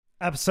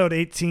Episode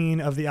 18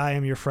 of the I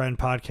Am Your Friend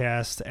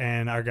podcast,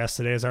 and our guest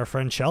today is our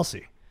friend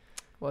Chelsea.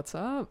 What's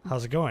up?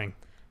 How's it going?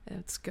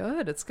 It's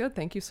good. It's good.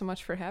 Thank you so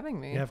much for having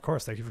me. Yeah, of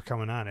course. Thank you for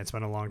coming on. It's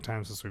been a long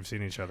time since we've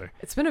seen each other.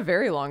 It's been a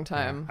very long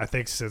time. I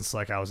think since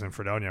I was in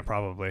Fredonia,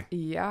 probably.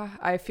 Yeah,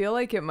 I feel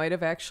like it might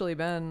have actually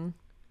been...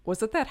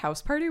 Was it that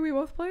house party we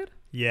both played?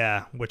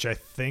 Yeah, which I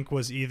think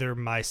was either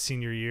my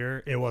senior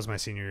year. It was my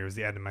senior year. It was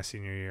the end of my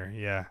senior year.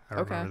 Yeah,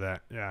 I remember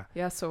that. Yeah.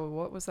 Yeah, so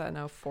what was that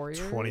now, 4 years?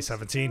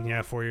 2017.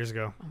 Yeah, 4 years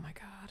ago. Oh my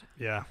God.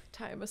 Yeah.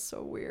 Time is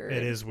so weird.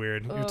 It is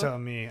weird. You're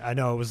telling me. I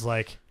know it was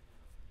like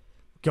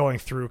going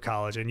through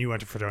college, and you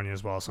went to Fredonia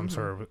as well, so I'm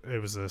sure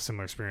it was a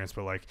similar experience,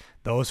 but like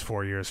those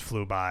 4 years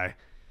flew by,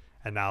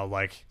 and now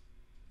like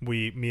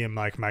me and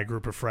like my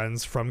group of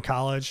friends from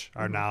college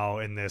are now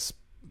in this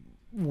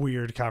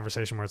weird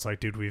conversation where it's like,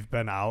 dude, we've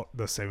been out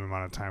the same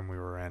amount of time we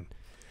were in.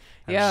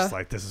 And it's just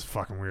like, this is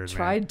fucking weird.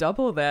 Try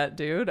double that,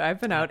 dude. I've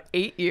been out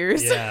 8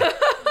 years. Yeah.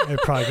 It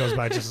probably goes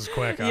by just as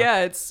quick. Huh?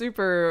 Yeah, it's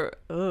super,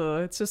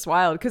 it's just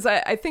wild. Because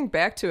I think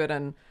back to it,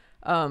 and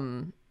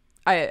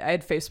I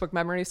had Facebook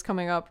memories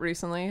coming up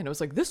recently, and it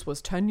was like, this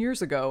was 10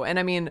 years ago. And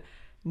I mean,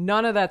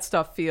 none of that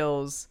stuff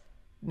feels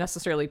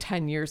necessarily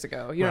 10 years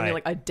ago. You know what I mean?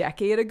 Like a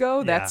decade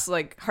ago, that's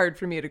like hard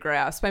for me to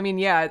grasp. I mean,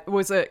 yeah, it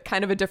was a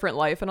kind of a different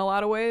life in a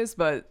lot of ways,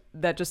 but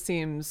that just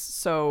seems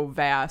so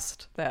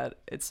vast that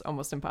it's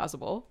almost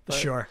impossible. But,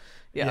 sure.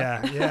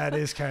 Yeah. Yeah, it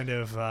is kind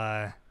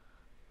of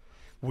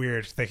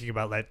weird thinking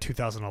about that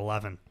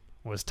 2011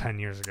 was 10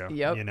 years ago.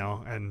 Yep. You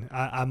know, and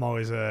I'm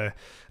always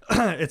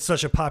it's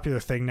such a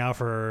popular thing now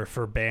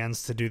for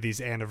bands to do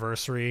these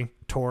anniversary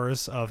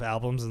tours of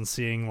albums, and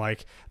seeing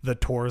like the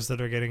tours that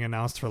are getting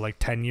announced for like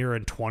 10-year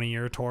and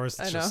 20-year tours.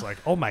 It's just like,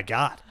 oh my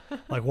God,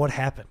 like what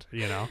happened,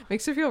 you know?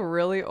 Makes you feel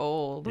really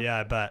old. Yeah,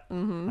 I bet.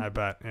 I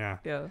bet. Yeah.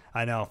 Yeah.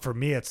 I know. For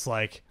me, it's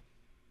like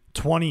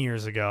 20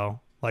 years ago.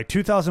 Like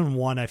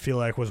 2001, I feel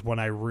like was when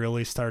I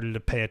really started to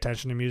pay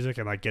attention to music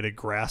and like get a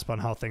grasp on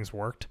how things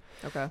worked.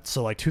 Okay.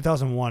 So like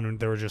 2001,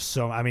 there were just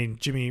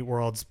Jimmy Eat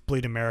World's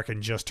Bleed American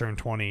just turned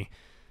 20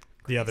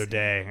 the other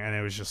day, and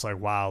it was just like,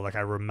 wow, like I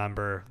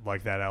remember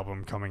like that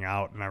album coming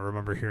out, and I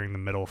remember hearing The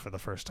Middle for the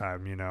first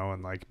time, you know,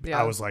 and like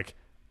I was like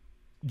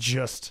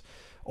just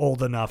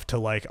old enough to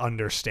like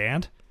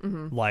understand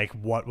like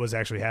what was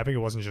actually happening. It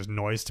wasn't just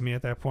noise to me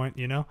at that point,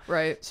 you know?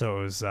 Right. So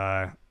it was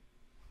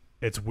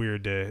it's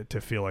weird to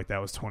feel like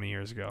that was 20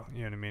 years ago.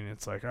 You know what I mean?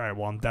 It's like, all right,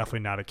 well, I'm definitely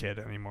not a kid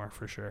anymore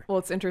for sure. Well,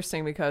 it's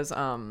interesting because,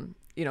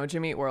 you know,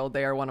 Jimmy Eat World,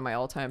 they are one of my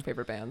all-time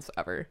favorite bands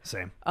ever.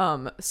 Same.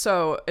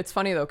 So it's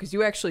funny, though, because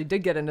you actually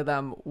did get into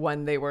them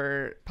when they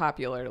were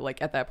popular,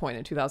 like at that point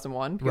in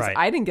 2001. Because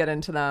I didn't get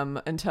into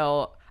them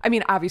until... I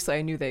mean, obviously,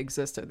 I knew they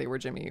existed. They were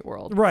Jimmy Eat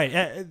World.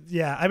 Right.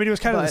 Yeah. I mean, it was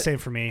kind of the same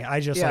for me.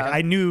 I just, like,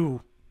 I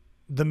knew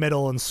The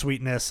Middle and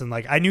Sweetness, and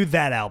like I knew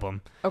that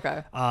album.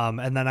 Okay.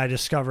 And then I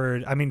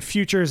discovered, I mean,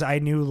 Futures, I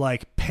knew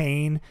like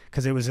Pain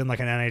because it was in like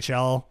an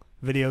NHL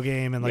video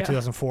game in like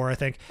 2004, I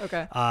think.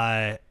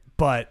 Okay.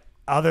 But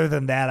other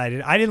than that,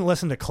 I didn't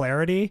listen to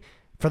Clarity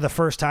for the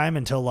first time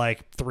until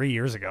like 3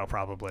 years ago,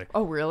 probably.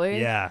 Oh,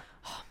 really? Yeah.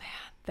 Oh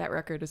man, that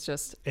record is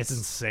just it's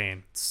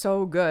insane.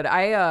 So good.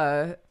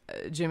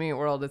 Jimmy Eat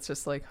World, it's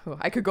just like,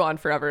 I could go on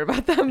forever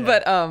about them,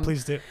 but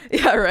please do.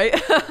 Yeah, right.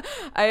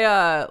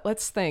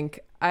 Let's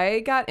think.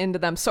 I got into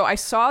them. So I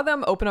saw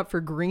them open up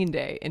for Green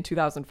Day in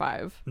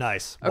 2005.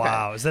 Nice. Okay.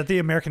 Wow. Is that the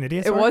American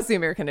Idiot tour? It was the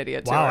American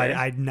Idiot tour. Wow.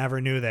 I never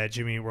knew that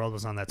Jimmy Eat World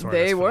was on that tour.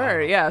 They were,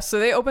 yeah. So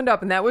they opened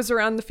up, and that was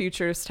around the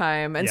Futures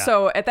time. And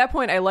so at that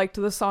point, I liked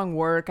the song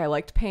Work. I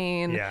liked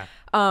Pain. Yeah.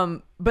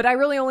 But I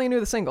really only knew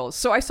the singles.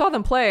 So I saw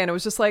them play, and it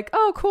was just like,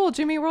 oh, cool,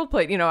 Jimmy Eat World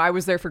played. You know, I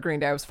was there for Green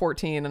Day. I was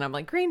 14, and I'm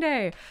like, Green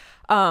Day.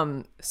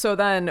 So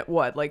then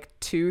like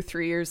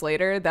 2-3 years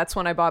later, that's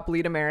when I bought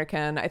Bleed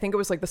American. I think it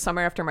was like the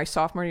summer after my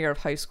sophomore year of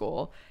high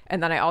school.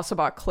 And then I also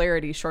bought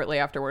Clarity shortly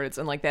afterwards.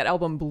 And like that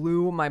album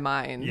blew my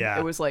mind. Yeah.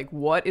 It was like,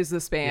 what is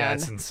this band? Yeah,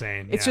 it's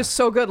insane. It's just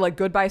so good. Like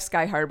Goodbye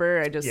Sky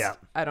Harbor. I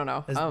don't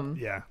know.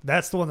 Yeah.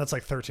 That's the one that's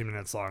like 13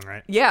 minutes long,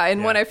 right? Yeah.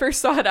 And when I first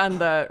saw it on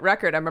the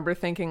record, I remember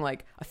thinking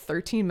like a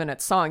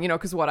 13-minute song, you know,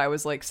 because I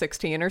was like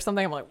 16 or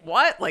something. I'm like,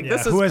 what? Like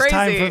this is Who has crazy.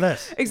 time for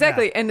this?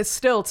 Exactly. Yeah. And it's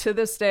still to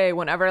this day,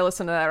 whenever I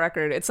listen to that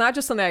record, it's not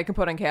just something I can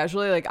put on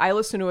casually. Like I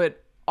listen to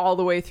it all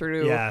the way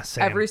through,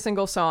 every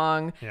single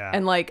song. Yeah.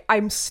 And like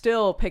I'm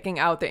still picking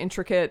out the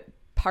intricate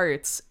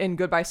parts in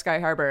Goodbye Sky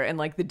Harbor and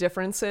like the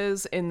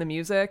differences in the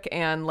music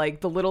and like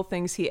the little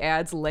things he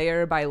adds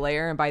layer by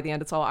layer, and by the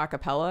end it's all a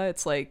cappella.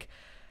 It's like,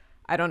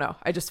 I don't know,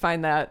 I just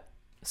find that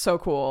so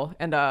cool.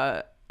 And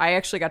I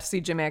actually got to see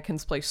Jim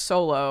Adkins play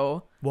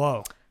solo.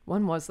 Whoa.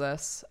 When was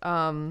this?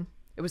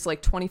 It was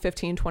like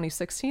 2015,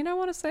 2016, I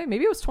want to say.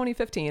 Maybe it was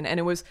 2015. And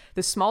it was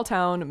this small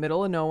town,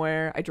 middle of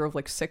nowhere. I drove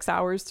like 6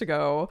 hours to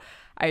go.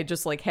 I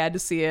just like had to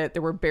see it.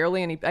 There were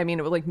barely any, I mean,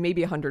 it was like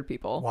maybe 100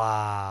 people.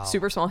 Wow.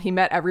 Super small. He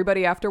met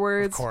everybody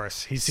afterwards. Of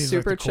course. He seems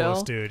super like the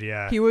coolest chill dude.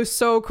 Yeah. He was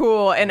so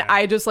cool. And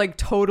I just like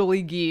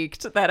totally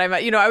geeked that I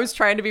met, I was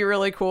trying to be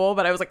really cool,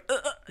 but I was like,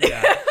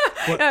 yeah.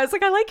 I was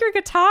like, I like your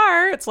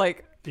guitar. It's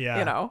like, Yeah.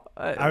 You know,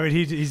 I mean,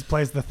 he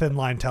plays the thin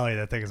line telly.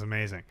 That thing is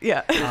amazing.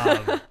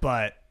 Yeah.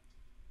 But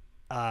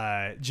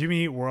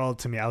Jimmy Eat World,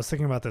 to me, I was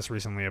thinking about this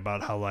recently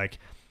about how like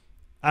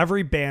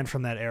every band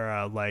from that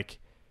era, like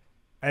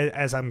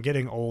as I'm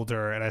getting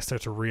older and I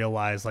start to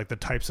realize like the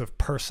types of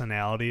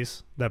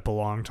personalities that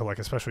belong to like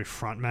especially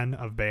frontmen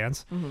of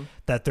bands,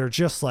 that they're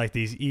just like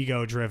these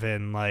ego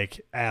driven like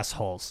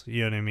assholes,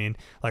 you know what I mean?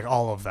 Like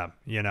all of them,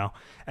 you know?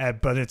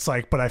 But it's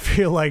like, but I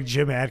feel like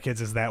Jim Adkins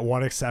is that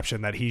one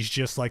exception, that he's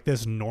just like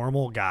this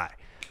normal guy.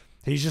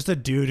 He's just a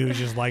dude who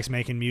just likes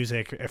making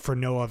music for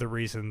no other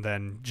reason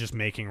than just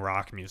making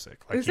rock music.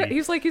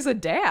 Like he's a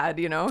dad,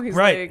 you know? He's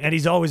right, like, and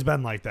he's always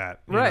been like that.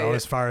 You right. know,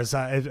 as far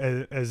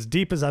as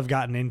deep as I've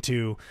gotten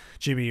into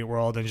Jimmy Eat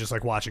World and just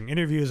like watching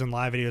interviews and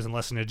live videos and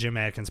listening to Jim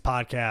Adkins'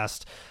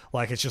 podcast,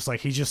 like it's just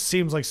like he just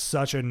seems like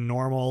such a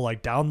normal,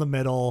 like down the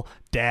middle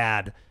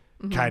dad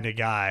kind of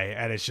guy,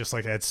 and it's just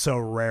like it's so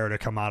rare to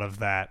come out of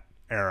that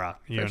era,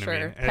 you know what I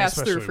mean? Pass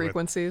Through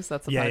Frequencies.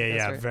 That's a podcast.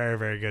 Yeah. Right? Very,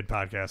 very good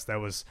podcast. That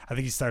was, I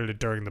think he started it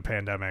during the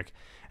pandemic,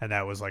 and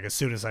that was like as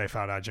soon as I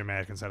found out Jim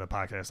Adkins had a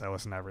podcast, I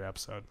listened to every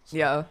episode.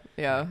 So.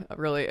 Yeah.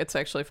 Really, it's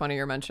actually funny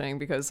you're mentioning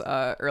because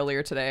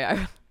earlier today,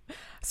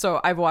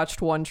 I've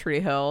watched One Tree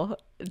Hill.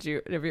 Have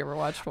you ever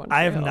watched One Tree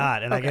Hill? I have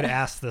not, and I get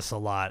asked this a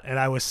lot. And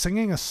I was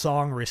singing a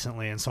song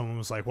recently, and someone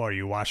was like, "Well, are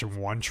you watching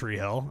One Tree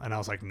Hill?" And I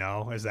was like,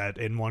 "No, is that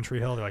in One Tree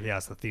Hill?" They're like, "Yeah,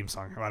 it's the theme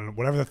song.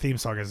 Whatever the theme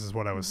song is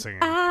what I was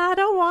singing." I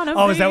don't want to.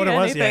 Oh, is that what it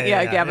was?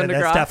 Yeah, Gavin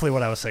DeGraw. That's definitely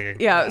what I was singing.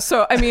 Yeah.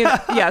 So I mean,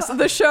 yes,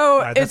 the show.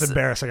 Right, that's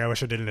embarrassing. I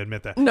wish I didn't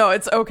admit that. No,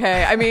 it's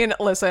okay. I mean,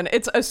 listen,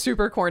 it's a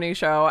super corny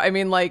show. I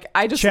mean, like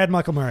Chad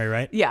Michael Murray,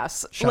 right?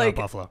 Yes, Shout like out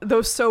Buffalo.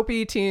 Those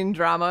soapy teen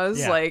dramas.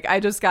 Yeah. Like I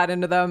just got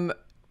into them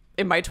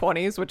in my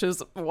 20s, which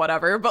is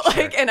whatever, but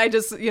like, and I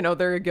just, you know,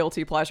 they're a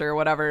guilty pleasure or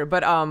whatever.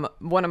 But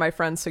one of my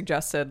friends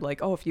suggested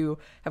like, oh, if you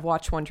have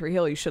watched One Tree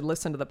Hill, you should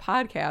listen to the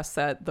podcast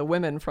that the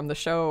women from the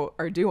show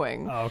are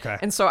doing. Oh, okay.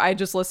 And so I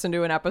just listened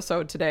to an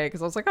episode today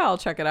because I was like, oh, I'll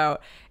check it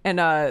out. And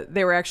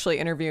they were actually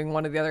interviewing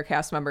one of the other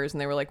cast members, and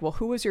they were like, well,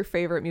 who was your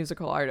favorite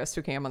musical artist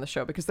who came on the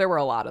show? Because there were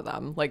a lot of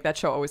them. Like that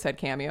show always had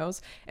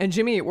cameos, and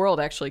Jimmy Eat World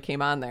actually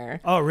came on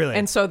there. Oh, really?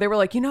 And so they were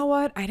like, you know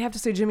what? I'd have to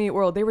say Jimmy Eat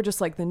World. They were just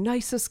like the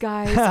nicest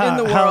guys in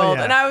the world.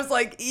 Yeah. And I was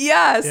like,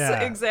 yes,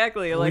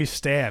 exactly. Like we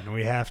stand.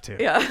 We have to.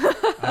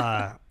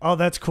 Yeah. Oh,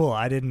 that's cool.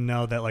 I didn't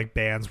know that like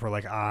bands were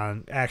like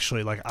on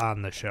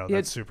the show.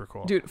 That's super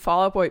cool. Dude,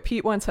 Fall Out Boy,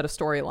 Pete Wentz had a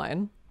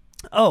storyline.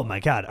 Oh my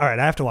God. All right.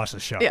 I have to watch the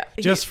show. Yeah.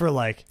 Just for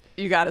like.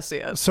 You got to see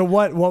it. So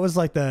what was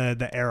like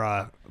the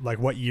era? Like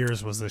what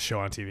years was this show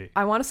on TV?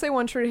 I want to say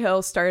One Tree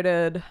Hill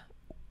started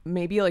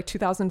maybe like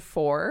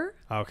 2004.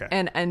 Okay.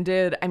 And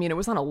ended, I mean, it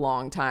was on a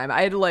long time.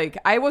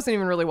 I wasn't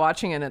even really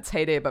watching in its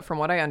heyday, but from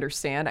what I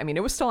understand, I mean,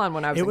 it was still on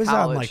when I was in college. It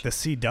was on like the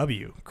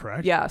CW,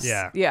 correct? Yes.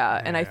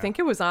 Yeah. And I think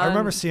it was on. I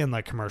remember seeing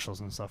like commercials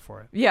and stuff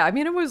for it. Yeah. I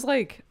mean, it was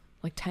like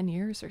 10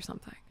 years or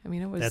something. I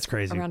mean, it was That's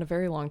crazy. Around a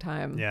very long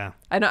time. Yeah.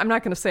 I'm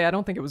not going to say I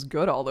don't think it was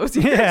good all those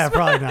years. Yeah,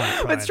 probably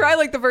not. Let's try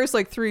like the first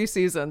like 3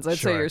 seasons. I'd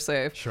say you're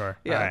safe. Sure.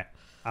 Yeah. All right.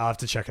 I'll have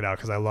to check it out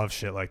because I love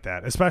shit like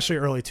that, especially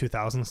early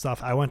 2000s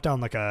stuff. I went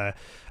down like a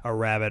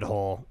rabbit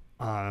hole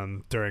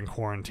during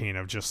quarantine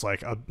of just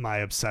like my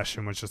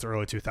obsession with just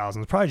early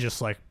 2000s, probably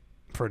just like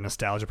for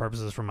nostalgia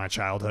purposes from my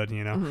childhood,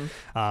 you know.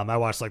 Mm-hmm. I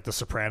watched like The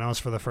Sopranos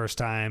for the first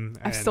time.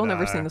 I've still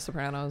never seen The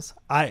Sopranos.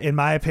 In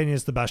my opinion,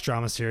 it's the best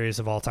drama series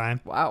of all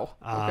time. Wow.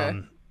 Okay.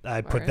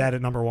 I'd put that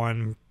at number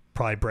 1,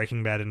 probably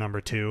Breaking Bad at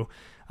number 2,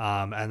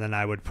 and then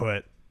I would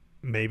put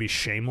maybe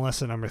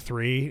Shameless at number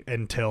 3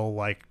 until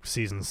like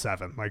season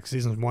 7, like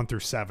seasons 1 through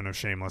 7 of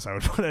Shameless I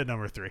would put at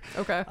number 3.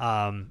 Okay.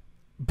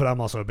 But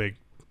I'm also a big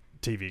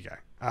TV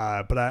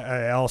guy. But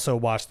I also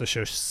watched the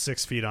show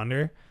 6 Feet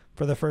Under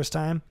for the first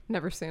time.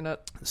 Never seen it.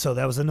 So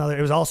that was it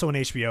was also an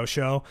HBO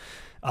show,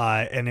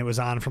 and it was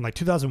on from like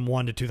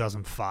 2001 to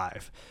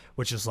 2005,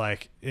 which is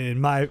like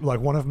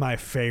one of my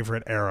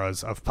favorite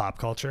eras of pop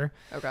culture.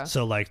 Okay.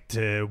 So like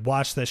to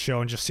watch this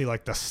show and just see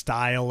like the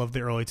style of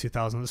the early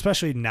 2000s,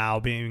 especially now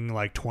being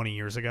like 20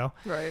 years ago,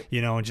 right?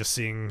 You know, and just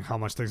seeing how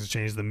much things have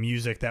changed, the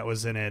music that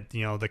was in it,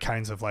 you know, the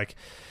kinds of like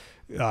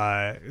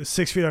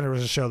 6 Feet Under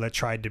was a show that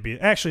tried to be,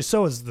 actually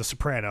so is The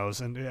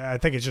Sopranos, and I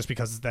think it's just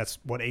because that's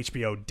what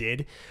HBO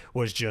did,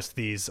 was just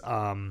these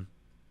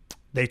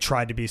they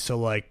tried to be so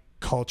like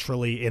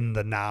culturally in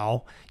the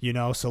now, you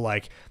know. So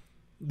like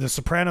The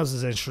Sopranos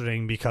is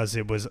interesting because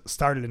it was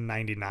started in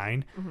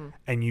 99,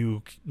 and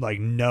you like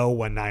know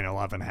when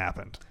 9/11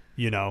 happened,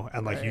 you know,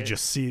 and like you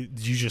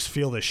just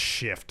feel this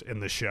shift in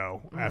the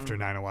show after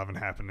 9/11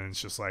 happened, and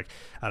it's just like,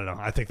 I don't know,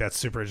 I think that's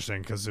super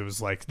interesting because it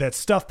was like that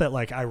stuff that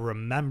like I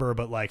remember,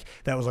 but like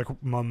that was like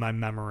when my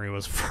memory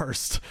was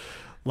first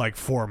like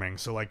forming.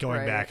 So like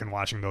going back and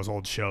watching those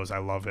old shows, I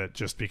love it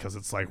just because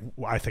it's like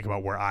I think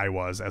about where I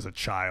was as a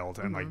child,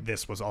 and like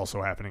this was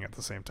also happening at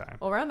the same time.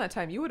 Well, around that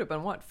time you would have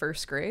been what,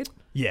 first grade?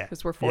 Yeah,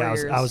 because we're 4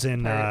 years. I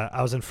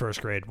was in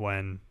first grade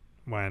when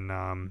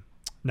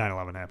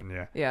 9/11 happened.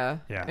 Yeah. Yeah.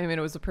 Yeah. I mean,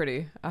 it was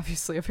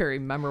obviously a very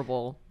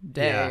memorable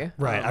day. Yeah,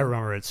 right. I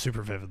remember it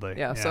super vividly.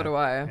 Yeah, so do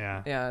I.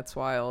 Yeah. Yeah, it's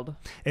wild.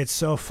 It's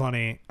so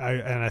funny.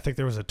 I think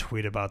there was a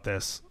tweet about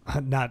this.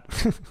 Not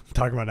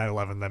talking about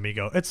 9/11. Let me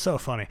go. It's so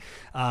funny.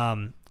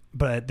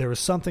 But there was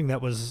something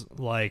that was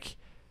like,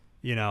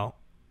 you know,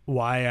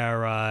 why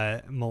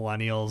are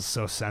millennials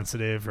so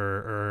sensitive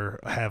or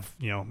have,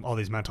 you know, all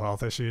these mental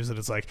health issues? And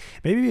it's like,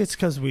 maybe it's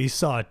because we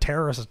saw a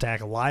terrorist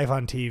attack live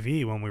on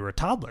TV when we were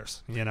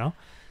toddlers, you know?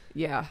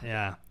 Yeah.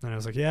 Yeah. And I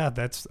was like, yeah,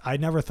 I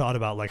never thought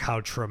about like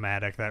how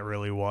traumatic that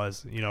really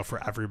was, you know,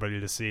 for everybody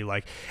to see.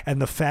 Like,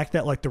 and the fact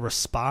that like the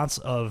response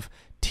of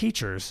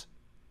teachers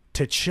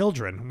to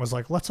children was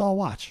like, let's all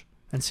watch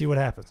and see what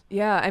happens.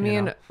 Yeah. I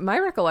mean, know? my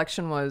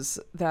recollection was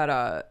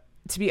that,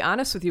 to be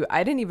honest with you,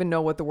 I didn't even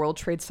know what the World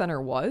Trade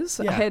Center was.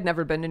 Yeah. I had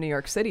never been to New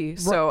York City,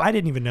 so I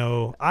didn't even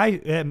know.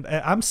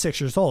 I'm 6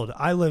 years old.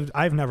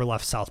 I've never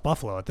left South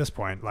Buffalo at this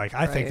point. Like,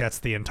 I think that's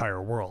the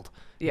entire world.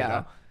 Yeah. You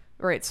know?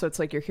 Right. So it's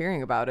like you're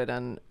hearing about it.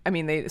 And I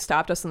mean, they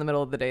stopped us in the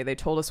middle of the day. They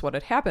told us what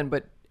had happened,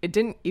 but it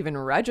didn't even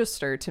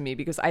register to me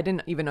because I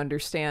didn't even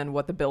understand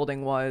what the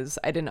building was.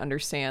 I didn't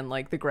understand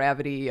like the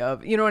gravity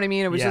of, you know what I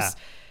mean? It was just,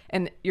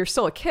 and you're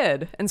still a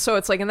kid. And so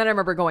it's like, and then I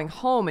remember going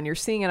home and you're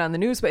seeing it on the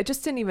news, but it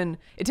just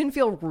didn't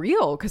feel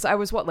real. Cause I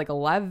was like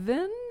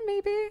 11,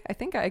 maybe?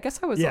 I guess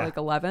I was like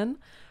 11.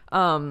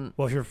 Well,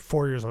 if you're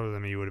 4 years older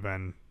than me, you would have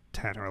been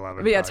 10 or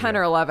 11. But yeah, 10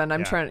 or 11.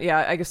 I'm trying.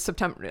 Yeah, I guess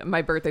September.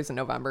 My birthday's in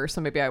November, so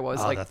maybe I was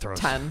like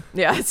 10.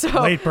 Yeah, so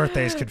late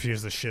birthdays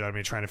confuse the shit out of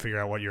me trying to figure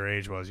out what your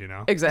age was. You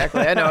know.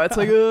 Exactly. I know it's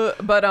like,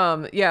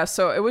 but yeah.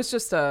 So it was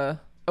just a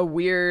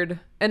weird,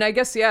 and I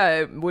guess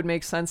it would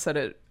make sense that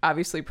it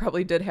obviously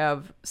probably did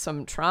have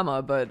some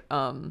trauma, but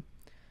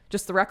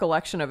just the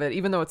recollection of it,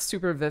 even though it's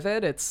super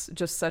vivid, it's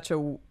just such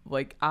a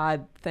like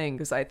odd thing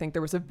because I think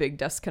there was a big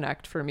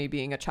disconnect for me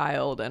being a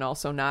child and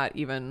also not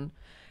even.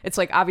 It's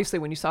like, obviously,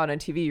 when you saw it on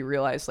TV, you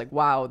realize, like,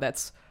 wow,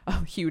 that's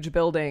a huge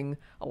building.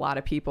 A lot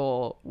of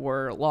people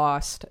were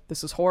lost.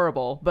 This is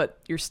horrible. But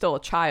you're still a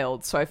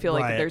child. So I feel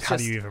like there's How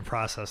do you even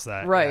process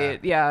that?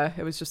 Right. Yeah.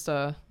 It was just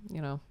a,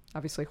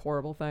 obviously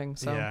horrible thing.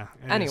 So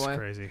anyway. It's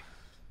crazy.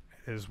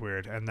 It is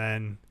weird. And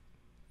then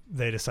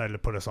they decided to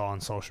put us all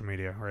on social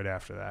media right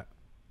after that,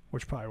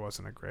 which probably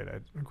wasn't a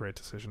great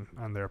decision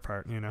on their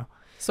part, you know?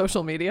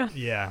 Social media?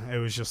 Yeah. It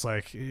was just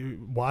like,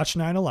 watch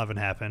 9/11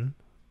 happen.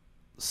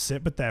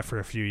 Sit with that for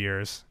a few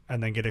years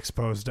and then get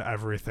exposed to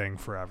everything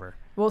forever.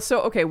 Well,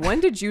 so, okay, when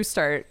did you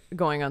start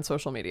going on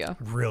social media?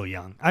 Real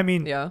young. I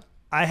mean,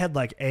 I had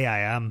like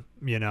AIM,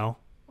 you know,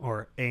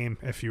 or AIM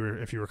if you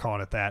were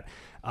calling it that.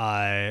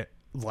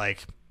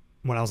 Like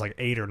when I was like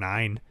 8 or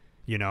 9,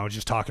 you know,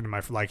 just talking to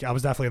my, like, I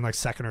was definitely in like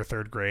 2nd or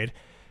 3rd grade,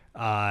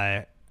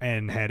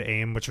 and had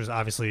AIM, which was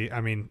obviously,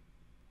 I mean,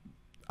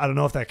 I don't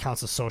know if that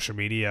counts as social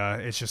media.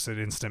 It's just an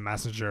instant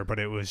messenger, but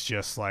it was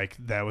just like,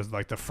 that was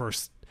like the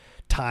first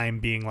time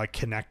being like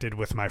connected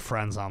with my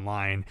friends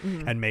online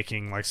and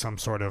making like some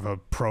sort of a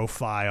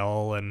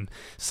profile and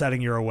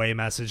setting your away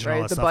message and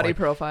all that the stuff. buddy like,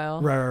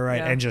 profile. Right.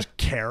 Yeah. And just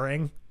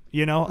caring,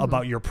 you know,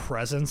 about your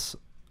presence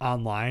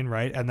online.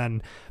 Right. And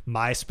then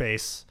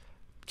MySpace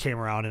came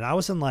around and I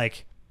was in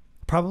like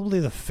probably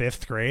the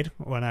 5th grade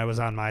when I was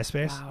on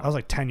MySpace. Wow. I was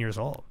like 10 years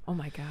old. Oh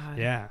my God.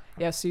 Yeah.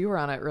 Yeah. So you were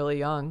on it really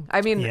young.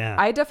 I mean,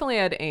 I definitely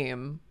had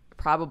AIM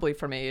probably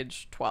from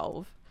age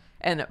 12.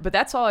 But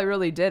that's all I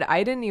really did.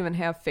 I didn't even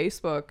have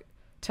Facebook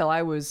till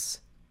I was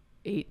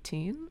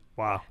 18.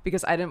 Wow.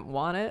 Because I didn't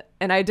want it.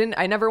 And I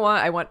never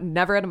had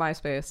a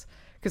MySpace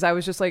because I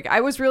was just like,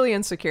 I was really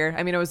insecure.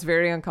 I mean, it was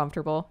very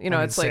uncomfortable. You know,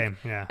 it's same,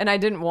 like, and I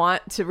didn't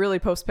want to really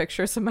post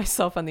pictures of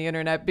myself on the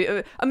internet.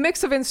 A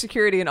mix of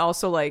insecurity and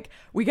also like,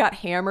 we got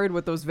hammered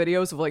with those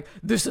videos of like,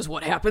 this is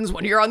what happens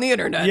when you're on the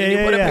internet. And you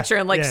put a picture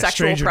in like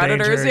sexual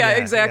predators.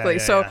 Danger. Exactly.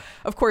 So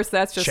of course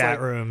that's just chat like,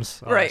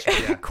 rooms. Right.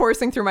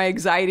 Coursing through my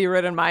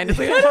anxiety-ridden mind. It's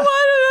like, I don't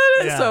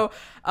want it. So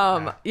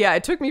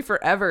it took me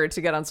forever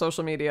to get on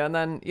social media. And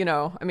then, you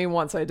know, I mean,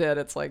 once I did,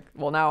 it's like,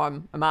 well, now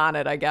I'm on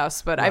it, I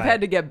guess. But I've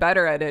had to get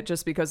better at it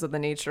just because of the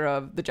nature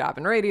of the job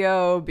in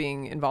radio,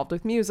 being involved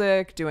with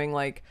music, doing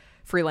like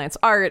freelance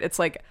art. It's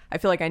like, I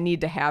feel like I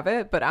need to have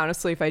it. But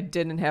honestly, if I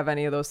didn't have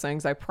any of those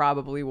things, I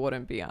probably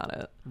wouldn't be on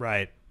it.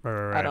 Right.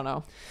 I don't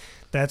know.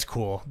 That's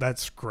cool.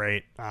 That's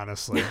great,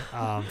 honestly.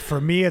 For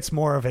me, it's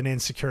more of an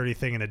insecurity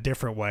thing in a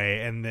different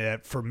way. And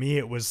that for me,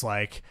 it was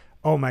like,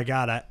 oh my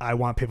God, I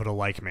want people to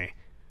like me.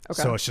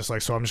 Okay. So it's just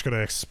like, so I'm just going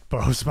to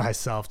expose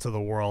myself to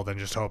the world and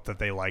just hope that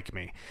they like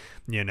me,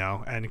 you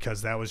know? And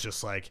because that was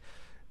just like,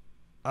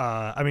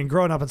 I mean,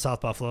 growing up in South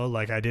Buffalo,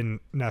 like I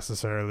didn't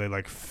necessarily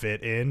like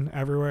fit in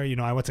everywhere. You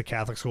know, I went to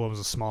Catholic school. It was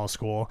a small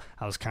school.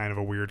 I was kind of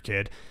a weird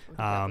kid.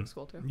 Catholic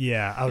school too.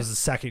 Yeah. I was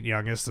the 2nd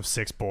youngest of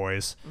 6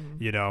 boys,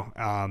 you know,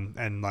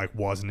 and like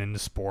wasn't into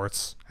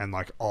sports, and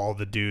like all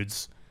the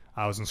dudes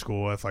I was in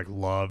school with like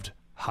loved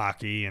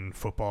hockey and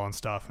football and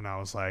stuff, and I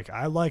was like,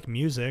 I like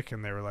music,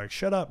 and they were like,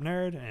 shut up,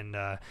 nerd. And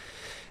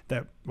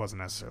that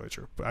wasn't necessarily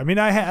true, but I mean,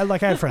 I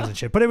had friends and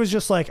shit, but it was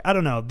just like, I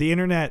don't know, the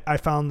internet, I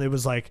found it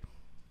was like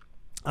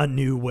a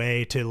new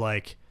way to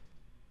like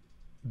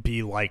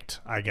be liked,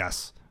 I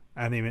guess.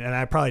 And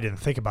I probably didn't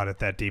think about it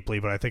that deeply,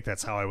 but I think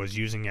that's how I was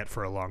using it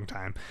for a long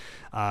time.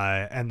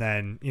 And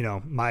then,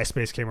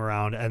 MySpace came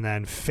around, and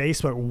then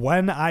Facebook.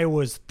 When I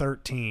was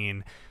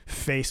 13,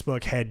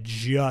 Facebook had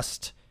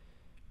just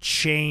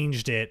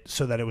changed it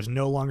so that it was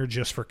no longer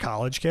just for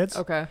college kids.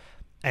 Okay.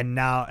 And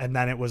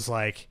then it was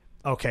like,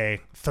 okay,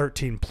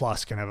 13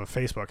 plus can have a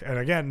Facebook. And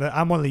again,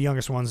 I'm one of the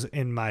youngest ones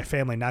in my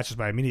family, not just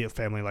my immediate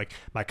family. Like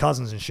my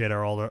cousins and shit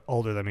are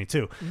older than me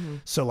too. Mm-hmm.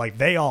 So like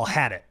they all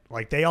had it.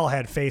 Like they all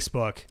had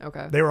Facebook.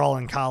 Okay. They were all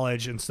in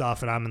college and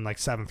stuff, and I'm in like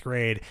 7th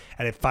grade,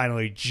 and it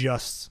finally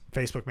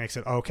Facebook makes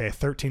it, okay,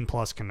 13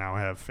 plus can now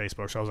have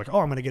Facebook. So I was like,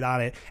 oh, I'm going to get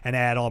on it and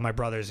add all my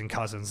brothers and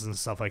cousins and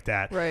stuff like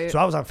that. Right. So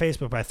I was on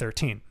Facebook by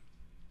 13.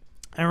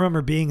 I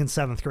remember being in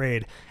 7th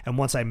grade, and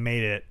once I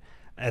made it,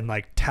 and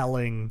like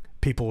telling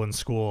people in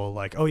school,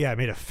 like, oh yeah, I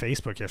made a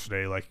Facebook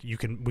yesterday. Like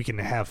we can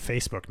have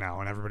Facebook now.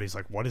 And everybody's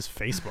like, what is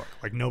Facebook?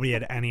 Like nobody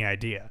had any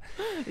idea.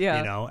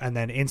 Yeah. And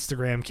then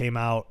Instagram came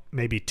out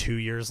maybe 2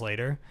 years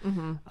later.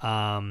 Mm-hmm.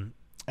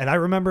 And I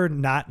remember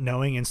not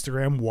knowing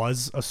Instagram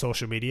was a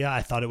social media.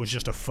 I thought it was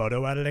just a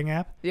photo editing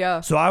app. Yeah.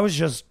 So I was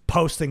just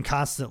posting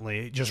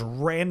constantly, just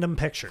random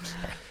pictures,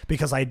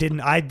 because I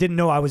didn't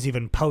know I was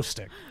even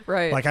posting.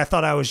 Right. Like I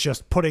thought I was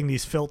just putting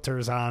these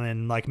filters on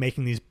and like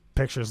making these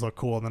pictures look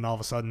cool, and then all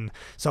of a sudden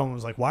someone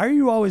was like, why are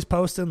you always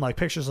posting like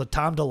pictures of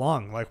Tom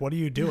DeLonge? Like, what are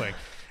you doing?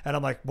 And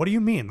I'm like, what do you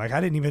mean? Like,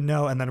 I didn't even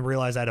know. And then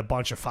realized I had a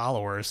bunch of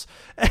followers,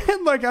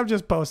 and like I'm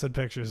just posting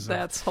pictures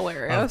that's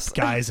hilarious of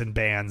guys in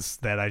bands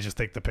that I just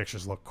think the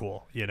pictures look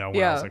cool, when I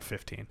was like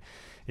 15.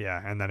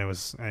 And then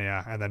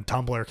and then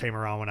Tumblr came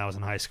around when I was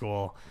in high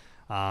school,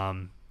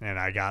 and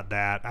I got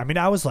that. I mean,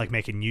 I was like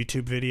making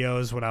YouTube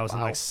videos when I was in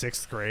like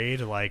 6th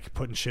grade, like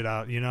putting shit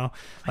out,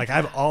 like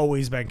I've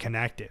always been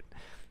connected.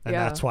 And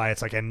that's why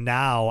it's like, and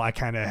now I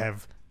kind of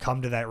have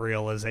come to that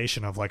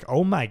realization of like,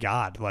 oh my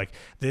God, like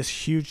this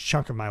huge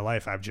chunk of my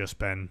life, I've just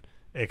been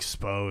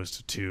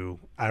exposed to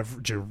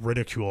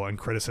ridicule and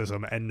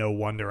criticism, and no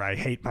wonder I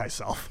hate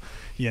myself,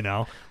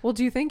 Well,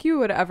 do you think you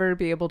would ever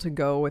be able to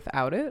go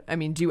without it? I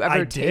mean, do you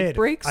ever take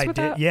breaks with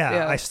that?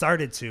 Yeah, I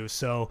started to.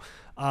 So,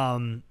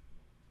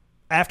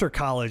 after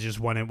college is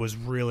when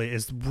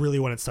really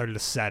when it started to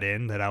set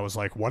in that I was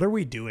like, what are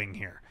we doing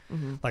here?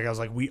 Mm-hmm. Like I was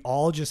like, we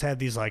all just have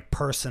these like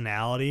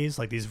personalities,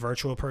 like these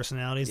virtual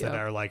personalities that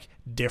are like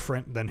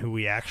different than who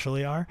we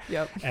actually are.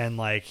 Yep.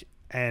 And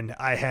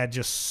I had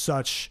just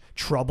such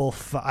trouble.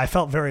 I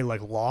felt very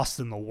like lost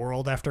in the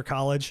world after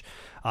college,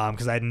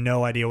 because I had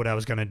no idea what I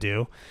was going to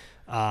do.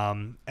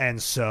 And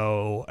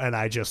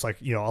I just like,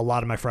 a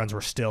lot of my friends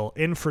were still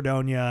in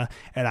Fredonia,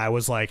 and I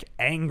was like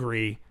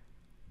angry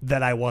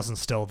that I wasn't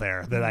still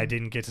there, that I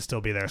didn't get to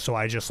still be there. So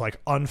I just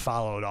like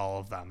unfollowed all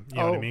of them. You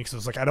know what I mean? Because it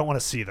was like, I don't want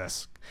to see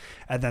this.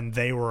 And then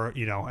they were,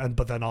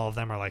 but then all of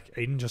them are like,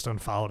 Aiden just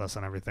unfollowed us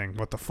and everything.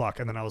 What the fuck?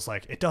 And then I was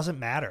like, it doesn't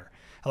matter.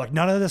 I'm like,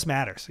 none of this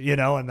matters,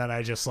 and then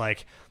I just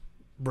like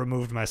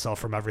removed myself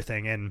from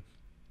everything. And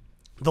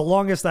the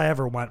longest I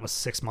ever went was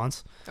 6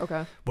 months.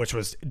 Okay. Which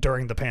was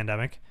during the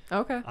pandemic.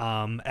 Okay.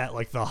 At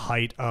like the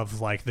height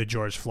of like the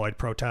George Floyd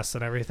protests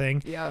and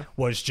everything. Yeah.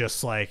 Was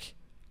just like,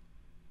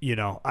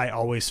 I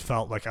always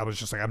felt like I was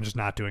just like, I'm just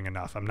not doing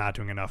enough. I'm not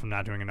doing enough. I'm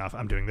not doing enough.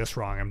 I'm doing this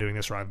wrong. I'm doing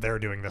this wrong. They're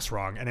doing this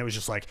wrong. And it was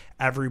just like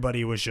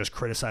everybody was just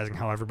criticizing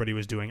how everybody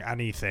was doing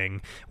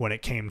anything when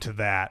it came to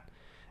that.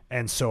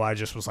 And so I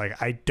just was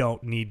like, I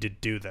don't need to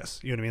do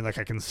this. You know what I mean? Like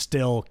I can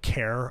still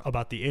care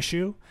about the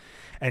issue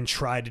and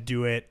try to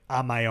do it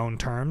on my own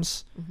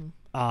terms.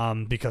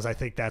 Mm-hmm. Because I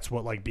think that's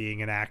what like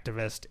being an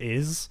activist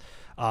is,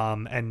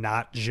 and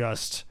not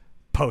just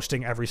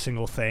posting every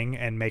single thing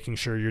and making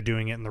sure you're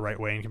doing it in the right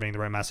way and conveying the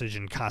right message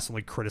and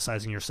constantly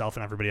criticizing yourself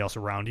and everybody else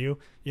around you,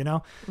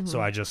 Mm-hmm. So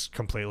I just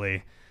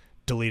completely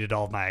deleted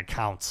all of my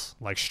accounts,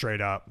 like straight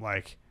up,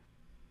 like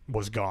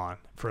was gone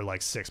for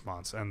like 6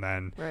 months. And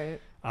then,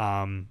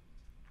 and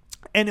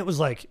it was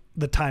like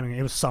the timing,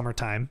 it was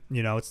summertime,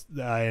 it's,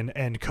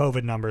 and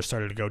COVID numbers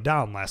started to go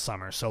down last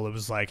summer. So it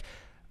was like,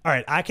 all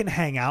right, I can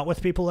hang out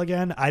with people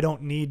again. I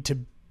don't need to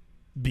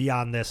be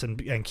on this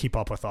and keep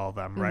up with all of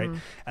them. Right. Mm-hmm.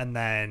 And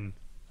then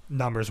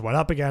numbers went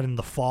up again in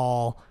the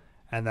fall,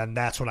 and then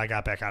that's when I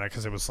got back on it,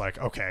 because it was like,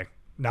 okay,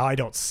 now I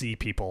don't see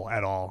people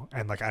at all,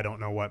 and like I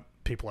don't know what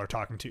people are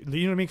talking to. You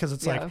know what I mean? Because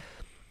it's like,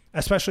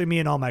 especially me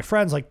and all my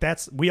friends, like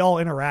we all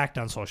interact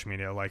on social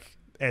media, like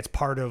it's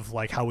part of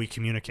like how we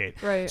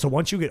communicate. Right. So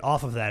once you get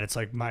off of that, it's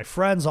like my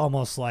friends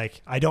almost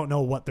like I don't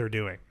know what they're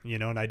doing,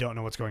 and I don't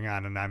know what's going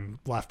on, and I'm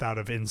left out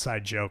of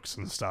inside jokes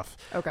and stuff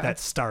that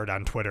start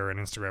on Twitter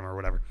and Instagram or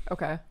whatever.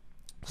 Okay.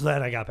 So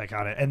then I got back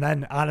on it. And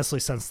then honestly,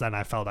 since then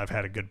I felt I've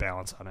had a good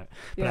balance on it,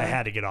 but I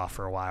had to get off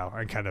for a while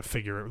and kind of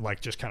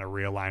just kind of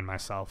realign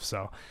myself.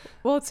 So,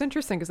 well, it's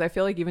interesting because I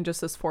feel like even just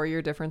this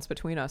 4-year difference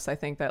between us, I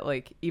think that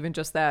like, even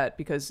just that,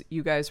 because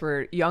you guys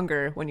were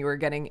younger when you were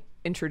getting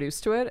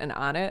introduced to it and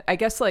on it, I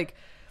guess like,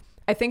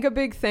 I think a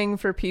big thing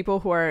for people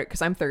who are,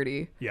 cause I'm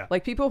 30,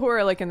 like people who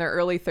are like in their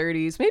early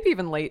 30s, maybe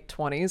even late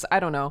 20s, I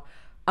don't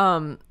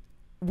know.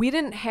 We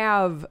didn't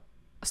have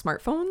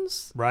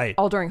smartphones right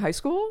all during high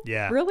school.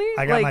 Yeah, really.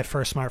 I got my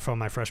first smartphone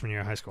my freshman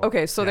year of high school.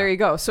 Okay, so there you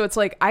go. So it's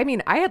like, I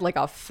mean, I had like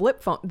a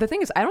flip phone. The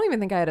thing is, I don't even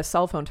think I had a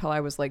cell phone till I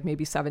was like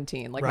maybe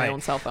 17, like my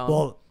own cell phone.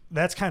 Well,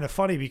 that's kind of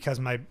funny because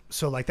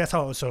that's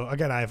how it was. So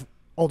again, I have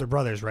older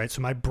brothers, right?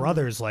 So my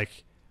brothers,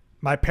 like,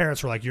 my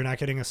parents were like, you're not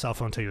getting a cell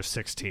phone until you're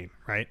 16,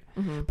 right?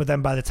 But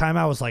then by the time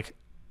I was like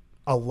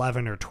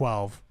 11 or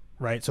 12,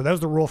 right? So that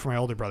was the rule for my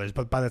older brothers.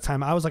 But by the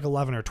time I was like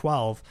 11 or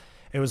 12,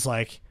 it was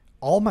like,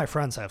 all my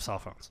friends have cell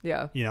phones.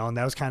 Yeah. You know, and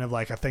that was kind of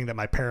like a thing that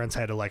my parents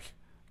had to like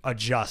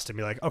adjust and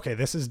be like, okay,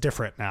 this is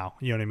different now.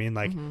 You know what I mean?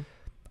 Like,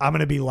 I'm going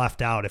to be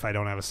left out if I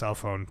don't have a cell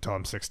phone until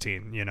I'm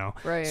 16, you know?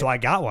 Right. So I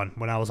got one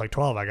when I was like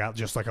 12. I got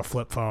just like a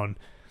flip phone,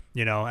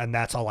 you know, and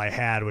that's all I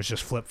had was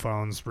just flip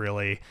phones,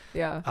 really.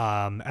 Yeah.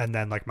 And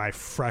then like my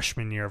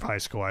freshman year of high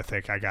school, I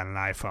think I got an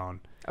iPhone.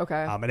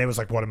 Okay. And it was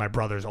like one of my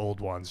brother's old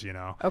ones, you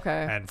know.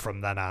 Okay. And from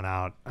then on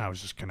out, I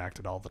was just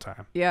connected all the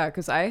time. Yeah,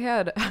 because I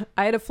had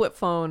a flip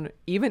phone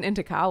even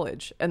into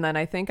college, and then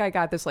I think I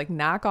got this like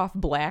knockoff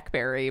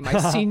BlackBerry my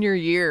senior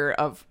year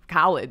of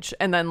college,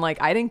 and then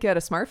like I didn't get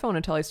a smartphone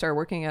until I started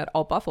working at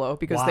Alt Buffalo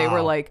because they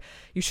were like,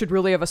 you should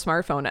really have a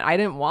smartphone, and I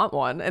didn't want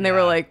one, and they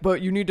were like,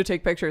 but you need to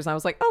take pictures, and I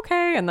was like,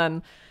 okay, and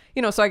then.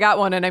 You know, so I got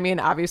one, and I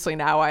mean, obviously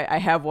now I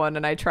have one,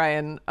 and I try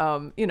and,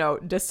 you know,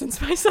 distance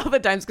myself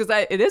at times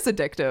because it is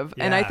addictive.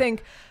 Yeah. And I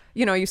think,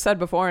 you know, you said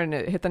before, and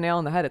it hit the nail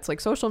on the head. It's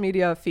like social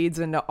media feeds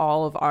into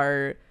all of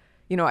our,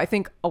 you know, I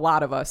think a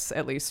lot of us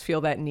at least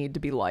feel that need to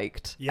be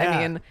liked. Yeah,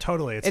 I mean,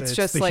 totally. It's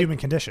just the like, human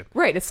condition.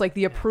 Right. It's like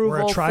the approval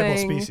We're a tribal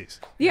thing. species.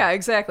 Yeah,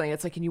 exactly.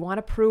 It's like, and you want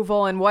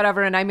approval and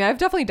whatever. And I mean, I've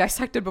definitely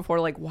dissected before,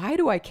 like, why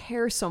do I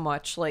care so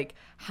much? Like,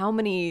 how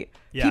many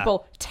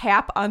people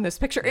tap on this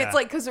picture? It's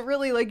like, because it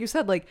really, like you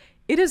said, like,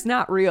 it is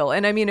not real.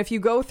 And I mean, if you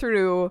go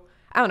through,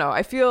 I don't know,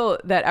 I feel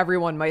that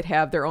everyone might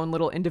have their own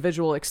little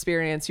individual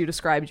experience. You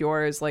described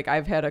yours. Like,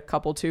 I've had a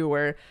couple too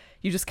where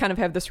you just kind of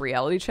have this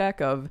reality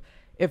check of,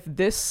 if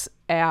this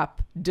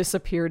app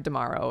disappeared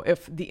tomorrow,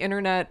 if the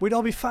internet... We'd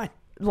all be fine.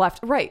 Left.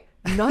 Right.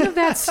 None of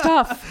that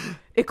stuff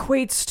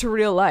equates to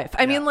real life.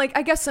 I mean, like,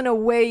 I guess in a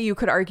way you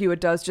could argue it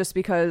does, just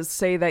because,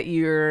 say that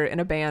you're in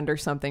a band or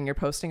something, you're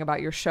posting about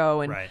your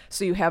show, and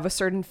so you have a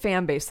certain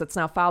fan base that's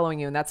now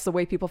following you, and that's the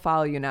way people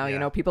follow you now. You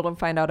know, people don't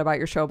find out about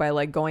your show by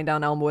like going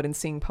down Elmwood and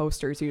seeing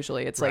posters.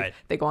 Usually it's like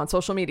they go on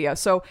social media.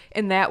 So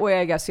in that way,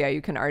 I guess,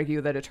 you can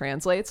argue that it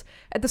translates.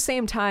 At the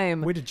same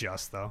time, we'd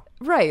adjust though.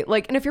 Right.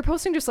 Like, and if you're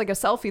posting just like a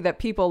selfie that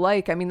people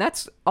like, I mean,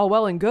 that's all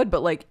well and good,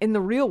 but like in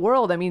the real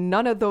world, I mean,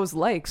 none of those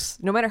likes,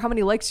 no matter how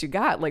many likes you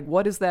got, like,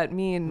 what does that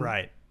mean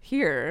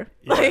here?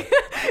 Like,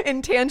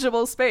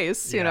 intangible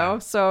space, you know?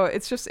 So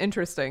it's just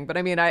interesting. But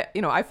I mean,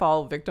 I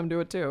fall victim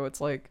to it too.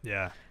 It's like,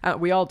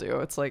 we all do.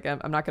 It's like,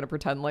 I'm not going to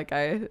pretend like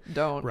I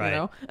don't, you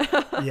know?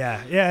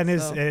 Yeah. And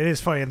it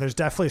is funny. And there's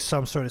definitely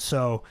some sort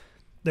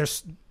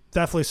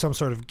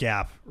of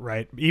gap,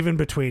 right? Even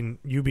between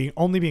you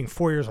being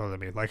 4 years older than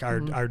me. Like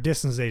our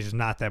distance age is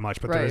not that much,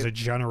 but there is a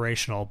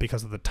generational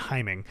because of the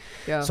timing.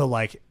 Yeah. So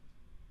like,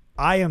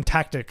 I am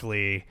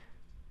technically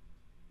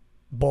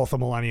both a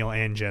millennial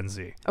and Gen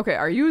Z. Okay,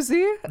 are you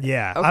Z?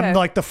 Yeah, okay. I'm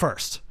like the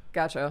first.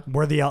 Gotcha.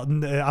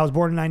 I was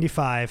born in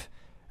 95,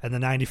 and the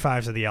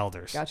 95s are the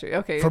elders. Gotcha.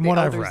 Okay, from what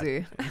I've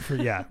read.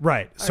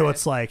 Right. So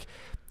it's like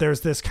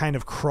there's this kind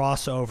of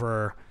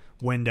crossover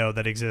window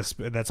that exists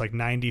that's like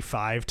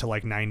 95 to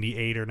like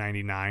 98 or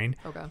 99.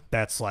 Okay.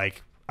 That's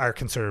like are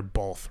considered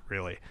both,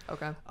 really.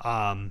 Okay.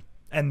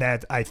 And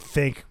that I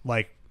think,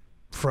 like,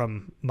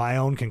 from my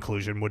own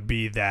conclusion would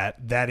be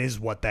that is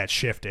what that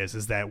shift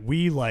is that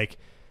we, like,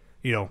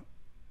 you know,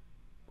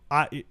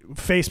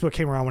 Facebook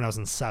came around when I was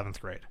in 7th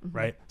grade,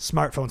 right?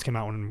 Smartphones came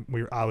out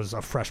when I was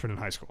a freshman in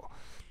high school,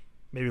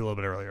 maybe a little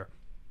bit earlier.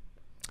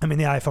 I mean,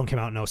 the iPhone came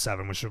out in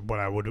 07, which is when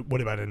I would have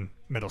been in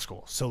middle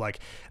school. So like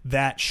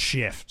that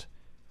shift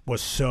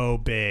was so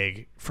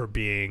big for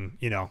being,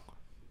 you know,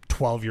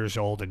 12 years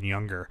old and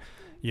younger,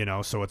 you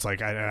know? So it's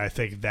like, I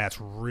think that's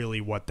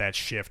really what that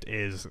shift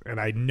is. And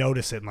I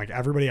notice it in like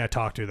everybody I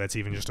talk to that's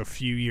even just a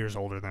few years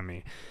older than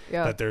me,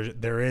 that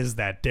there is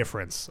that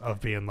difference of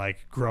being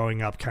like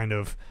growing up kind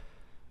of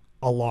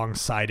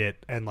alongside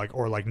it and like,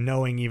 or like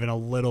knowing even a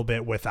little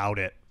bit without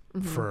it.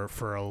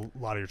 For a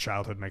lot of your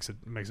childhood makes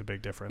a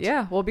big difference.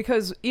 Yeah, well,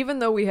 because even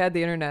though we had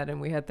the internet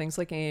and we had things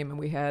like AIM and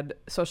we had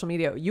social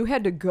media, you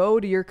had to go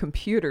to your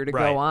computer to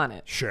go on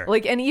it. Sure.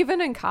 Like, and even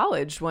in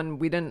college when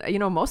we didn't, you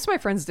know, most of my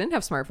friends didn't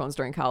have smartphones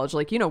during college.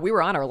 Like, you know, we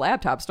were on our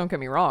laptops, don't get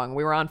me wrong.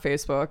 We were on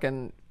Facebook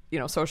and, you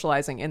know,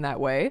 socializing in that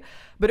way.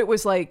 But it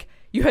was like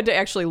you had to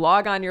actually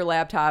log on your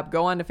laptop,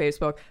 go onto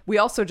Facebook. We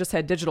also just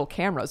had digital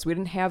cameras. We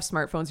didn't have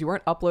smartphones. You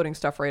weren't uploading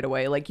stuff right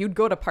away. Like, you'd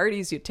go to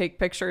parties, you'd take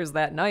pictures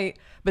that night,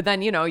 but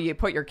then, you know, you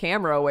put your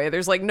camera away.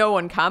 There's like no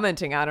one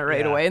commenting on it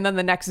right away. And then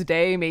the next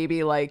day,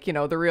 maybe like, you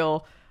know, the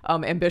real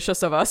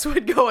ambitious of us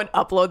would go and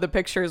upload the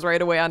pictures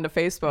right away onto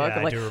Facebook.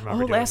 Yeah, like,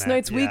 oh, last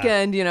night's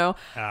weekend, you know,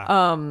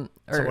 or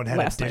someone had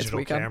last a digital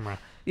night's weekend. Camera.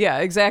 Yeah,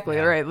 exactly.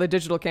 Right. The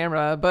digital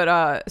camera.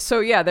 But so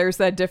yeah, there's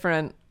that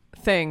different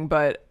thing.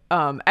 But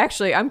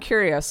Actually, I'm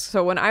curious.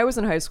 So when I was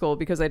in high school,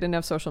 because I didn't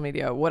have social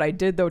media, what I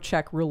did though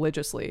check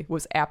religiously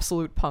was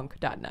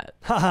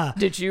absolutepunk.net.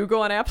 Did you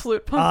go on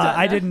absolutepunk.net?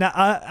 I did not.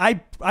 I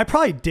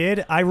probably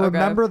did. I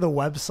remember the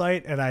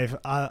website, and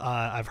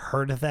I've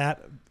heard of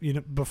that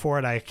before,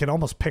 and I can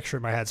almost picture it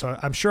in my head. So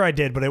I'm sure I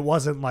did, but it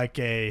wasn't like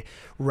a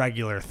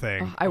regular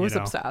thing. I was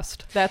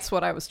obsessed. That's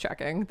what I was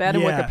checking. That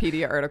and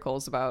Wikipedia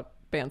articles about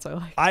bands I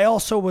like. I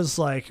also was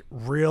like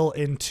real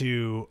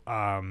into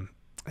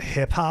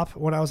hip hop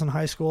when I was in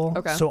high school.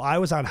 Okay. So I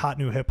was on Hot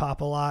New Hip Hop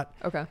a lot.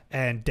 Okay.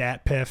 And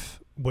Dat Piff,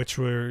 which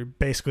were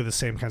basically the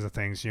same kinds of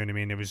things. You know what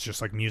I mean? It was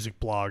just like music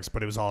blogs,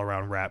 but it was all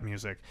around rap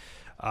music.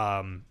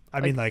 I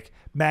mean, like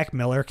Mac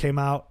Miller came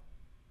out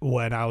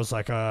when I was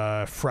like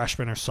a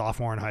freshman or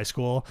sophomore in high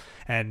school,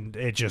 and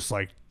it just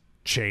like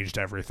changed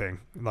everything.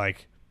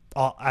 Like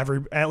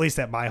at least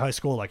at my high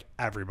school, like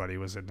everybody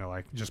was into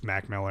like just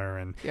Mac Miller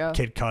and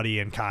Kid Cudi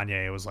and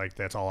Kanye. It was like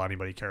that's all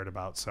anybody cared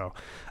about. So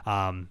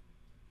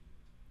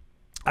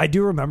I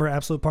do remember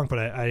Absolute Punk, but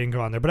I didn't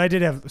go on there. But I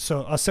did have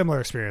a similar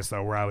experience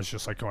though, where I was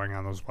just like going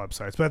on those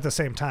websites. But at the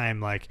same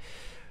time, like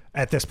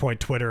at this point,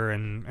 Twitter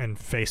and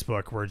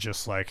Facebook were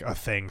just like a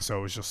thing. So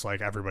it was just like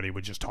everybody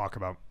would just talk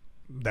about.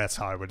 That's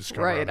how I would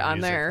discover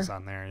on there.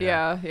 On there.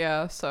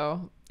 Yeah.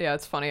 So yeah,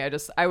 it's funny. I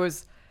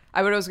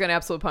would always go to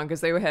Absolute Punk because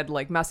they had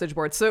like message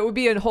boards. So it would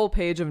be a whole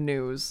page of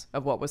news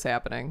of what was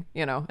happening,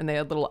 and they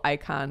had little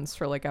icons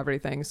for like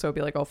everything. So it'd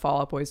be like, oh,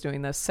 Fall Out Boy's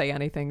doing this, Say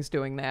Anything's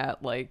doing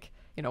that, like.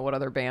 What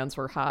other bands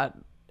were hot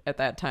at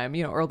that time,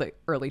 early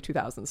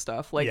 2000s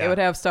stuff. Like it would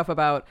have stuff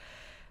about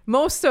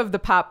most of the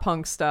pop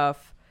punk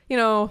stuff,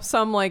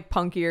 some like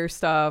punkier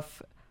stuff,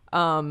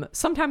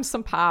 sometimes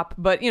some pop,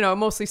 but,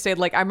 mostly stayed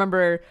like, I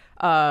remember,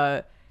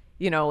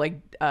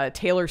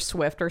 Taylor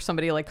Swift or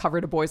somebody like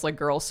covered a Boys Like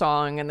Girls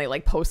song and they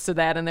like posted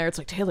that in there. It's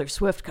like Taylor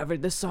Swift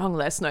covered this song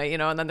last night,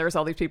 and then there's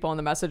all these people on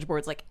the message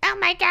boards like, oh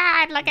my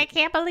God, like I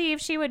can't believe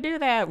she would do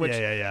that. Which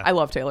I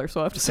love Taylor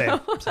Swift. Same.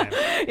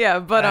 Yeah,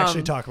 but I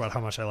actually talk about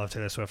how much I love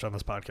Taylor Swift on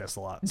this podcast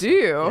a lot. So, do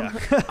you?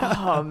 Yeah.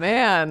 Oh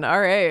man.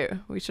 All right.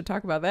 We should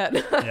talk about that.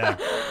 Yeah.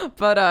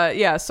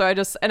 But so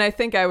I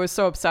think I was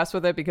so obsessed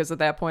with it because at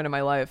that point in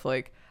my life,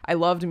 like I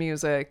loved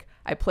music.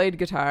 I played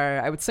guitar.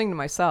 I would sing to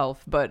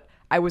myself, but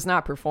I was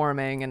not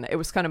performing, and it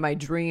was kind of my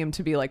dream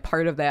to be like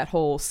part of that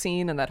whole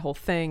scene and that whole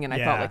thing. And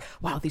I thought like,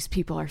 wow, these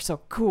people are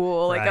so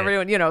cool. Like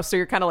everyone, so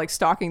you're kind of like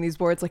stalking these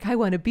boards. Like I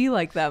want to be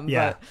like them.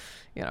 Yeah.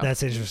 But,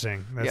 that's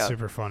interesting. That's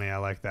super funny. I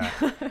like that.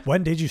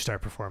 When did you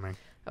start performing?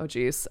 Oh,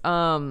 geez.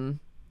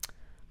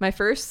 My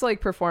first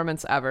like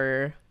performance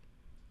ever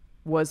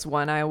was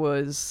when I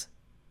was,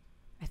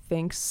 I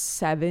think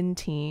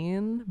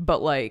 17,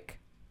 but like,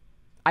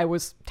 I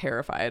was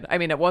terrified. I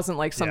mean, it wasn't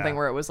like something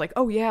where it was like,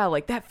 oh yeah,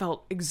 like that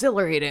felt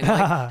exhilarating.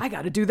 Like I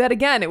got to do that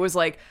again. It was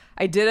like,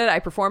 I did it. I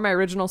performed my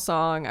original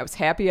song. I was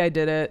happy I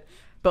did it.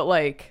 But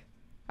like,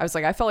 I was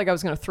like, I felt like I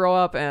was going to throw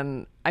up.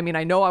 And I mean,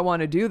 I know I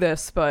want to do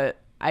this,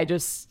 but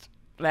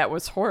that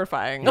was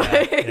horrifying.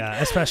 Yeah.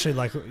 Especially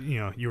like,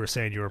 you were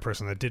saying you were a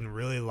person that didn't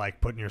really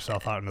like putting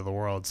yourself out into the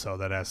world. So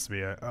that has to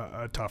be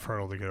a tough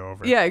hurdle to get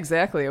over. Yeah,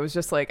 exactly. It was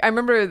just like, I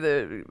remember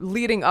the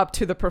leading up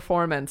to the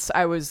performance,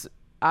 I was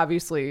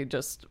obviously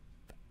just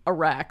a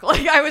wreck.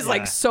 Like I was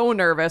like so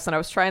nervous, and I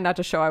was trying not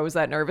to show I was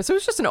that nervous. It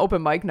was just an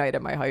open mic night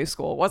at my high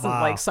school. It wasn't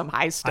like some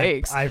high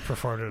stakes. I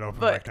performed at open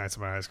mic nights at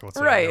my high school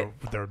too. Right.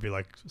 There would be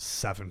like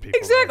 7 people.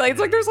 Exactly. It's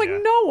like there's like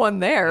no one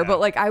there,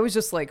 but like I was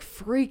just like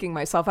freaking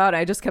myself out.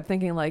 I just kept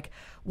thinking like,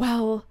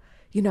 well,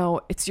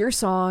 it's your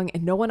song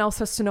and no one else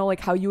has to know like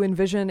how you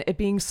envision it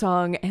being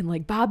sung. And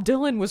like Bob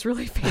Dylan was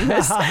really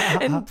famous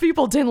and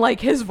people didn't like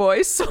his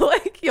voice. So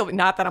like,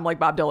 not that I'm like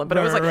Bob Dylan, but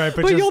it was like,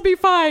 but you'll be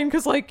fine.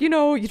 Cause like, you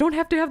don't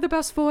have to have the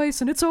best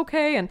voice and it's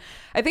okay. And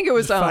I think it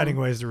was finding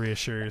ways to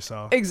reassure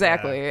yourself.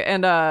 Exactly. Yeah.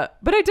 And,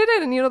 but I did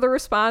it. And the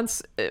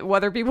response,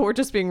 whether people were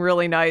just being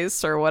really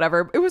nice or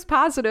whatever, it was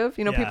positive.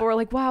 People were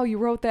like, wow, you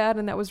wrote that.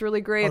 And that was really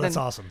great. Oh, that's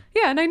awesome.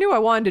 Yeah. And I knew I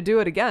wanted to do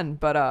it again,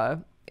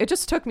 but, it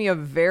just took me a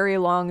very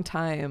long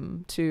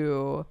time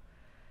to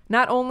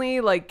not only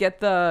like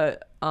get the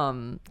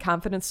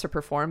confidence to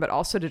perform, but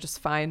also to just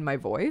find my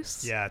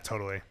voice. Yeah,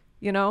 totally.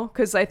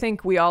 Because I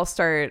think we all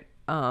start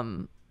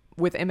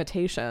with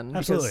imitation.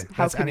 Absolutely.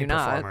 How can you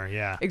not? Performer,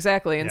 yeah.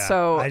 Exactly. And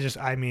so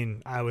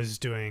I was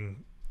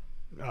doing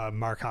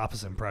Mark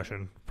Hoppus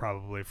impression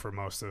probably for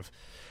most of.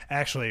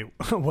 Actually,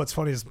 what's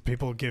funny is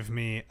people tell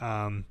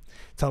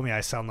me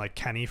I sound like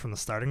Kenny from The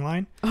Starting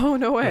Line. Oh,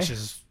 no way.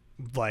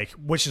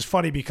 Which is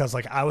funny because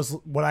like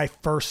when I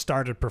first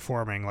started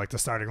performing, like The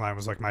Starting Line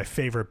was like my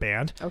favorite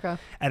band. Okay.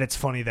 And it's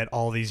funny that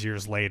all these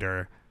years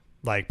later,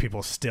 like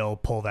people still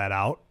pull that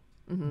out,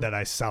 that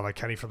I sound like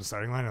Kenny from The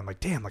Starting Line. And I'm like,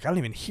 damn, like I don't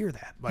even hear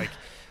that. Like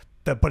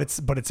but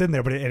it's in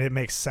there, but it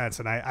makes sense.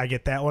 And I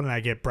get that one, and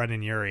I get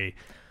Brendan Urie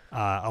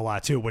a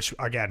lot too, which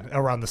again,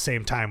 around the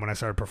same time when I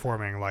started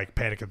performing, like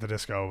Panic at the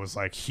Disco was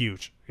like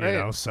huge,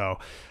 so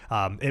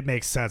it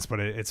makes sense. But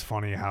it's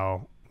funny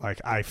how like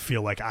I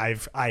feel like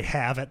I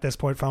have at this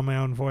point found my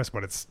own voice,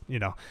 but it's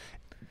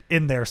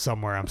in there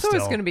somewhere. It's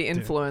always going to be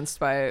influenced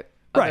by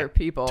other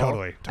people.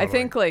 Totally. I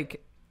think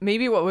like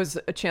maybe what was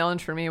a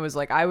challenge for me was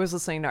like I was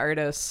listening to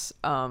artists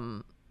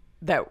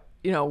that,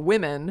 you know,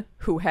 women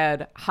who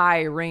had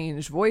high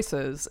range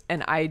voices,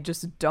 and I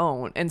just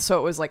don't. And so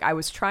it was like I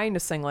was trying to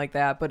sing like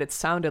that, but it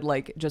sounded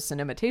like just an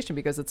imitation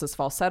because it's this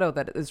falsetto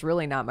that is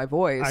really not my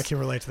voice. I can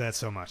relate to that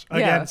so much.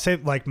 Again, say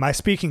like my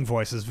speaking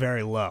voice is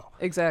very low.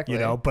 Exactly. You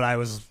know, but I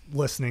was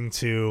listening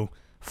to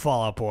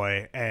Fall Out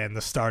Boy and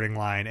The Starting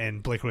Line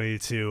and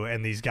Blink-182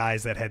 and these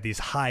guys that had these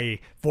high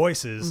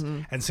voices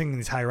and singing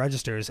these high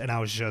registers, and I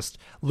was just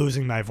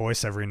losing my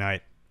voice every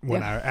night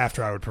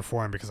after I would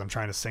perform because I'm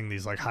trying to sing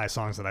these like high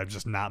songs that I'm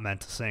just not meant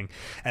to sing,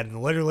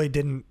 and literally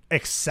didn't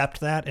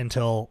accept that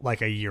until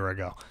like a year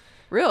ago.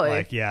 Really?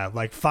 Like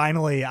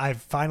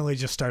I've finally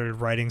just started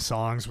writing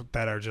songs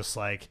that are just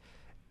like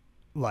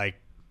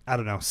I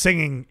don't know,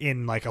 singing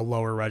in like a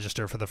lower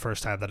register for the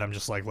first time, that I'm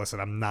just like, listen,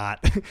 I'm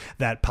not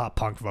that pop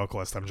punk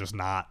vocalist. I'm just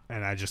not.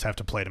 And I just have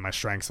to play to my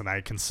strengths, and I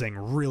can sing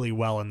really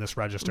well in this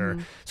register.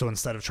 So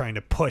instead of trying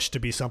to push to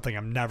be something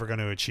I'm never going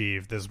to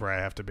achieve, this is where I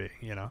have to be,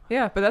 you know?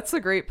 Yeah, but that's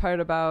the great part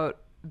about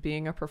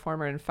being a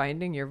performer and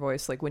finding your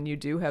voice. Like when you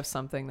do have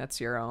something that's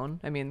your own,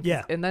 I mean,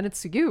 and then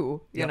it's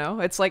you know,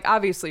 it's like,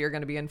 obviously you're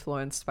going to be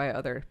influenced by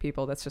other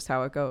people. That's just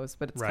how it goes.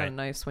 But it's kind of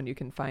nice when you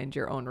can find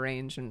your own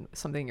range and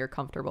something you're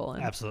comfortable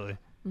in. Absolutely.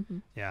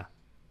 Yeah.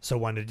 So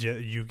when did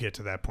you get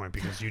to that point?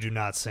 Because you do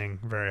not sing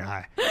very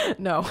high.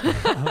 No,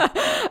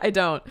 I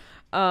don't.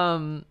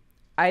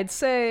 I'd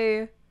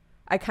say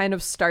I kind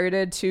of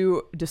started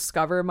to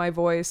discover my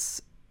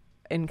voice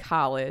in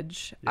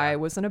college. I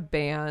was in a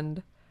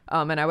band,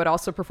 and I would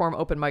also perform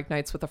open mic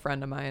nights with a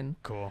friend of mine.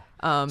 Cool.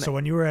 So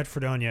when you were at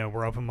Fredonia,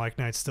 were open mic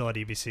nights still at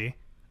EBC?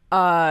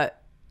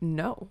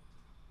 No.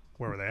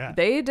 Where were they at?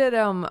 They did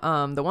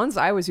the ones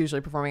I was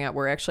usually performing at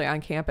were actually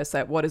on campus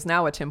at what is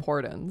now a Tim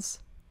Hortons.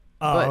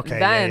 Oh, but okay.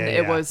 Then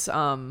it was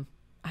I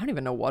don't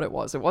even know what it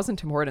was. It wasn't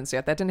Tim Hortons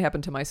yet. That didn't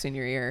happen to my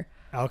senior year.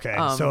 Okay.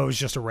 So it was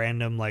just a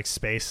random like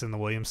space in the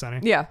Williams Center?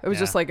 Yeah, it was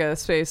just like a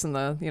space in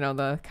the, you know,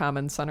 the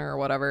Common Center or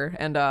whatever.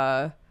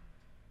 And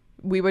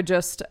we would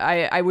just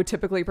I would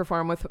typically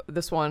perform with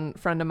this one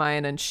friend of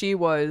mine, and she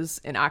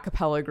was in a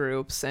cappella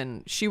groups,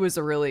 and she was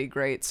a really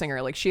great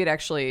singer. Like she had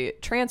actually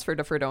transferred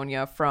to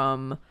Fredonia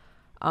from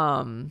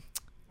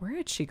where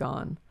had she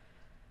gone?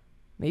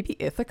 Maybe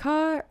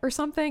Ithaca or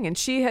something, and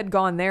she had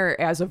gone there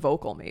as a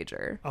vocal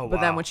major. Oh, wow.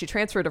 But then when she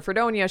transferred to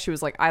Fredonia, she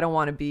was like, I don't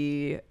want to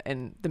be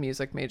in the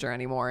music major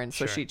anymore, and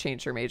so she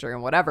changed her major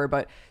and whatever.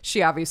 But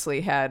she obviously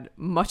had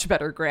much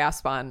better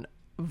grasp on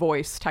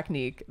voice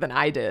technique than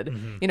I did.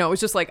 You know, it was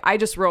just like I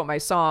just wrote my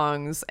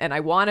songs and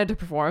I wanted to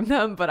perform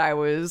them, but I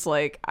was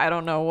like, I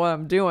don't know what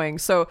I'm doing.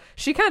 So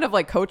she kind of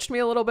like coached me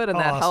a little bit, and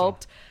that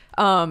helped.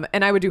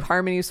 And I would do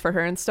harmonies for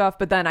her and stuff.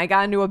 But then I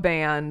got into a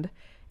band,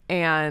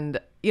 and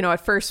you know,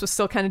 at first was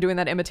still kind of doing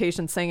that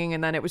imitation singing,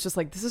 and then it was just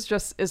like, this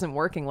just isn't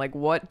working. Like,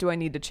 what do I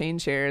need to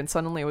change here? And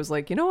suddenly it was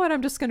like, you know what?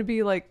 I'm just going to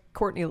be like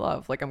Courtney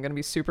Love. Like, I'm going to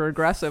be super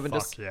aggressive and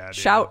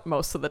shout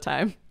most of the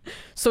time.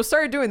 So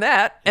started doing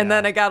that, and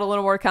then I got a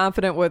little more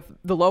confident with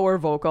the lower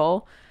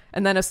vocal.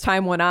 And then as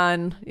time went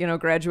on, you know,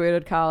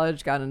 graduated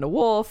college, got into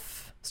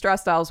Wolf,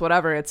 Stress Dolls,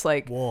 whatever. It's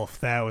like Wolf,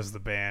 that was the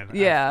band.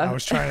 Yeah. I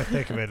was trying to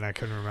think of it and I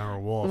couldn't remember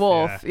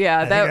Wolf. Yeah.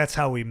 I think that's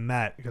how we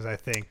met, because I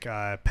think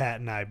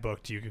Pat and I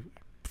booked you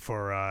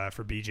for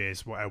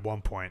BJ's at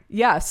one point.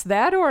 Yes,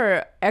 that,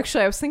 or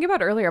actually I was thinking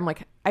about earlier, I'm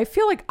like, I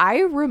feel like I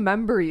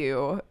remember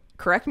you.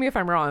 Correct me if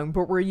I'm wrong,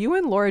 but were you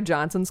in Laura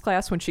Johnson's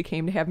class when she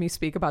came to have me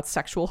speak about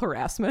sexual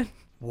harassment?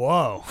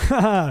 Whoa.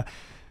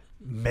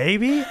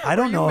 Maybe. I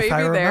don't know if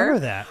I remember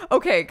that.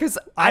 Okay, because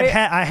I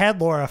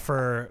had Laura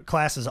for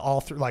classes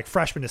all through, like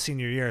freshman to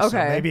senior year. Okay. So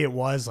maybe it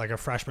was like a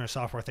freshman or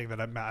sophomore thing that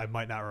I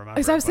might not remember.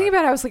 As I was thinking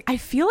about it, I was like, I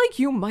feel like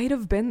you might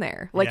have been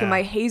there, like in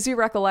my hazy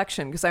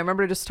recollection, because I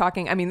remember just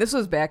talking. I mean, this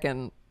was back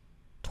in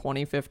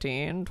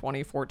 2015,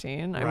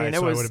 2014. I mean,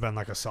 it would have been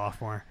like a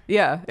sophomore.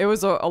 Yeah, it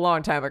was a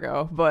long time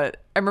ago. But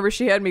I remember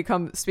she had me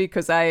come speak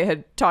because I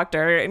had talked to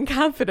her in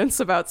confidence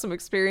about some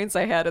experience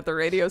I had at the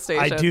radio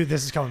station.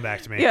 This is coming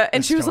back to me. Yeah,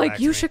 and she was like,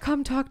 you should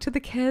come talk to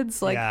the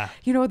kids. Like,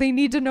 you know, they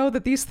need to know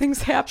that these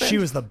things happen. She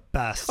was the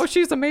best. Oh,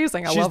 she's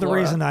amazing. She's the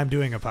reason I'm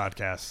doing a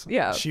podcast.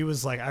 Yeah. She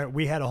was like,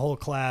 we had a whole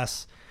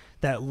class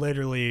that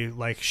literally,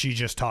 like, she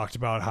just talked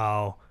about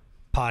how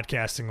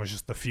podcasting was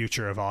just the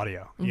future of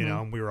audio. You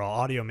know, we were all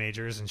audio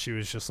majors, and she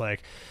was just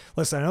like,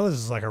 listen, I know this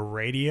is like a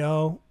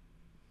radio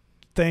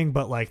thing,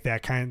 but like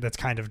that's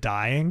kind of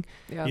dying,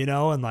 you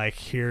know, and like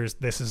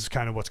this is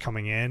kind of what's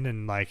coming in,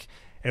 and like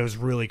it was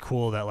really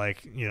cool that,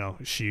 like, you know,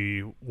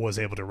 she was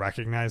able to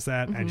recognize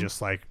that, and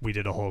just like we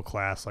did a whole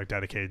class like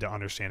dedicated to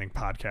understanding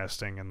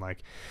podcasting, and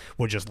like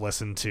would just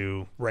listen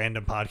to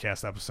random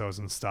podcast episodes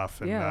and stuff,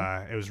 and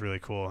it was really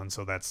cool. And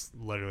so that's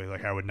literally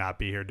like, I would not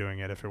be here doing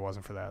it if it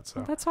wasn't for that.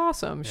 So that's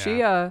awesome.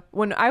 She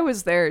when I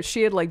was there,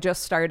 she had like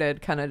just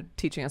started kind of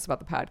teaching us about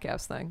the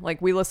podcast thing.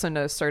 Like we listened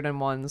to certain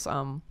ones.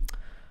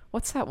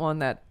 What's that one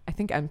that I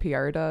think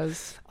NPR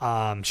does?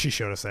 She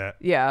showed us that.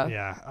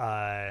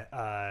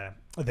 Yeah.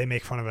 They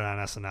make fun of it on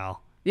SNL.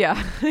 Yeah.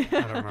 I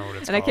don't remember what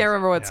it's called. And I can't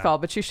remember what it's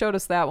called, but she showed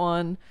us that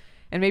one.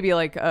 and maybe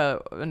like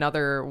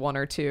another one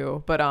or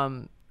two, but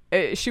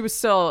she was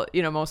still,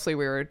 mostly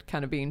we were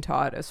kind of being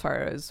taught as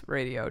far as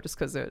radio, just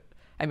because it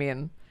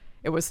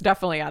was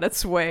definitely on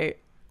its way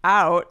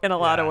out in a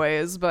lot of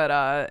ways,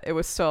 but it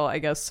was still, I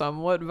guess,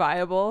 somewhat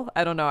viable.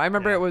 I don't know. I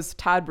remember it was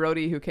Todd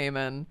Brody who came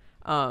in,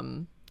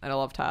 and I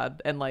love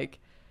Todd, and like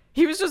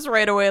he was just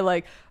right away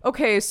like,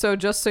 okay, so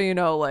just so you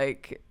know,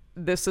 like,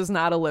 this is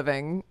not a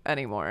living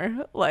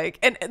anymore. Like,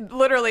 and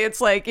literally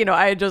it's like,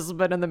 I had just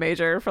been in the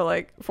major for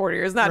like 4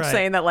 years, not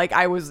saying that like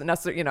I was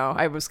necessarily,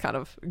 I was kind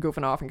of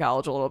goofing off in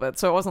college a little bit.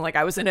 So it wasn't like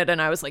I was in it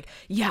and I was like,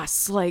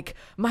 yes, like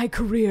my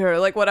career,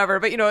 like whatever.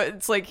 But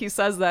it's like he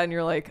says that and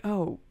you're like,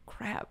 oh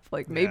crap,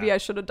 like maybe I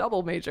should have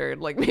double majored.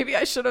 Like maybe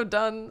I should have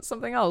done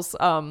something else.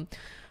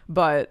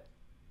 But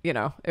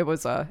it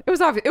was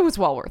obvious, it was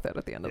well worth it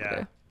at the end of the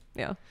day.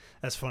 Yeah.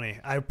 That's funny.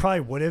 I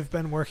probably would have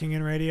been working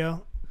in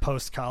radio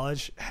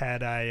post-college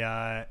had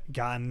I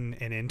gotten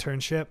an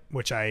internship,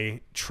 which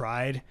I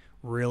tried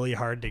really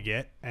hard to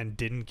get and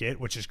didn't get,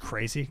 which is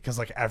crazy because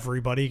like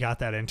everybody got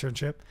that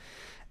internship.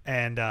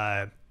 And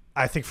I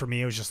think for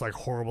me, it was just like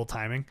horrible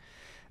timing.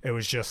 It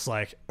was just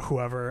like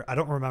whoever, I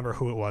don't remember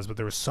who it was, but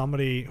there was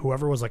somebody,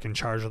 whoever was like in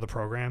charge of the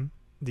program,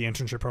 the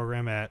internship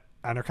program at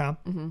Entercom.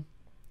 Mm-hmm.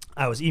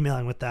 I was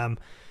emailing with them.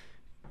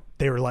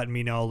 They were letting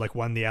me know like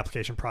when the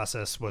application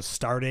process was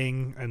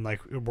starting and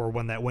like or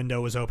when that window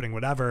was opening,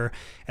 whatever.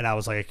 And I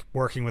was like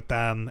working with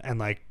them and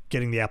like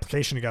getting the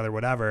application together,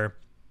 whatever.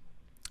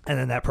 And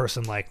then that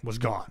person like was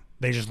gone.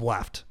 They just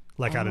left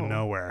like out of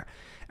nowhere.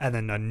 And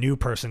then a new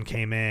person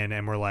came in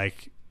and were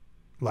like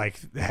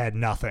had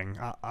nothing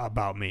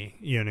about me.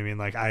 You know what I mean?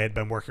 Like I had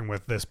been working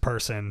with this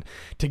person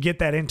to get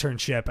that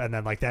internship and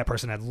then like that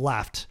person had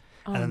left.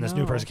 And then this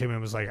new person came in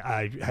and was like,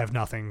 I have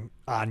nothing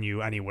on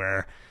you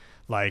anywhere.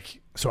 Like,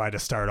 so I had to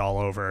start all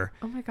over.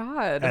 Oh my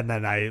God. And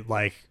then I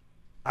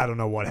don't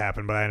know what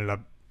happened, but I ended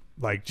up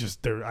like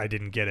just there. I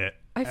didn't get it.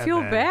 I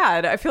feel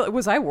bad.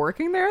 Was I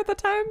working there at the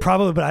time?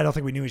 Probably, but I don't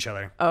think we knew each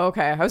other. Oh,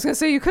 okay. I was going to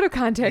say you could have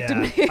contacted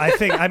me.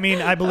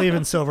 I believe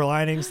in silver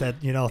linings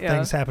that,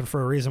 things happen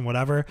for a reason,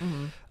 whatever.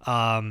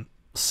 Mm-hmm.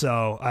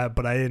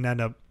 But I didn't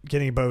end up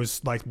getting it, but it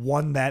was like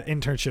when that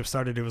internship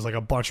started, it was like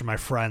a bunch of my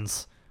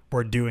friends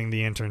were doing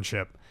the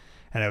internship.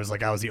 And it was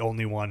like I was the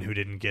only one who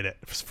didn't get it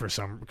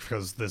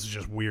because this is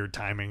just weird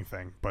timing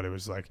thing. But it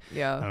was like, I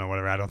don't know,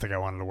 whatever. I don't think I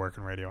wanted to work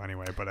in radio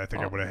anyway. But I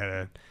think I would have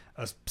had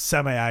a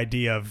semi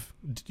idea of,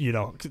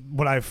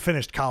 when I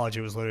finished college,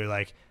 it was literally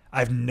like I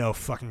have no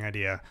fucking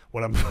idea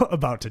what I'm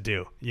about to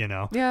do.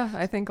 Yeah,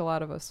 I think a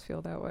lot of us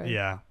feel that way.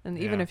 Yeah, and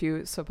even if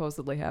you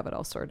supposedly have it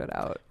all sorted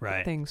out,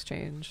 right, things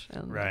change,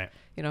 and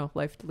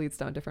life leads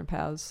down different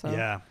paths. So.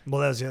 Yeah,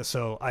 well,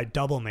 so I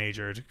double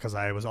majored because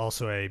I was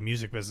also a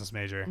music business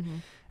major. Mm-hmm.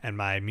 And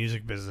my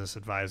music business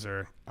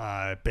advisor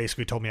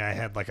basically told me I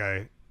had like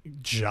a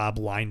job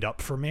lined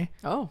up for me.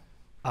 Oh.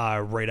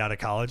 Right out of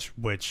college,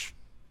 which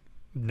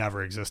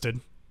never existed.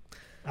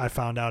 I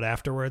found out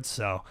afterwards.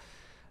 So,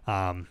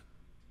 there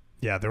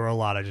were a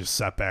lot of just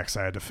setbacks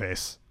I had to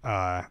face,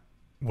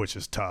 which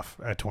is tough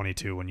at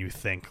 22 when you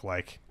think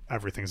like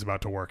everything's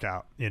about to work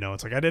out.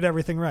 It's like I did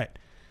everything right.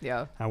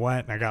 Yeah. I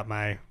went and I got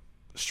my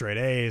straight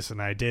A's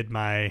and I did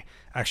my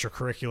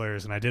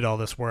extracurriculars and I did all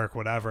this work,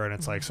 whatever. And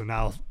it's like, so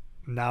now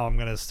I'm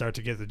going to start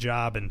to get the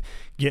job and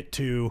get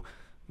to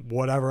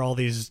whatever all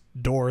these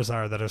doors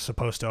are that are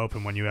supposed to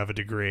open when you have a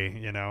degree,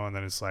 and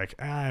then it's like,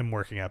 I'm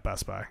working at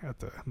Best Buy at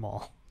the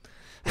mall.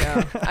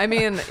 Yeah. I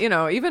mean,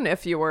 even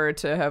if you were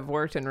to have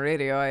worked in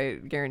radio, I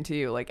guarantee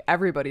you, like,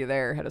 everybody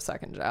there had a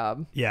second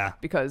job. Yeah.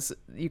 Because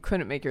you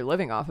couldn't make your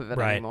living off of it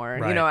anymore.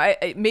 Right.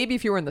 I maybe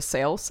if you were in the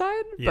sales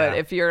side, but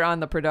if you're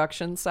on the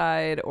production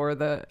side or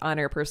the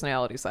on-air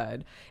personality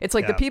side, it's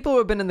like the people who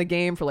have been in the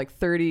game for like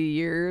 30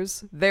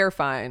 years, they're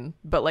fine.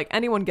 But like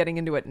anyone getting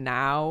into it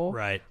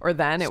now or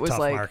then, it was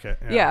like, market.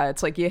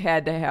 It's like you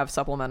had to have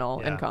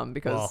supplemental income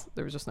because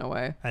there was just no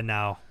way. And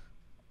now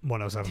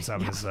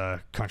 107.7 is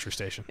a country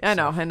station. I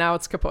know, and now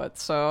it's kaput,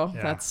 so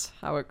that's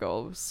how it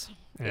goes.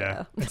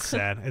 Yeah. It's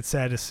sad. It's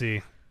sad to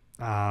see.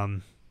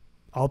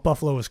 Alt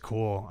Buffalo was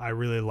cool. I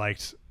really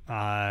liked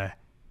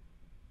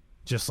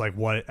just like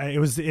what it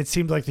was. It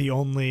seemed like the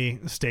only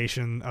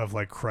station of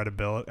like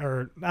credibility,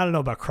 or I don't know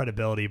about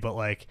credibility, but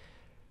like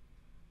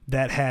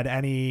that had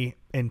any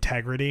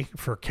integrity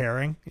for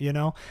caring,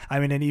 I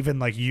mean, and even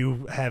like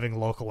you having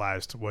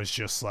localized was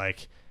just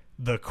like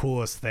the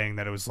coolest thing,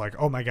 that it was like,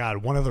 oh my God,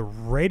 one of the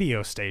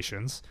radio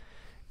stations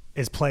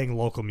is playing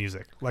local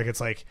music. Like,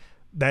 it's like,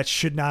 that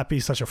should not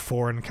be such a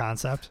foreign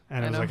concept.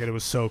 And it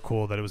was so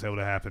cool that it was able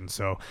to happen.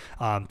 So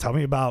tell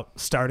me about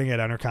starting at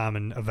Entercom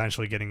and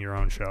eventually getting your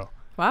own show.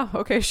 Wow.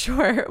 Okay,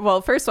 sure.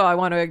 Well, first of all, I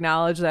want to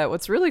acknowledge that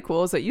what's really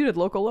cool is that you did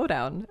Local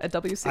Lowdown at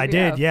WCBF. I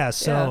did, yeah.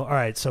 So, all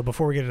right. So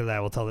before we get into that,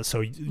 we'll tell this.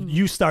 So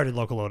you started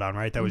Local Lowdown,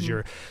 right? That was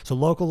so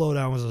Local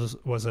Lowdown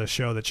was a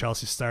show that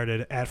Chelsea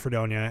started at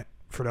Fredonia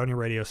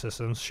Radio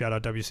Systems. Shout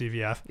out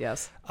WCVF.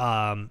 Yes.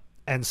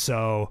 And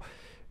so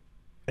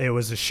it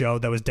was a show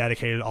that was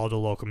dedicated all to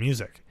local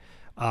music.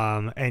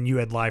 And you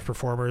had live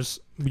performers.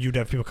 You'd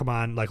have people come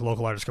on, like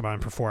local artists come on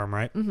and perform,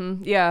 right?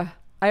 Mm-hmm. Yeah.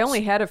 I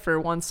only had it for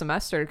one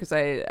semester because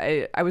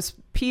I was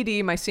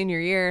PD my senior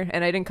year,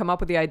 and I didn't come up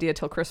with the idea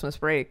till Christmas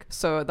break.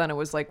 So then it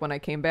was like when I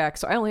came back.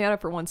 So I only had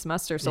it for one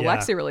semester. So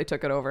Lexi really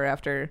took it over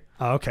after.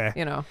 Oh, okay.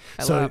 You know,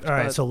 I so left, all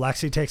right. So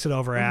Lexi takes it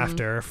over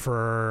after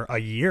for a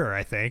year,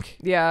 I think.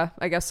 Yeah,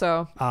 I guess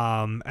so.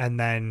 And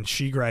then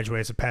she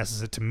graduates and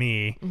passes it to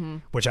me,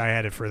 which I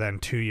had it for then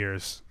 2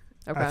 years.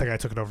 Okay. I think I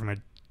took it over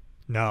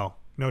No,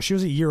 she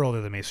was a year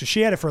older than me, so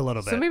she had it for a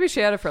little bit. So maybe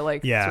she had it for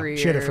like 3 years.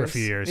 She had it for a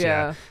few years.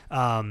 Yeah.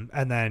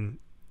 And then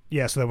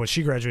so then when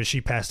she graduated,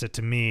 she passed it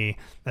to me,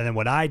 and then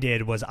what I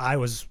did was I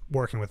was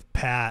working with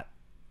Pat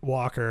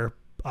Walker,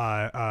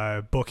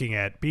 booking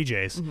at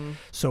BJ's.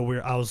 So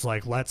I was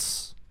like,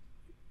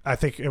 I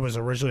think it was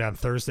originally on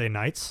Thursday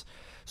nights.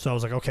 So I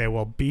was like, okay,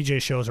 well,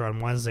 BJ shows are on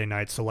Wednesday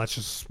nights, so let's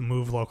just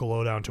move Local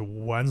Lowdown to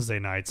Wednesday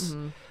nights.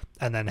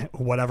 And then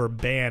whatever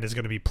band is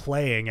going to be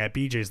playing at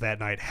BJ's that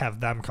night,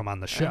 have them come on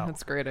the show.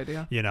 That's a great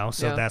idea. You know,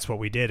 so that's what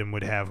we did, and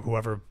would have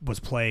whoever was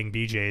playing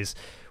BJ's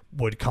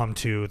would come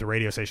to the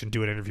radio station,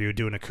 do an interview,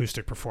 do an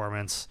acoustic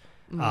performance,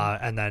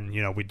 and then,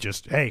 you know, we'd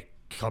just, hey,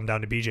 come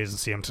down to BJ's and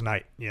see them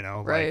tonight, you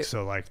know, like,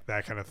 so like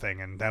that kind of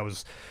thing. And that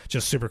was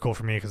just super cool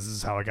for me because this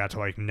is how I got to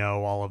like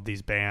know all of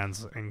these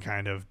bands and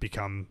kind of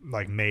become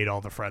like made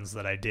all the friends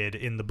that I did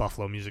in the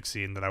Buffalo music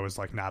scene that I was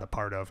like not a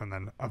part of. And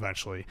then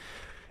eventually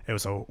it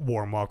was a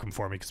warm welcome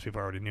for me because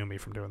people already knew me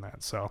from doing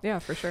that. So yeah,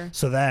 for sure.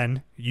 So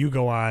then you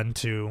go on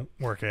to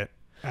work at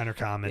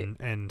Entercom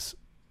and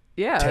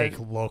take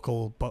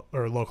Local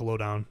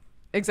Lowdown.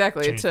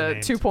 Exactly. To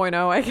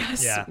 2.0, I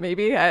guess. Yeah.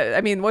 Maybe. I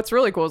mean, what's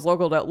really cool is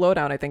Local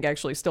Lowdown, I think,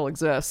 actually still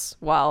exists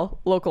while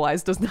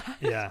Localized does not.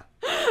 Yeah.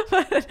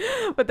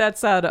 but that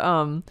said,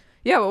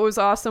 what was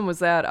awesome was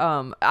that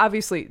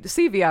obviously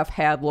CVF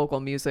had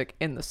local music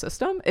in the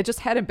system. It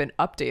just hadn't been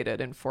updated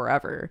in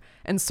forever.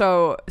 And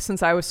so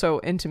since I was so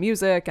into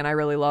music and I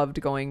really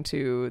loved going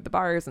to the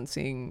bars and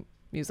seeing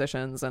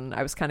musicians, and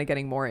I was kind of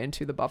getting more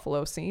into the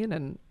Buffalo scene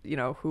and, you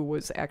know, who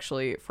was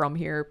actually from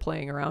here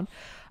playing around.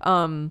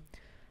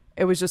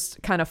 It was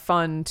just kind of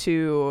fun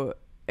to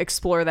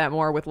explore that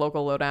more with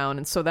Local Lowdown.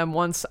 And so then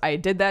once I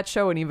did that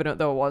show, and even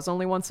though it was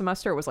only one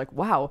semester, it was like,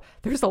 wow,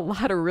 there's a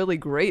lot of really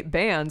great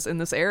bands in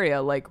this area,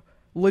 like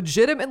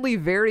legitimately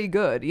very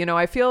good. You know,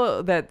 I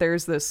feel that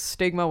there's this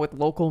stigma with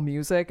local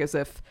music as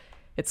if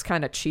it's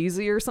kind of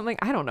cheesy or something.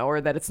 I don't know, or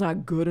that it's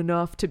not good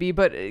enough to be.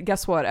 But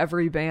guess what?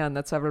 Every band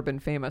that's ever been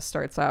famous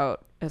starts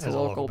out as a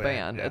local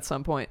band at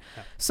some point.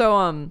 Yeah.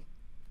 So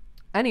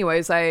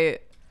anyways, I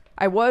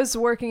was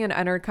working in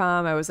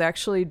Entercom. I was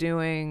actually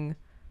doing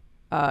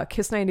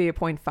KISS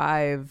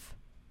 98.5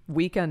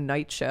 weekend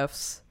night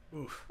shifts.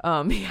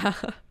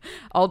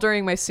 All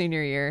during my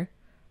senior year.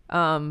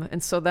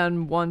 And so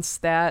then once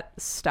that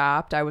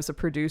stopped, I was a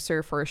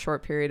producer for a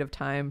short period of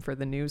time for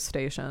the news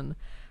station.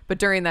 But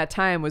during that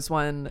time was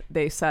when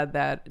they said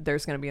that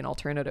there's going to be an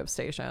alternative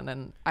station.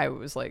 And I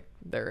was like,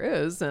 there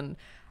is. And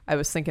I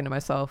was thinking to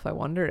myself, I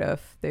wondered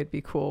if they'd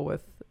be cool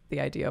with the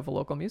idea of a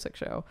local music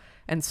show.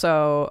 And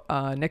so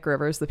Nick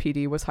Rivers, the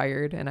PD, was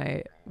hired, and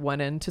I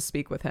went in to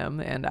speak with him,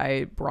 and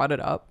I brought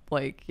it up.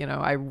 Like, you know,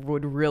 I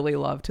would really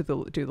love to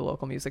do the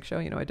local music show.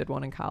 You know, I did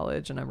one in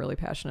college, and I'm really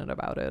passionate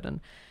about it.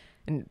 And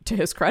to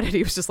his credit,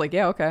 he was just like,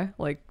 yeah, okay.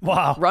 Like,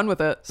 wow, run with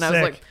it. And sick. I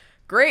was like,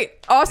 great,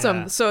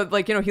 awesome. Yeah. So,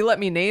 like, you know, he let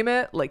me name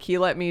it. Like, he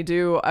let me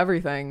do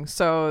everything.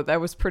 So that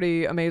was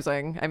pretty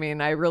amazing. I mean,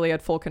 I really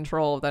had full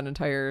control of that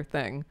entire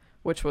thing,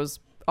 which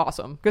was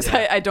awesome, because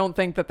I don't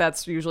think that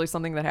that's usually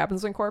something that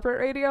happens in corporate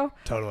radio.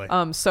 Totally.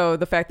 So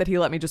the fact that he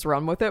let me just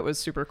run with it was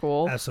super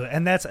cool. Absolutely.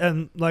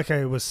 And like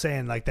I was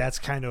saying, like, that's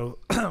kind of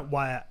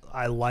why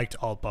I liked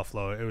Alt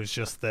Buffalo. It was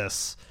just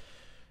this,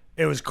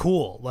 it was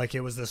cool. Like,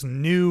 it was this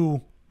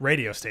new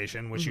radio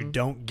station, which you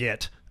don't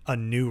get a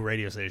new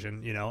radio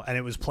station, you know, and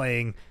it was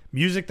playing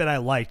music that I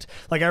liked.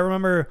 Like, I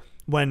remember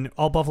when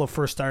Alt Buffalo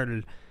first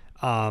started,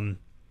 and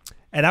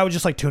I would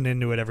just like tune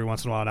into it every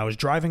once in a while. And I was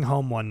driving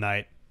home one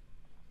night,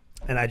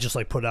 and I just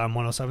like put it on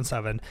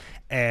 107.7,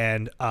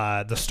 and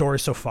The Story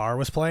So Far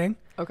was playing.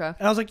 Okay.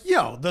 And I was like,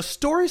 yo, The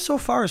Story So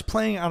Far is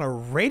playing on a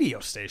radio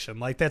station.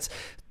 Like, that's,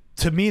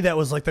 to me, that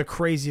was like the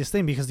craziest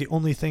thing, because the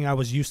only thing I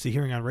was used to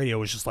hearing on radio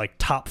was just like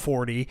top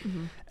 40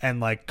 and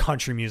like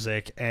country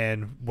music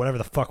and whatever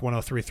the fuck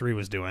 103.3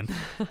 was doing.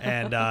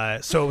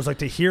 And so it was like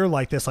to hear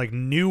like this like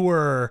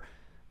newer,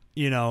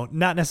 you know,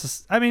 not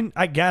necessarily, I mean,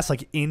 I guess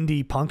like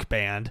indie punk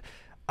band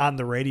on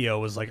the radio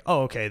was like,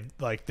 oh, okay,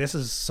 like this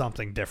is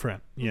something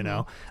different, you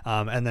know?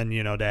 And then,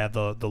 you know, to have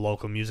the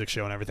local music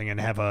show and everything,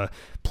 and have a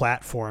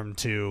platform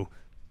to,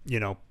 you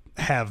know,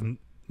 have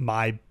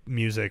my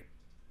music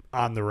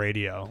on the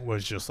radio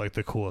was just like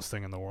the coolest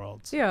thing in the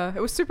world. So. Yeah,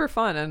 it was super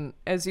fun. And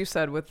as you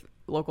said, with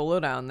Local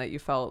Lowdown, that you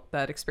felt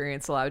that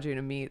experience allowed you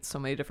to meet so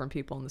many different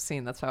people in the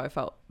scene. That's how I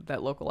felt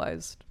that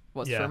Localized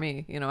was for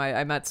me. You know,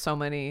 I met so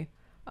many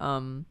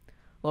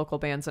local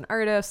bands and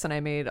artists, and I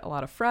made a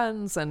lot of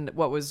friends. And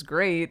what was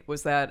great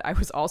was that I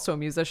was also a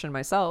musician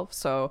myself.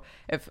 So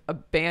if a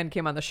band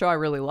came on the show I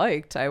really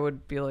liked, I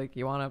would be like,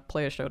 you want to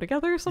play a show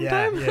together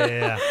sometime?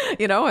 Yeah.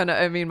 You know, and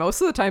I mean,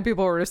 most of the time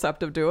people were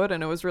receptive to it,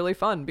 and it was really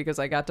fun because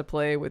I got to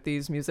play with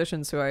these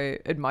musicians who I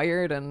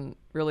admired and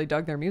really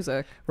dug their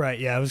music. Right.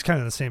 Yeah. It was kind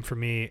of the same for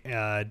me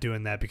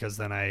doing that, because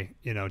then I,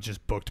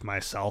 just booked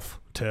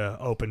myself to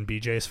open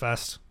BJ's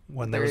Fest.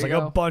 When there was like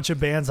a bunch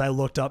of bands I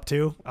looked up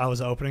to, I was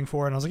opening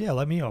for, and I was like, yeah,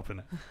 let me open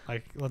it.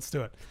 Like, let's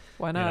do it.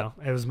 Why not?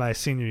 It was my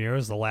senior year. It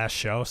was the last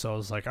show. So I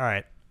was like, all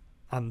right,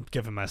 I'm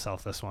giving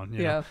myself this one.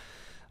 You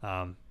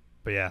know?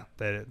 But yeah,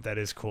 that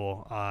is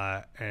cool.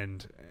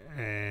 And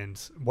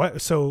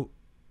what, so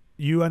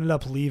you ended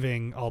up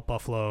leaving Alt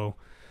Buffalo,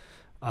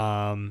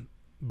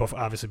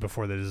 obviously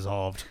before they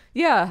dissolved.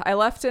 Yeah. I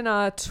left in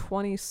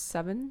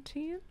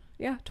 2017.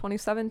 Yeah.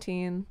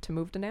 2017 to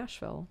move to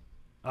Nashville.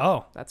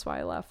 Oh, that's why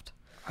I left.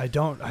 Why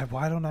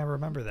don't I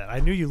remember that? I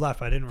knew you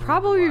left, but I didn't remember.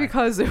 Probably why.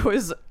 Because it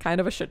was kind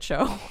of a shit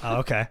show. Oh,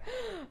 okay.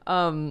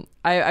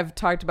 I've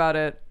talked about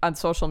it on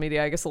social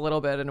media, I guess, a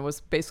little bit, and it was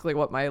basically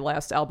what my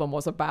last album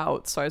was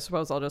about. So I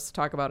suppose I'll just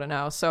talk about it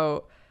now.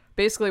 So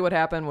basically what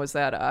happened was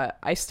that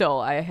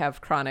I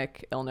have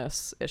chronic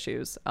illness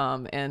issues,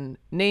 and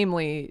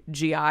namely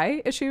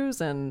GI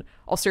issues, and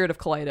ulcerative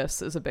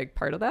colitis is a big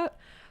part of that.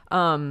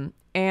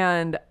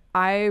 And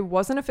I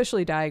wasn't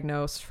officially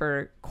diagnosed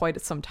for quite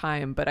some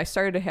time, but I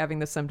started having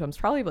the symptoms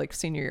probably like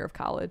senior year of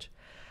college.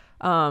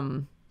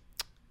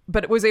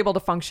 But was able to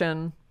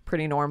function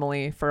pretty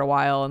normally for a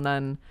while. And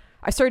then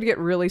I started to get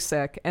really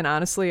sick. And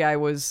honestly, I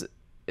was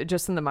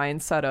just in the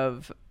mindset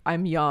of,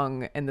 I'm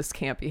young and this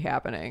can't be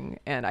happening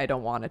and I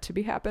don't want it to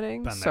be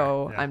happening.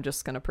 So I'm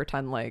just going to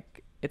pretend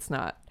like it's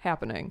not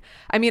happening.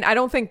 I mean, I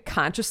don't think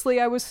consciously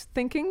I was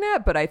thinking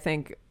that, but I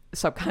think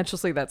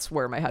subconsciously that's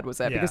where my head was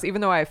at, because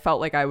even though I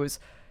felt like I was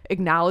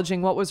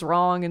acknowledging what was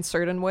wrong in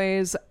certain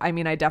ways, I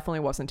mean, I definitely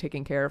wasn't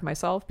taking care of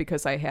myself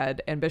because I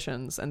had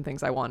ambitions and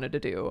things I wanted to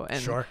do.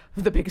 And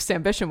the biggest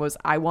ambition was,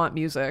 I want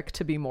music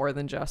to be more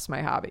than just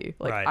my hobby.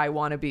 Like, I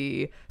want to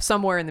be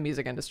somewhere in the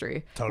music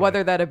industry,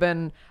 whether that had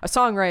been a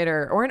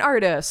songwriter or an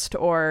artist,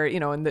 or,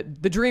 in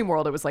the dream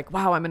world, it was like,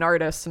 wow, I'm an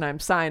artist and I'm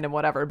signed and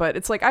whatever. But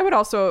it's like, I would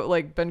also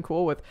like been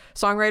cool with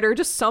songwriter,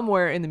 just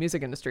somewhere in the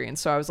music industry. And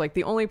so I was like,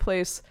 the only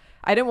place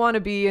I didn't want to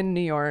be in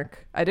New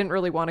York. I didn't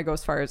really want to go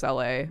as far as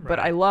LA, but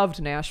I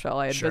loved Nashville.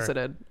 I had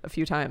visited a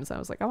few times. And I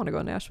was like, I want to go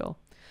to Nashville.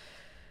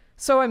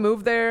 So I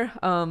moved there.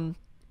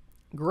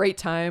 Great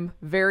time.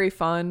 Very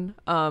fun.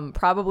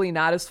 Probably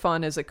not as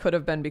fun as it could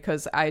have been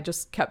because I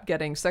just kept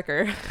getting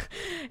sicker.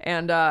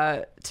 And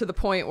to the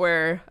point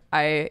where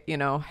I,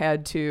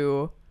 had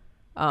to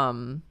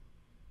come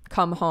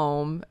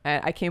home.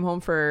 And I came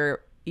home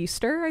for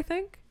Easter, I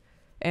think.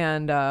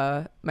 And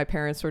my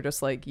parents were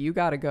just like, you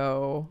got to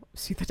go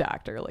see the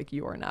doctor. Like,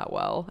 you are not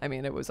well. I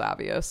mean, it was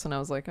obvious. And I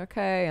was like,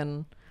 okay.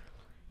 And,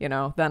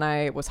 then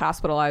I was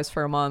hospitalized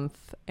for a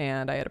month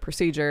and I had a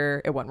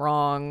procedure. It went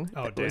wrong.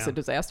 It was a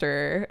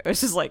disaster. It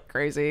was just like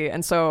crazy.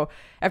 And so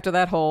after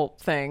that whole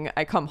thing,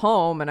 I come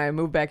home and I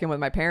moved back in with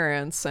my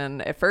parents.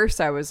 And at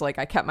first I was like,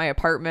 I kept my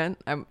apartment.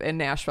 I'm in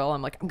Nashville.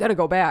 I'm like, I'm going to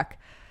go back.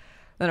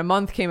 Then a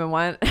month came and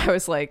went. I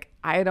was like,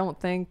 I don't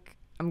think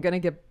I'm going to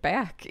get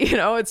back.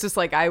 It's just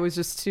like, I was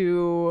just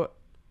too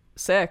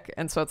sick.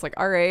 And so it's like,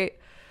 all right.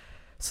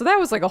 So that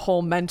was like a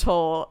whole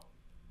mental,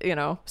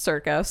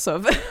 circus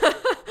of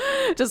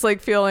just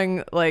like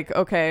feeling like,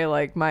 okay,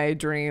 like my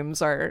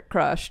dreams are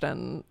crushed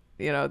and,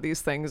 these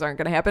things aren't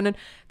going to happen. And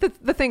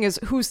the thing is,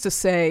 who's to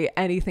say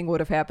anything would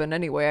have happened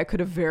anyway? I could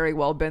have very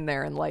well been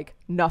there and like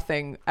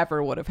nothing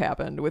ever would have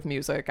happened with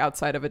music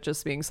outside of it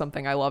just being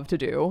something I love to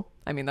do.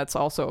 I mean, that's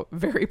also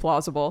very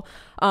plausible.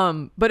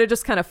 But it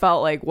just kind of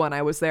felt like when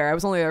I was there, I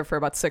was only there for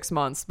about 6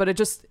 months, but it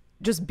just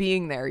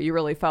being there, you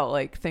really felt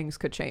like things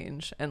could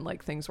change and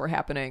like things were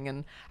happening.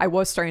 And I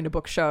was starting to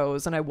book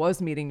shows and I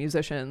was meeting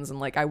musicians and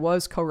like I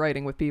was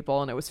co-writing with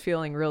people and it was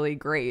feeling really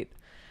great.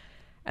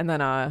 And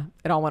then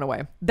it all went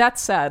away. That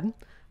said,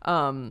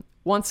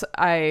 once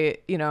I,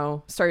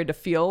 started to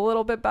feel a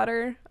little bit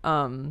better,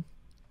 I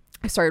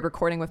started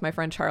recording with my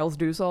friend Charles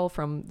Duzel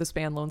from this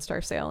band Lone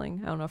Star Sailing.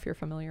 I don't know if you're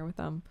familiar with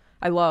them.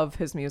 I love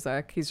his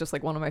music. He's just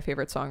like one of my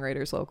favorite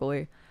songwriters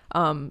locally.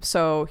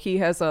 So he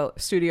has a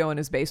studio in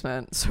his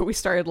basement. So we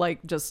started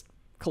like just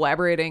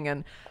collaborating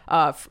and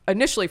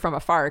initially from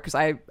afar because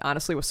I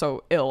honestly was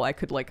so ill I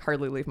could like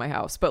hardly leave my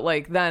house. But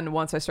like then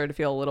once I started to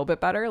feel a little bit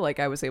better, like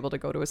I was able to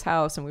go to his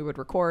house and we would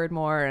record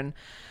more and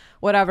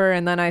whatever.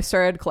 And then I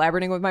started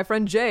collaborating with my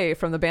friend Jay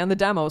from the band The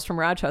Demos from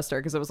Rochester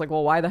because it was like,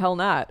 well, why the hell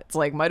not? It's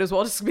like, might as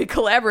well just be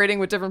collaborating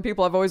with different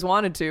people I've always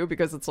wanted to,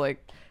 because it's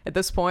like at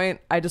this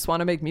point I just want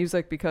to make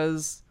music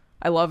because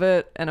I love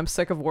it and I'm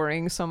sick of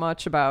worrying so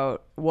much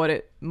about what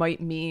it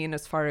might mean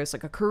as far as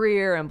like a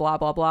career and blah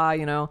blah blah,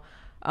 and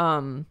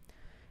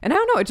I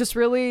don't know, it just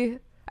really,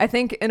 I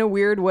think in a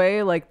weird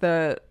way, like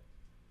the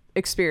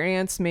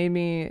experience made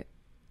me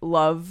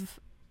love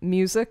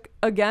music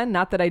again.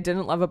 Not that I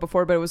didn't love it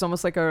before, but it was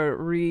almost like a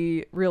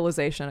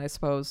realization, I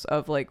suppose,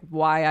 of like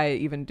why I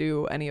even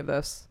do any of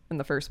this in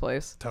the first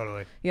place.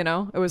 Totally. You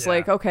know, it was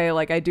like, okay,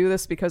 like I do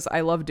this because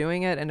I love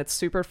doing it and it's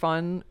super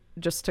fun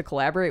just to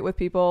collaborate with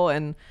people.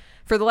 And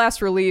for the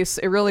last release,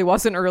 it really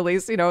wasn't a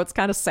release. You know, it's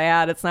kind of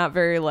sad. It's not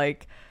very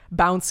like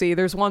bouncy.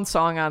 There's one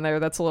song on there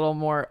that's a little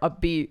more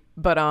upbeat,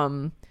 but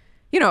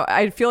you know,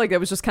 I feel like it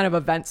was just kind of a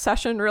vent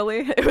session, really.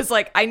 It was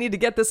like, I need to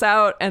get this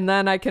out and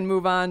then I can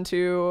move on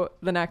to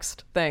the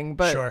next thing.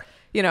 But,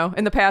 you know,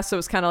 in the past, it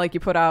was kind of like you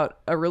put out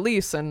a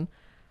release and,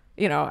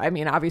 you know, I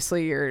mean,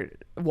 obviously you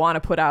want to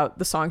put out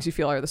the songs you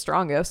feel are the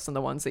strongest and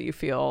the ones that you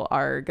feel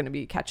are going to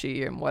be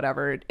catchy and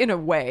whatever. In a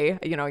way,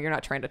 you know, you're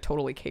not trying to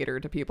totally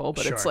cater to people,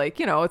 but it's like,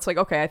 you know, it's like,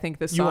 okay, I think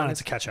this song you want it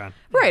to catch on.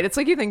 Right. It's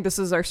like, you think this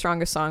is our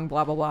strongest song,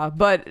 blah, blah, blah.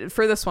 But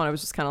for this one, it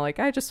was just kind of like,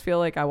 I just feel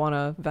like I want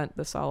to vent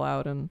this all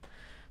out. And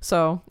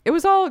so it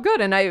was all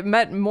good. And I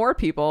met more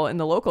people in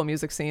the local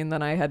music scene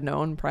than I had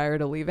known prior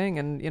to leaving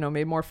and, you know,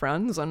 made more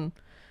friends. And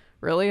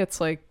really, it's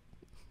like,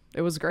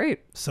 it was great.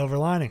 Silver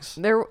linings.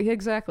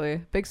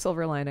 Exactly. Big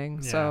silver lining.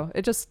 Yeah. So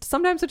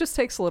sometimes it just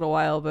takes a little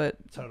while, but.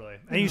 Totally.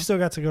 And you still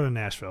got to go to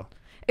Nashville.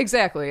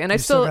 Exactly. And you I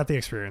still got the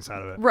experience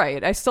out of it.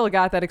 Right. I still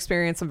got that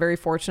experience. I'm very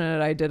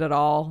fortunate I did it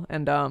all.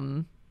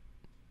 And,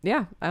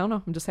 yeah, I don't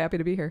know. I'm just happy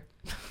to be here.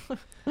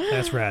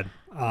 That's rad.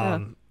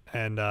 And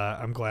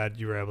I'm glad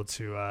you were able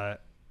to,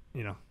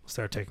 you know,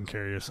 start taking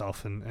care of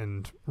yourself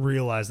and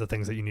realize the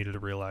things that you needed to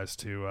realize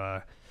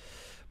to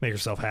make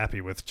yourself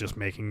happy with just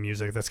making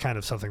music. That's kind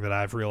of something that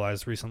I've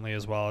realized recently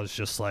as well, is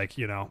just like,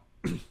 you know,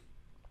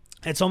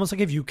 it's almost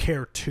like if you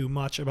care too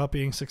much about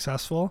being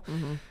successful,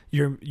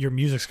 your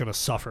music's going to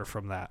suffer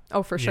from that.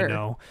 Oh, for sure. You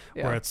know,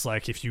 where it's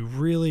like, if you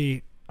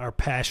really are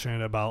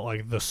passionate about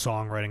like the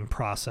songwriting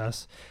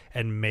process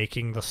and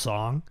making the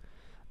song,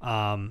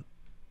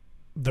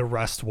 the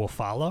rest will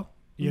follow,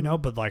 you know,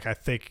 but like, I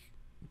think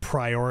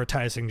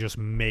prioritizing just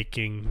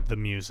making the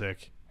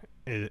music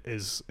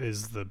is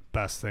the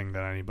best thing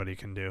that anybody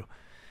can do,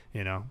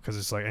 you know, because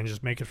it's like, and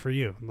just make it for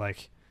you.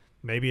 Like,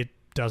 maybe it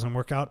doesn't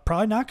work out,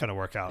 probably not going to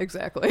work out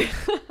exactly.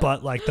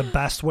 But like, the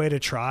best way to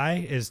try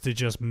is to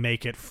just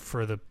make it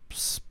for the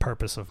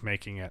purpose of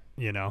making it,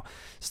 you know.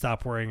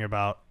 Stop worrying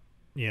about,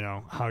 you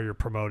know, how you're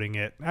promoting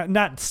it.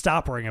 Not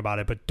stop worrying about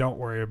it, but don't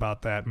worry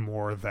about that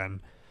more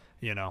than,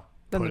 you know,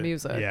 than the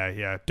music.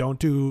 Yeah. Don't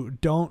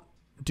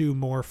do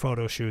more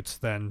photo shoots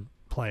than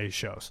play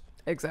shows.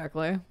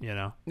 Exactly. You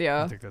know?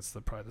 Yeah. I think that's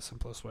probably the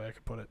simplest way I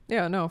could put it.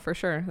 Yeah, no, for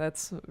sure.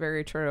 That's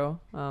very true.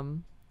 I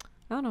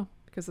don't know,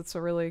 because it's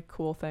a really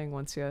cool thing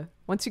once you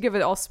give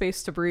it all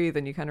space to breathe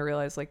and you kind of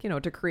realize, like, you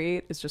know, to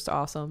create is just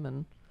awesome.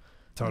 And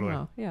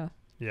totally.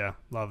 Yeah,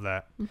 love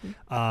that.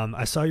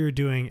 I saw you were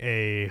doing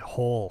a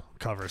whole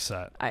cover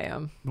set. I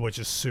am. Which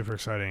is super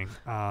exciting.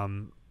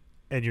 And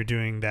you're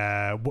doing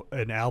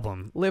an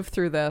album. Live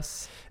Through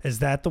This. Is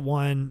that the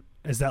one?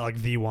 Is that like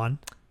the one?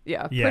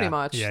 Yeah, pretty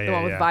much. The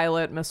one with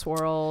Violet, Miss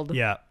World.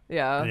 Yeah.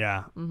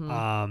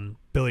 Mm-hmm.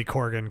 Billy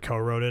Corgan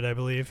co-wrote it, I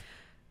believe.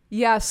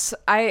 Yes,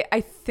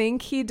 I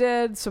think he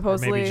did.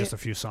 Supposedly, or maybe just a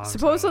few songs.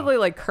 Supposedly,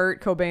 like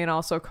Kurt Cobain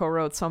also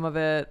co-wrote some of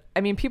it.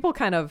 I mean, people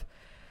kind of.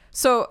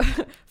 So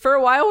for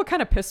a while, what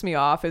kind of pissed me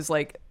off is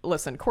like,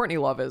 listen, Courtney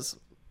Love is,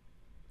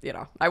 you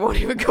know, I won't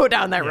even go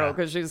down that road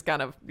because she's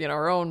kind of, you know,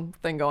 her own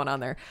thing going on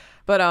there.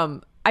 But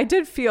I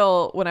did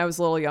feel when I was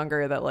a little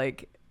younger that,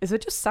 like, is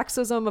it just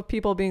sexism of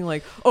people being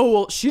like, oh,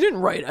 well, she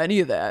didn't write any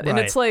of that? Right. And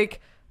it's like,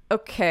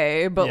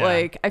 okay, but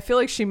like, I feel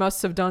like she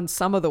must have done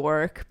some of the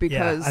work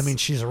because. Yeah, I mean,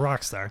 she's a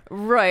rock star.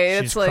 Right.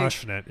 She's it's like,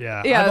 crushing it.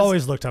 Yeah. I've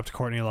always looked up to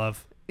Courtney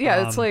Love.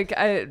 Yeah, it's like,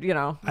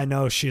 I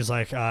know she's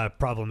like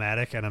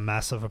problematic and a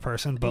mess of a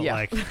person, but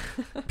like,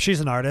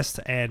 she's an artist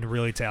and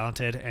really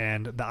talented,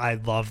 and I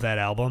love that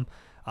album.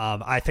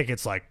 I think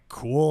it's like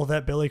cool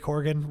that Billy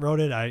Corgan wrote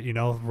it.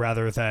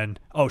 Rather than,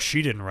 oh,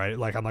 she didn't write it.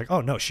 Like, I'm like,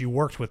 oh no, she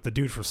worked with the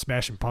dude from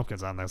Smashing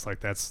Pumpkins on this. Like,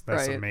 that's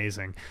right.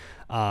 Amazing.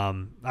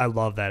 I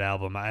love that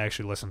album. I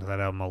actually listened to that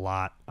album a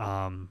lot,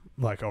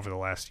 like over the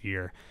last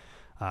year.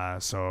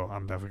 So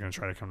I'm definitely gonna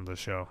try to come to the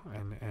show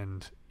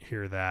and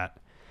hear that.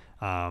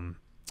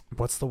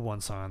 What's the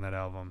one song on that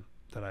album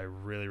that I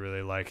really,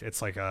 really like?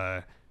 It's like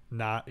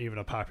not even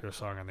a popular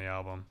song on the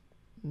album.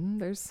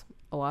 There's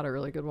a lot of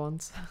really good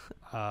ones.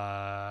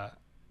 Oh,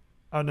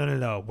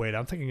 no. Wait,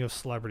 I'm thinking of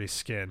Celebrity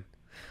Skin.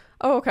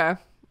 Oh, okay.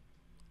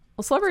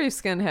 Well, Celebrity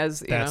Skin has,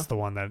 That's the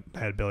one that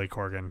had Billy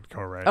Corgan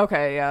co-write.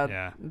 Okay,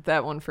 yeah.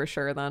 That one for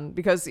sure then.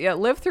 Because,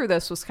 Live Through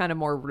This was kind of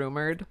more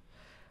rumored.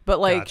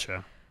 But, like,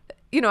 gotcha.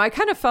 I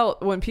kind of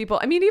felt when people,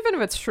 I mean, even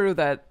if it's true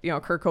that,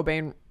 Kurt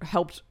Cobain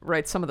helped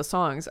write some of the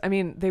songs, I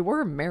mean, they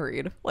were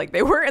married. Like,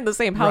 they were in the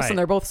same house and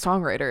they're both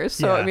songwriters.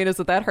 So, I mean, is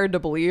it that hard to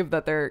believe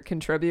that they're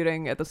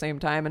contributing at the same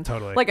time? And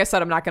totally. Like I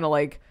said, I'm not going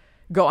to,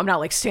 I'm not,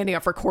 like, standing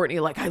up for Courtney.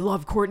 Like, I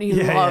love Courtney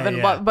and love and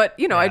love. But,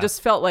 I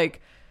just felt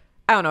like,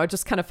 I don't know, it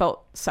just kind of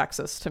felt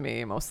sexist to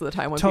me most of the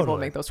time when people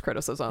make those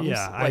criticisms.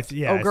 Yeah. Like,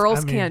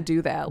 girls can't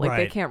do that. Like,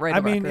 they can't write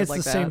a record like that. I mean,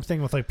 it's the same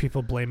thing with, like,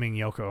 people blaming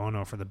Yoko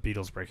Ono for the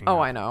Beatles breaking up.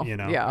 I know.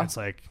 Yeah. It's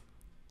like,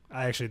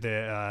 I actually,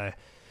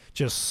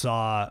 just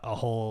saw a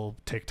whole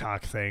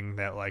TikTok thing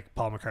that like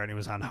Paul McCartney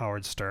was on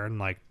Howard Stern,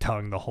 like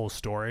telling the whole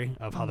story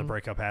of how the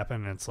breakup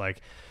happened. And it's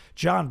like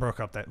John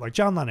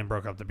Lennon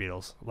broke up the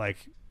Beatles. Like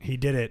he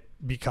did it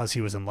because he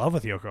was in love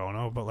with Yoko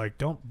Ono, but like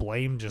don't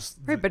blame just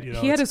right. But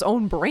he had his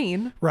own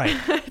brain, right?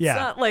 It's yeah,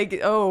 not like,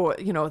 oh,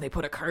 they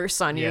put a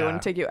curse on you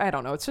and take you. I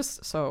don't know. It's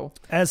just so.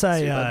 As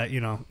I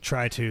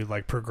try to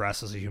like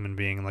progress as a human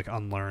being and like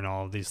unlearn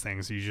all of these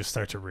things, you just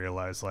start to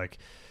realize like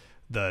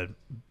the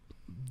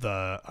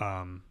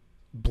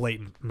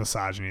blatant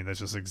misogyny that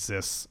just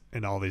exists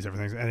in all these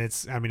different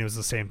things. And it was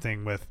the same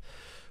thing with,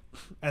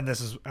 and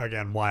this is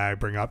again why I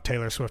bring up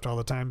Taylor Swift all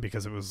the time,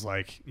 because it was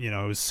like, it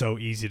was so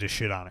easy to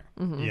shit on her,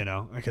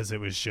 because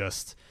it was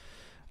just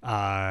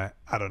I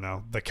don't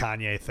know, the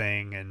Kanye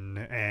thing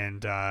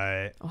and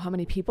how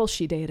many people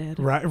she dated.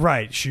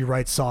 Right. She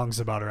writes songs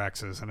about her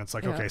exes, and it's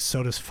like, okay,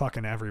 so does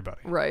fucking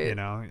everybody. Right.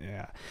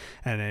 Yeah.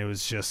 And it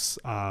was just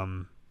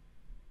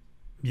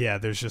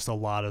there's just a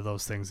lot of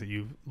those things that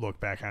you look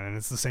back on, and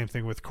it's the same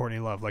thing with Courtney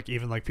Love. Like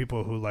even like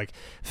people who like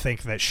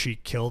think that she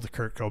killed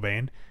Kurt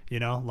Cobain,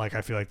 like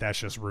I feel like that's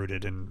just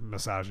rooted in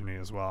misogyny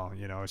as well.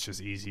 It's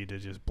just easy to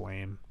just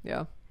blame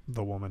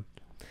the woman.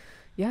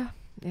 Yeah.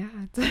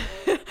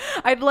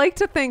 I'd like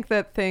to think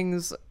that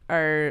things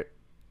are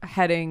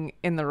heading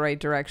in the right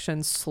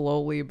direction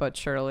slowly but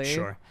surely.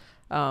 Sure.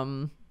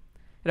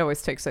 It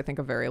always takes, I think,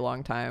 a very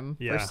long time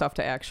for stuff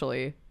to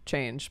actually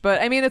change.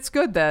 But I mean, it's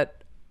good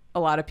that a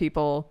lot of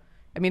people,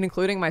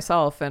 including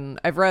myself, and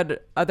I've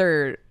read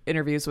other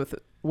interviews with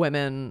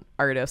women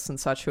artists and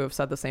such who have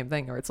said the same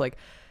thing, where it's like,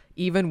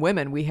 even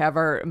women, we have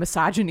our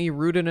misogyny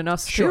rooted in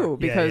us too,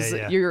 because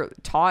you're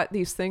taught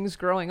these things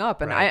growing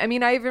up. And I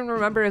even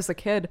remember as a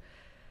kid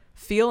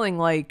feeling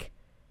like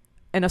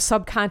in a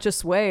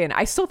subconscious way, and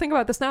I still think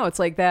about this now, it's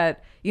like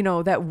that,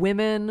 that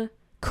women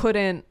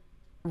couldn't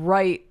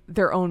write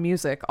their own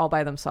music all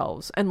by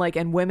themselves, and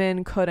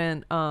women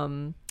couldn't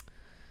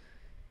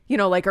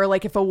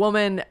if a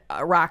woman,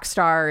 a rock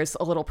star, is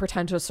a little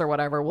pretentious or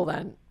whatever, well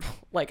then,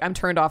 I'm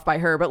turned off by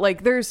her.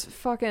 But there's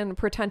fucking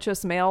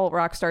pretentious male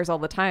rock stars all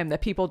the time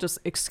that people just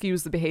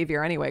excuse the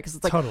behavior anyway, because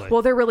it's like, totally.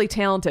 Well, they're really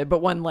talented.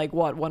 But when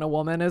when a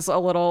woman is a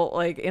little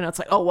it's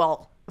like, oh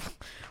well,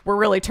 we're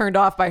really turned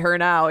off by her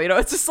now.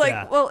 It's just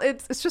like, well,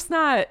 it's just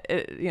not.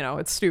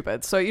 It's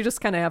stupid. So you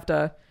just kind of have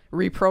to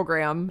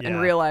reprogram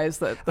and realize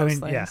that.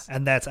 Things.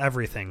 And that's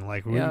everything.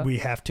 We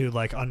have to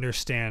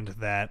understand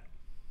that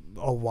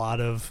a lot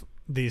of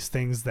these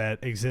things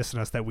that exist in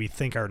us that we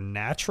think are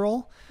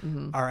natural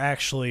are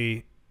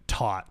actually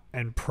taught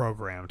and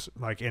programmed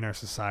in our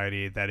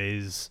society that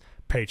is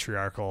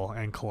patriarchal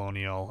and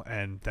colonial,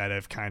 and that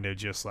have kind of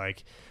just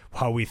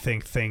how we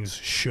think things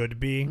should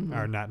be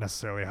are not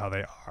necessarily how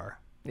they are.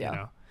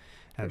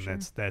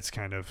 And that's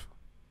kind of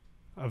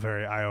a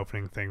very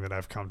eye-opening thing that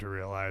I've come to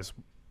realize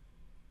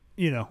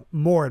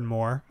more and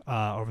more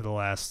over the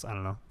last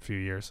few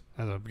years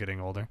as I'm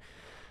getting older.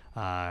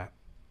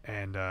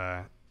 And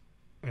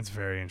it's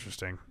very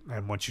interesting.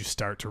 And once you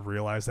start to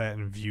realize that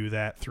and view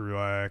that through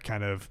a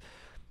kind of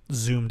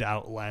zoomed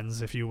out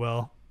lens, if you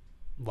will,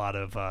 a lot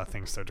of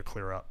things start to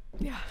clear up.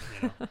 Yeah.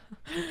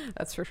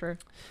 That's for sure.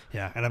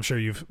 Yeah. And I'm sure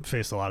you've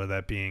faced a lot of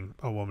that being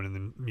a woman in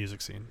the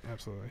music scene.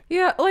 Absolutely.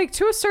 Yeah.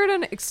 To a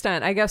certain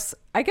extent, I guess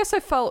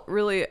I've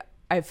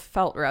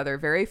felt rather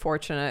very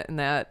fortunate in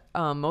that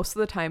most of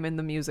the time in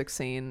the music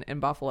scene in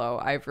Buffalo,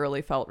 I've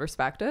really felt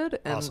respected.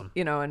 And, awesome.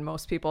 And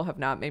most people have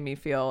not made me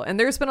feel, and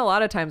there's been a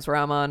lot of times where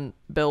I'm on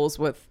bills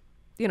with,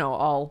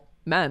 all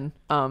men,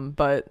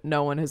 but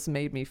no one has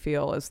made me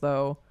feel as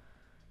though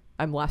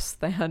I'm less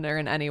than or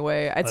in any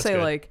way. I'd That's say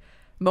good.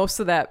 Most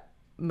of that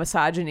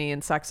misogyny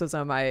and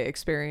sexism I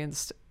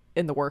experienced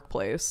in the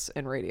workplace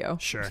in radio,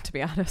 sure, to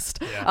be honest.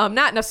 Yeah.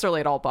 Not necessarily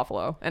at all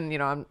Buffalo, and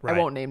I Right.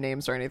 won't name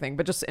names or anything,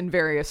 but just in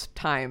various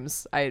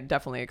times I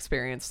definitely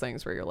experienced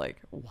things where you're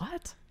like,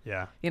 what?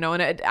 Yeah.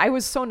 And I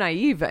was so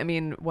naive.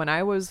 When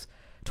I was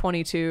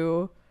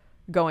 22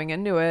 going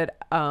into it,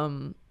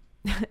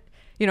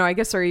 I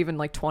guess, or even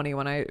 20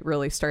 when I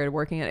really started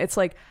working it, it's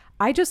like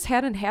I just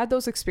hadn't had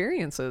those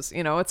experiences.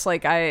 It's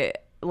like my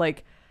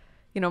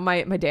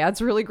dad's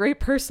a really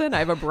great person. I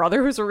have a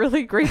brother who's a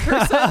really great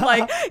person.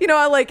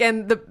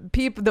 And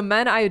the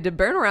men I had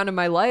been around in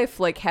my life,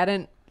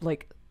 hadn't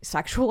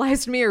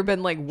sexualized me or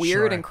been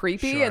weird and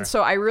creepy. Sure. And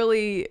so I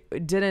really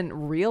didn't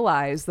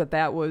realize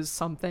that was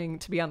something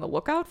to be on the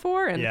lookout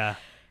for. And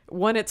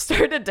when it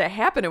started to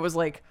happen, it was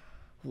like,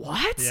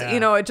 what?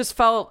 Yeah. It just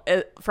felt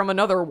from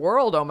another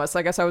world almost.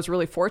 I guess I was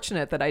really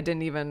fortunate that I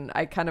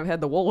kind of had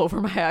the wool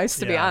over my eyes,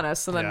 to be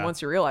honest. And then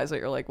once you realize it,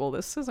 you're like, well,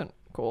 this isn't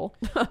cool.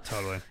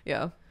 Totally.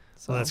 Yeah.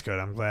 So Well, that's good.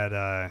 I'm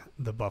glad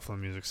the Buffalo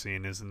music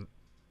scene isn't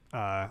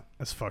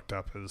as fucked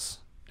up as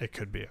it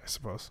could be, I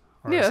suppose.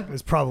 Or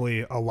it's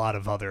probably a lot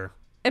a other.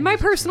 In my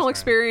personal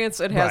experience,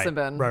 it hasn't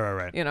been.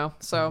 Right.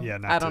 So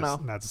I don't know.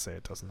 Not to say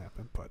it doesn't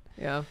happen, but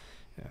yeah.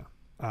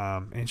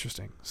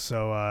 Interesting.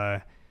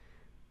 So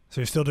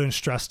you're still doing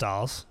Stress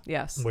Dolls.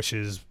 Yes. Which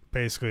is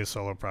basically a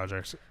solo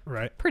project,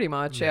 right? Pretty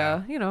much,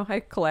 yeah.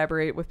 I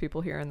collaborate with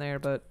people here and there,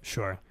 but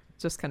sure.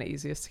 just kind of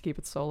easiest to keep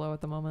it solo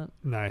at the moment.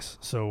 Nice.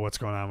 So what's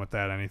going on with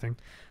that? Anything?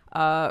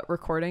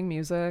 Recording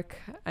music.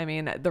 I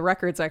mean, the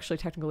record's actually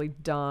technically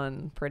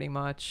done pretty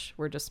much.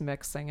 We're just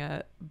mixing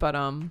it. But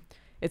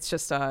it's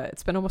just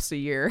it's been almost a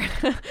year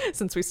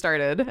since we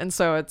started, and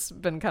so it's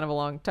been kind of a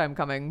long time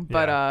coming.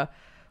 Yeah. But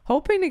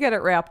hoping to get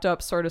it wrapped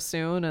up sort of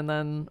soon, and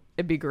then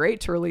it'd be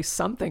great to release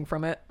something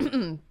from it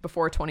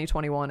before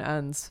 2021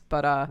 ends.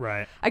 But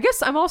right. I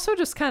guess I'm also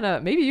just kind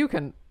of, maybe you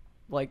can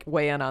like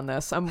weigh in on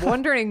this. I'm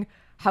wondering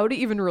how to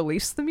even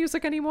release the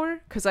music anymore,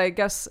 because I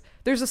guess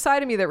there's a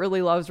side of me that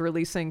really loves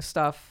releasing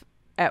stuff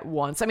at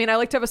once. I mean, I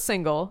like to have a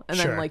single and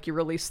then like you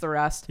release the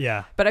rest.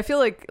 Yeah. But I feel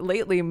like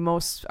lately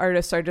most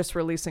artists are just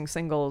releasing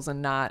singles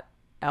and not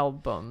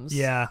albums.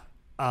 Yeah.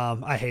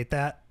 I hate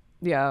that.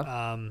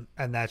 Yeah.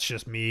 And that's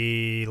just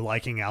me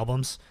liking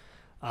albums.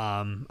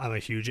 I'm a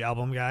huge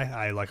album guy.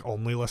 I like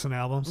only listen to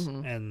albums.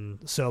 Mm-hmm.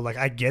 And so like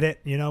I get it,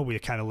 you know, we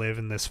kind of live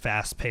in this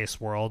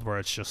fast-paced world where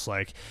it's just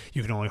like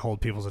you can only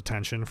hold people's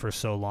attention for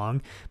so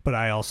long. But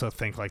I also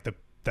think like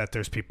that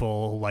there's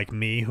people like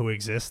me who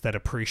exist that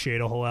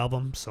appreciate a whole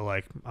album. So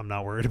like I'm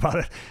not worried about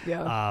it.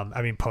 Yeah.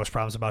 I mean, Post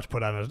Prom's about to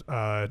put out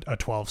a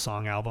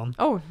 12-song album.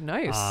 Oh,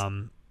 nice.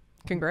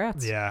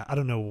 Congrats. Yeah. I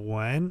don't know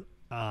when.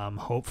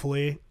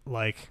 Hopefully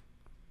like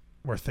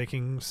we're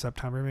thinking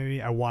September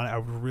maybe. I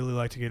would really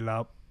like to get it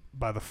out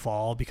by the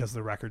fall because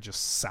the record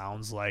just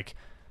sounds like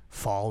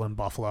fall in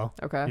Buffalo.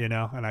 Okay. You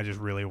know, and I just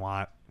really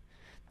want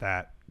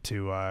that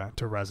to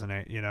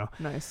resonate, you know.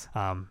 Nice.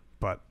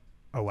 But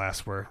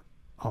alas, we're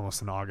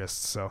almost in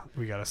August, so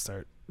we got to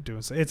start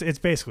doing so. It's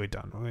basically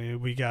done.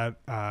 We got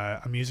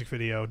a music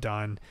video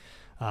done.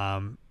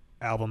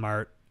 Album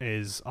art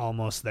is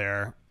almost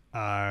there.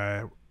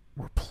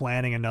 We're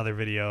planning another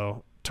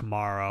video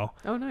tomorrow.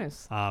 Oh,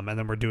 nice. And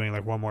then we're doing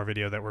like one more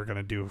video that we're going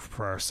to do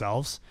for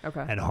ourselves.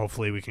 Okay. And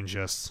hopefully we can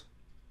just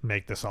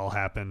make this all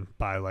happen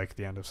by like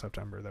the end of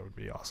September. That would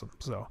be awesome.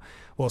 So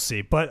we'll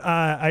see. But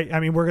I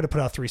mean, we're going to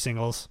put out 3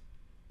 singles.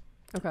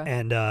 Okay.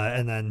 And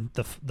then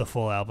the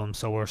full album.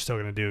 So we're still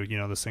going to do, you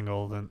know, the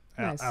single and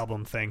nice.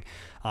 Album thing,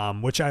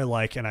 which I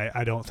like, and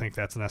I don't think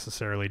that's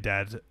necessarily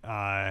dead.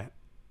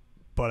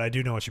 But I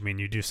do know what you mean.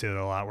 You do see that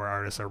a lot where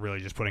artists are really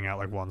just putting out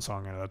like one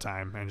song at a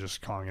time and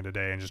just calling it a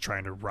day and just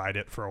trying to ride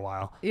it for a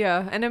while.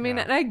 Yeah. And I mean,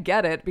 and I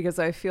get it because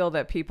I feel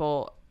that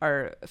people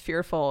are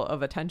fearful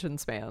of attention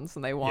spans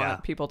and they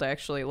want people to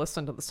actually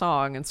listen to the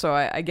song. And so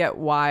I get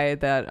why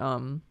that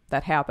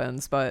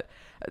happens. But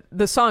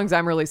the songs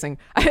I'm releasing,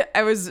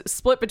 I was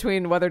split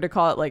between whether to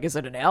call it like, is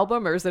it an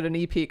album or is it an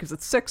EP? Because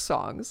it's 6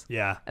 songs.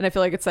 Yeah. And I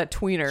feel like it's that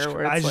tweener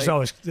where it's I just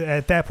always,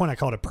 at that point, I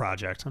called it a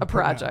project. I'm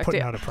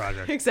putting out a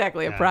project.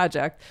 Exactly, a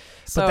project.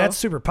 So, but that's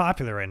super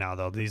popular right now,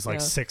 though. These like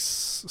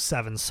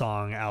 6-7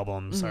 song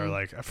albums are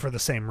like for the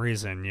same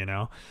reason, you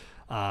know,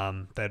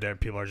 that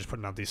people are just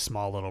putting out these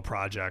small little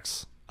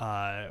projects.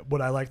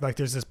 What I like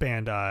there's this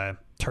band,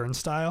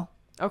 Turnstile.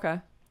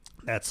 Okay.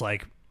 That's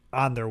like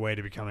on their way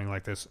to becoming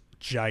like this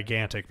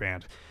gigantic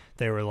band.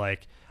 They were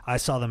like, I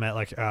saw them at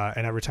like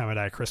an Every Time I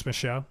Die Christmas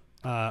show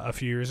a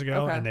few years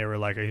ago, and they were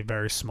like a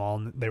very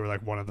small, they were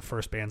like one of the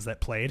first bands that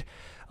played,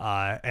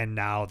 and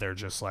now they're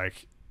just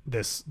like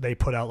this. They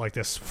put out like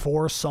this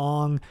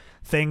 4-song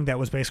thing that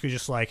was basically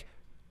just like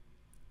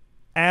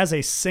as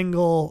a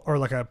single or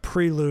like a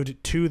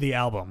prelude to the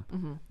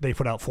album. They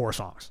put out 4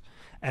 songs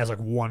as like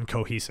one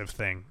cohesive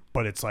thing,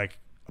 but it's like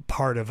a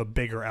part of a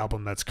bigger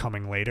album that's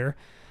coming later.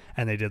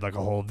 And they did like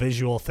a whole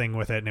visual thing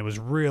with it, and it was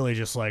really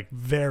just like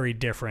very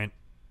different,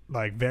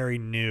 like very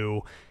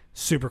new,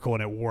 super cool,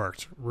 and it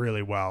worked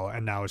really well.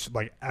 And now it's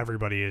like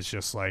everybody is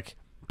just like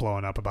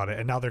blowing up about it.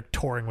 And now they're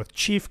touring with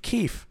Chief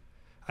Keef.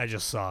 I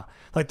just saw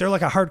like they're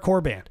like a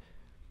hardcore band,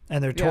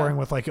 and they're touring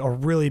with like a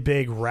really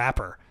big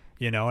rapper,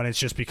 you know. And it's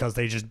just because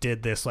they just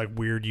did this like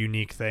weird,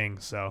 unique thing.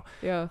 So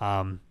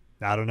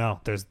I don't know.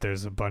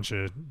 There's a bunch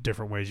of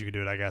different ways you could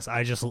do it, I guess.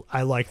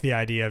 I like the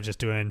idea of just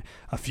doing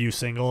a few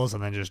singles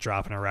and then just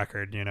dropping a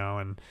record, you know,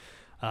 and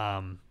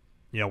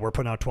you know, we're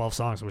putting out 12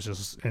 songs, which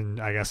is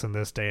I guess in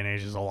this day and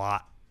age is a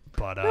lot.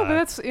 But no, but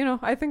that's, you know,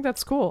 I think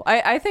that's cool.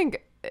 I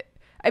think,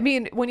 I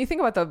mean, when you think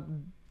about the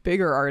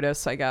bigger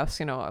artists, I guess,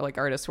 you know, like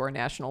artists who are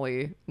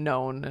nationally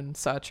known and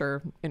such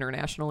or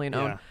internationally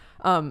known,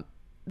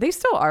 they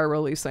still are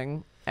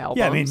releasing albums.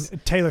 Yeah, I mean,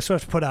 Taylor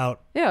Swift put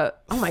out oh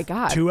my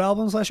God, 2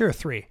 albums last year or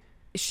 3?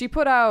 She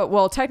put out,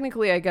 well,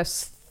 technically, I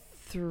guess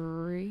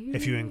 3.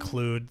 If you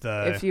include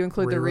the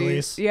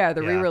re-release. The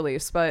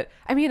re-release. But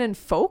I mean, in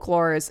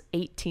Folklore is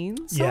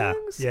 18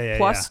 songs. Yeah.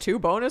 Plus 2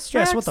 bonus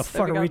tracks. Yes, what the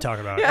fuck are we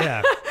talking about?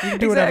 Yeah. You can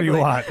do whatever you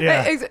want.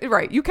 Yeah.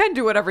 Right. You can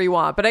do whatever you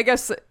want. But I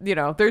guess, you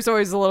know, there's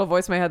always a little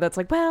voice in my head that's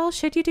like, well,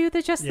 should you do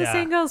the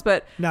singles?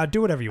 But no,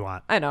 do whatever you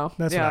want. I know.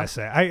 That's what I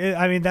say.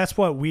 I mean, that's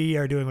what we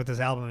are doing with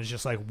this album, is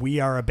just like, we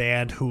are a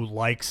band who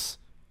likes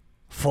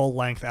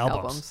full-length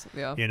albums,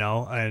 you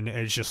know, and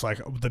it's just like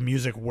the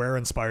music we're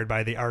inspired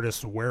by, the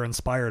artists we're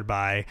inspired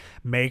by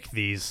make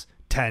these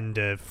 10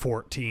 to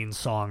 14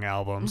 song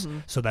albums.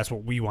 So that's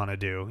what we want to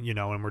do, you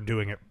know, and we're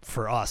doing it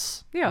for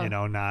us, you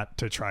know, not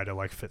to try to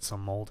like fit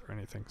some mold or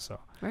anything. So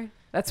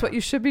that's what you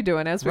should be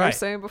doing, as we were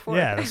saying before.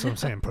 Yeah, that's what I'm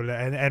saying. Put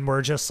it, and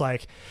we're just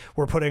like,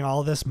 we're putting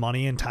all this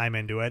money and time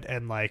into it,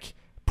 and like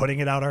putting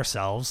it out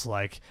ourselves,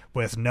 like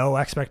with no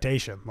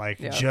expectation, like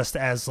just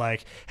as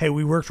like, hey,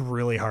 we worked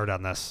really hard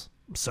on this,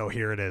 so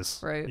here it is,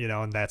 you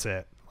know, and that's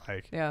it.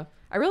 Like,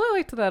 I really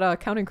liked that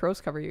Counting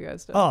Crows cover you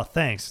guys did. Oh,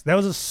 thanks. That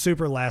was a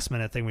super last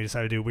minute thing we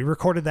decided to do. We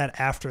recorded that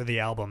after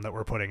the album that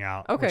we're putting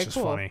out, which is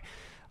funny.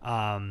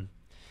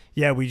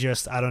 Yeah, we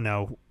just, I don't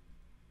know,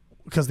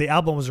 because the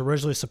album was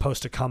originally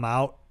supposed to come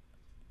out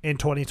in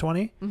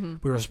 2020. We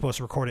were supposed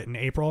to record it in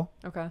April.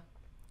 Okay.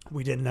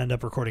 We didn't end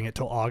up recording it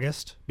till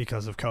August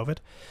because of COVID.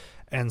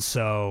 And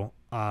so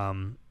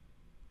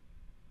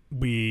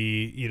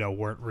we, you know,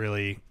 weren't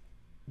really...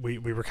 We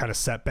were kind of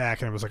set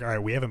back, and it was like, all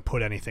right, we haven't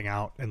put anything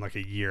out in like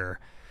a year,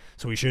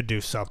 so we should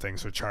do something.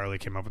 So Charlie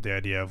came up with the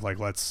idea of like,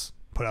 let's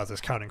put out this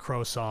Counting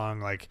Crows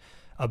song like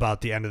about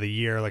the end of the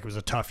year. Like, it was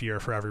a tough year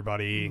for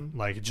everybody.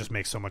 Like, it just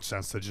makes so much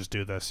sense to just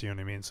do this, you know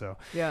what I mean? So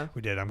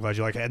we did. I'm glad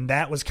you like it. And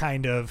that was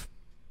kind of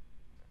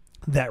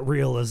that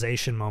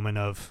realization moment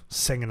of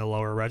singing a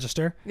lower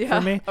register for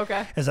me.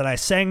 Is that I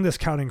sang this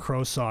Counting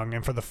Crows song,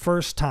 and for the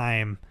first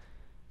time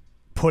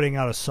putting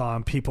out a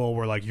song, people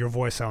were like, your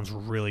voice sounds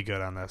really good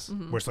on this,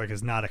 which like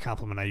is not a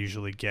compliment I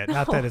usually get.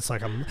 Not that it's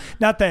like,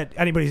 not that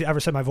anybody's ever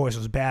said my voice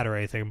was bad or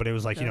anything, but it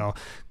was like, you know,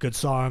 good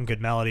song,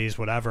 good melodies,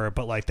 whatever.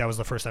 But like, that was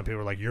the first time people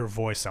were like, your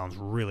voice sounds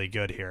really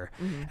good here.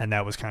 And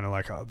that was kind of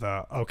like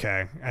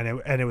okay.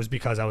 And it was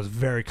because I was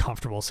very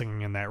comfortable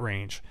singing in that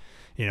range,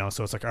 you know?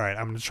 So it's like, all right,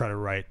 I'm going to try to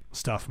write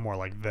stuff more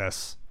like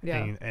this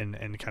and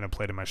kind of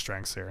play to my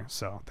strengths here.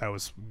 So that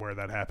was where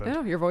that happened.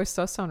 Yeah, your voice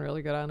does sound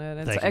really good on it.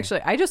 And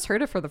actually, I just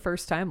heard it for the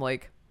first time,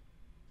 like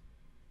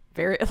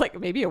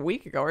maybe a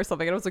week ago or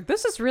something. And I was like,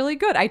 this is really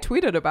good. I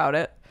tweeted about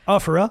it. Oh,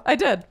 for real? I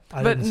did.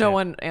 But no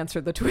one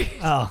answered the tweet.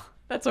 Oh.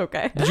 That's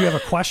okay. Did you have a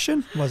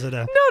question? Was it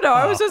a... No.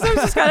 I was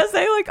just kind of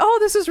saying like, oh,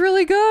 this is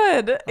really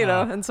good, you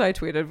know. And so I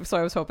tweeted. So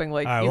I was hoping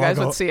like you guys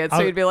would see it,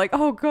 so you'd be like,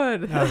 oh,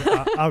 good.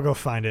 I'll go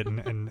find it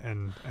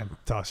and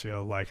toss you a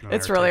like.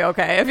 It's really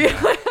okay if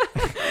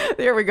you.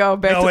 There we go.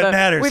 Back to the.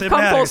 Matters. We've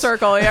come full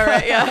circle. Yeah,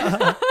 right.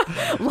 Yeah.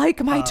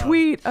 Like my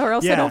tweet, or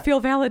else I don't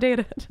feel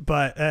validated.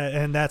 But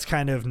and that's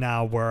kind of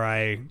now where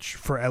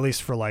at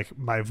least for like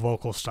my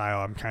vocal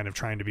style, I'm kind of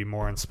trying to be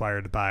more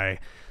inspired by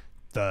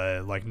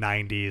the like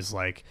 90s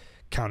like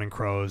Counting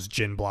Crows,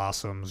 Gin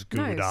Blossoms,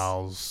 Goo Goo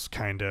Dolls,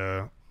 kind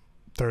of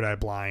Third Eye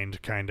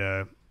Blind kind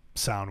of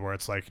sound, where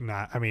it's like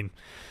not, I mean,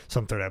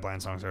 some Third Eye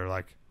Blind songs are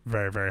like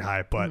very, very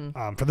high,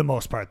 but for the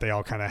most part, they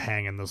all kind of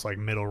hang in this like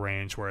middle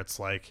range where it's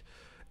like,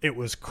 it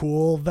was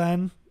cool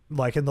then,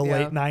 like in the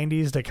late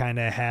 90s, to kind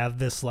of have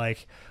this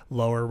like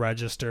lower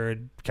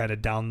registered kind of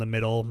down the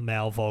middle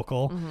male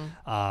vocal.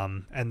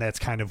 And that's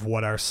kind of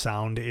what our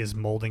sound is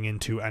molding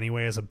into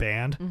anyway as a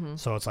band.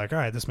 So it's like, all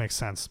right, this makes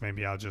sense.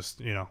 Maybe I'll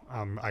just, you know,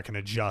 I can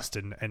adjust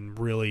and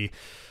really,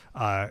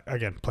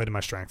 again, play to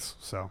my strengths.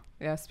 So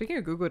yeah. Speaking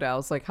of Goo Goo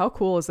Dolls, like how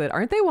cool is it?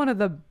 Aren't they one of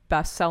the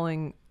best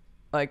selling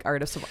like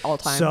artists of all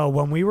time? So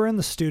when we were in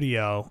the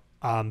studio,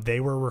 they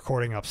were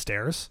recording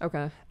upstairs.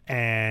 Okay.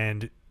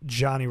 And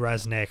Johnny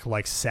Resnick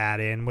like sat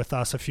in with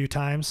us a few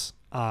times,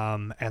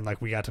 and like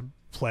we got to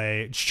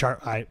play.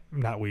 Charlie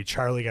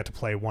got to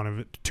play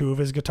two of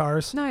his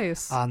guitars.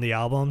 Nice. On the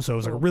album, so it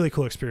was like a really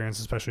cool experience,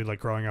 especially like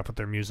growing up with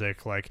their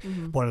music. Like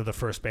one of the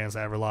first bands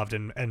I ever loved,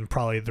 and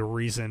probably the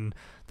reason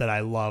that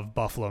I love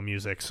Buffalo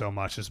music so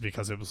much is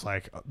because it was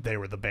like they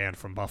were the band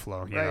from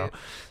Buffalo, you know.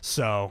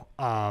 So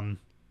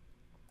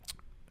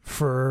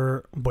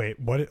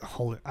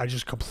I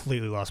just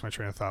completely lost my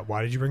train of thought.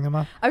 Why did you bring them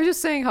up? I was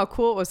just saying how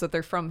cool it was that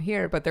they're from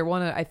here, but they're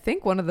one of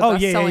the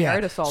best selling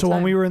artists all time. So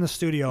when we were in the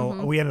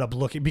studio, we ended up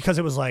looking, because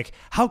it was like,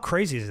 how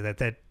crazy is it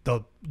that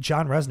the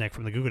John Resnick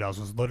from the Goo Goo Dolls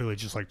was literally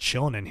just like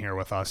chilling in here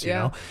with us, you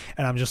know?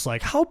 And I'm just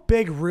like, how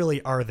big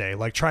really are they?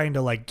 Like trying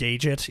to like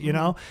gauge it, you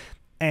know?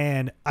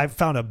 And I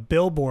found a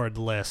Billboard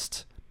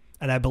list,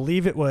 and I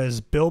believe it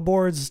was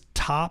Billboard's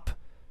top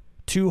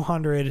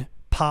 200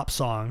 pop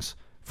songs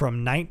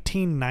from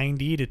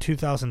 1990 to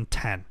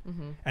 2010,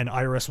 and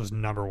Iris was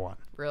number one.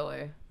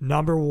 Really?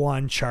 Number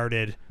one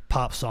charted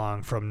pop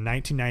song from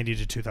 1990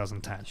 to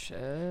 2010.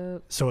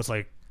 Shit. So it's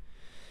like,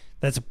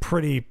 that's a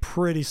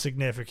pretty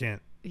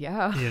significant, you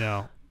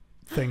know,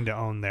 thing to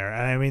own there.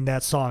 And I mean,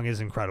 that song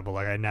is incredible.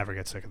 Like, I never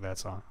get sick of that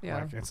song.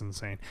 Yeah. Like, it's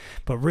insane.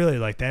 But really,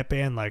 like, that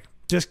band, like,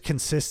 just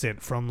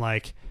consistent from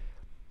like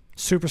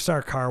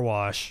Superstar Car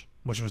Wash,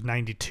 which was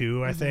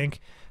 92, I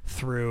think,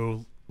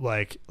 through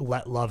like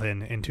Let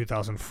Lovin' in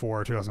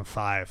 2004,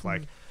 2005,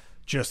 like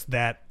just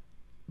back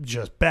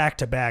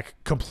to back,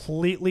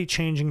 completely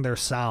changing their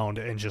sound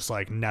and just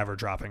like never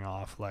dropping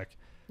off. Like,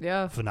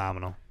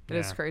 phenomenal. It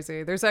is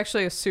crazy. There's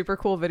actually a super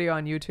cool video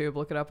on YouTube.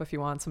 Look it up if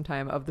you want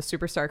sometime, of the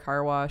Superstar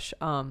Car Wash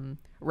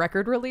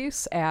record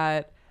release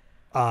at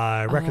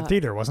Record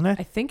Theater, wasn't it?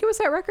 I think it was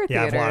at Record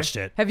Theater. Yeah, I've watched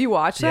it. Have you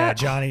watched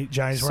that? Yeah,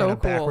 Johnny's wearing a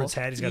backwards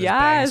hat. He's got his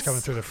bangs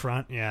coming through the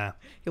front. Yeah.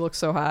 He looks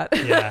so hot.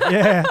 Yeah.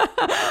 Yeah.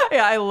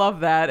 Yeah, I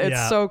love that.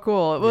 It's so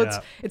cool.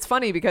 Well, it's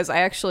funny because I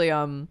actually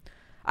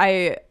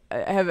I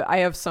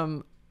have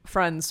some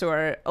friends who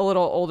are a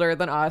little older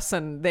than us,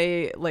 and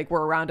they like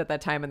were around at that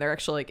time, and they're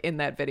actually like in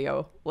that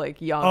video,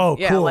 like young. Oh,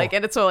 yeah, cool. like,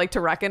 and it's so like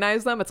to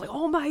recognize them, it's like,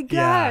 oh my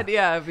god,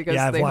 because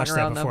I've they watched hung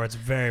around that before. them. It's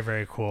very,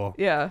 very cool.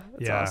 Yeah,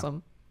 it's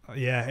awesome.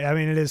 Yeah, I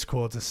mean, it is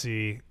cool to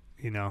see,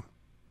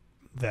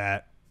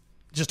 that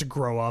just to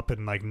grow up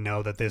and like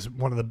know that there's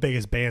one of the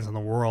biggest bands in the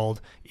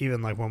world,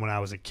 even like when I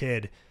was a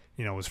kid,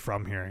 was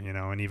from here,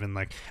 and even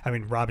like, I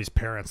mean, Robbie's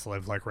parents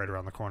live like right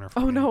around the corner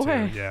from me, no too.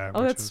 way. Yeah.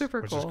 That's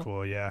super cool. Which is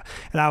cool. Yeah.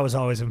 And I was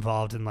always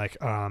involved in like,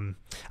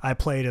 I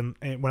played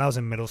when I was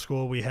in middle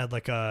school, we had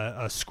like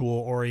a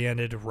school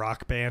oriented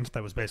rock band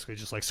that was basically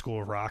just like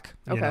school rock,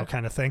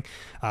 kind of thing,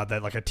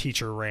 that like a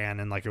teacher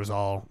ran, and like it was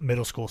all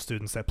middle school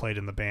students that played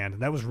in the band.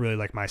 And that was really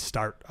like my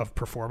start of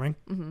performing.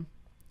 Mm-hmm.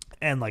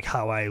 And like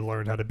how I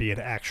learned how to be an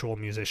actual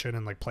musician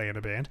and like play in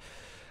a band.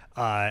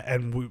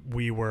 And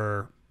we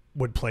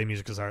would play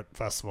Music is Art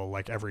Festival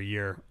like every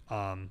year.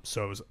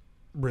 So it was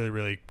really,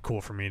 really cool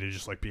for me to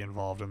just like be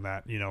involved in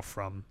that,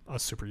 from a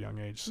super young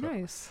age. So.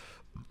 Nice.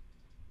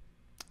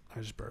 I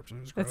just burped and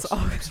it was gross.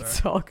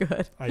 It's all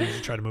good. I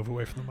usually try to move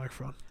away from the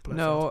microphone. But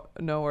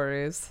no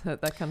worries.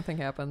 That kind of thing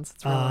happens.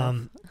 It's real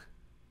life.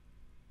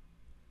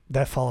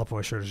 That Fall Out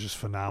Boy shirt is just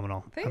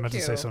phenomenal. Thank I meant you.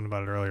 to say something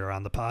about it earlier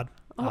on the pod.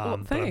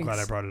 Thanks. But I'm glad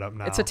I brought it up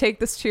now. It's a Take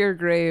This to Your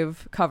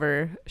Grave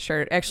cover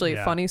shirt. Actually,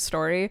 funny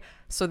story.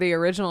 So the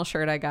original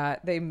shirt I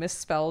got, they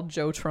misspelled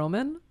Joe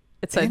Troman.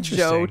 It said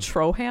Joe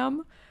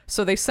Troham.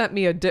 So they sent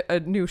me a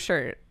new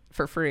shirt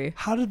for free.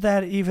 How did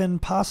that even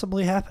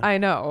possibly happen? I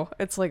know.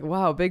 It's like,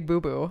 wow, big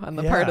boo-boo on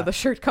the part of the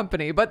shirt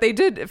company. But they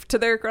did, to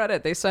their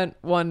credit, they sent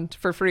one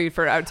for free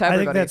to everybody. I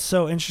think that's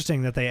so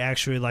interesting that they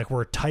actually like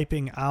were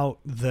typing out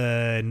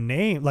the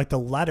name, like the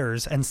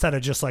letters, instead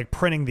of just like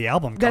printing the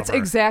album cover. That's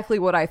exactly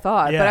what I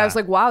thought. But I was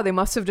like, wow, they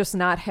must have just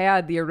not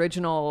had the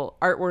original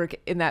artwork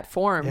in that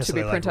form to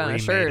be printed on a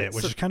shirt.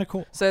 Which is kind of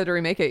cool. So they had to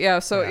remake it. Yeah.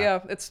 So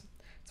it's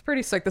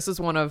pretty sick. This is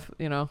one of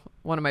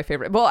my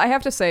favorite. Well, I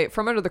have to say,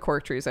 From Under the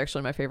Cork Tree is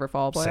actually my favorite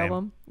Fall Out Boy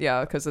album.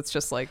 Yeah, because it's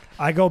just like,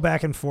 I go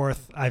back and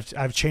forth.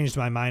 I've changed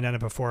my mind on it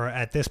before.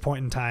 At this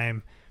point in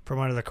time, From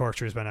Under the Cork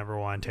Tree is my number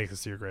one. Take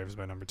This to Your Grave is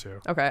my number two.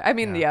 Okay, I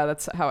mean,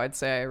 that's how I'd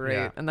say I rate.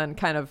 Yeah. And then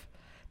kind of,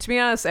 to be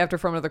honest, after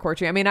From Under the Cork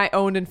Tree, I mean, I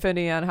owned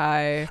Infinity on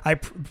High.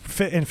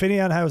 Infinity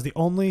on High was the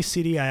only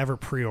CD I ever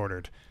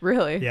pre-ordered.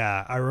 Really?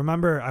 Yeah, I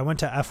remember I went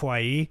to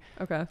FYE.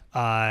 Okay.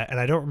 And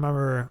I don't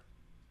remember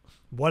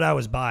what I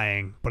was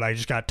buying, but I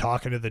just got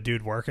talking to the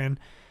dude working,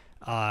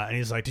 and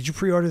he's like, "Did you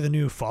pre-order the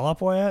new Fall Out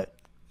Boy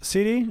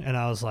CD?" And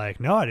I was like,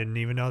 "No, I didn't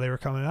even know they were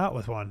coming out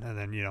with one." And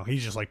then he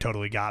just like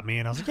totally got me,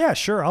 and I was like, "Yeah,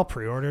 sure, I'll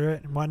pre-order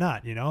it. Why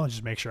not?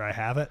 Just make sure I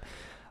have it."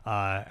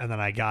 And then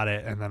I got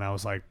it, and then I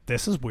was like,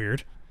 "This is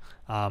weird."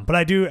 But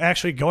I do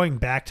actually, going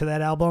back to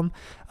that album,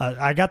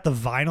 I got the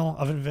vinyl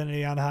of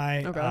Infinity on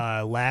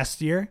High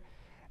last year.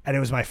 And it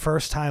was my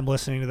first time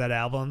listening to that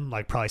album,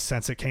 like probably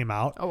since it came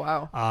out. Oh,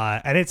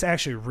 wow. And it's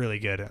actually really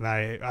good. And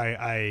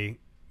I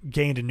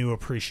gained a new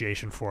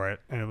appreciation for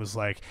it. And it was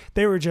like,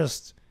 they were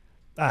just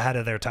ahead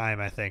of their time,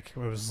 I think. It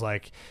was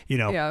like,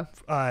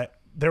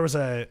 there was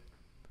a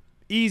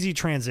easy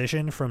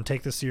transition from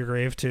Take This to Your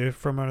Grave to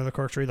From Under the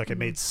Cork Tree. Like, it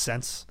made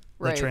sense,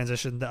 the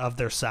transition of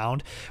their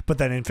sound. But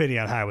then Infinity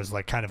on High was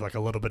like kind of like a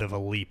little bit of a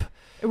leap.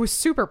 It was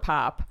super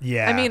pop.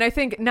 Yeah. I mean, I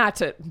think,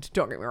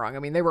 don't get me wrong, I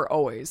mean, they were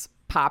always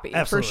poppy.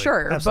 Absolutely. For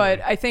sure. Absolutely.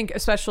 But I think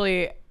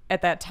especially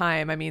at that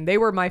time, I mean, they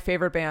were my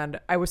favorite band.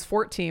 I was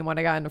 14 when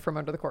I got into From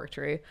Under the Cork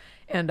Tree,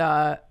 and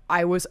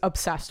I was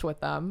obsessed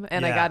with them.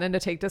 And I got into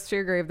Take This to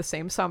Your Grave the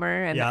same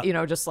summer,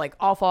 and just like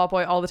all Fall Out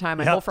Boy all the time.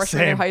 My whole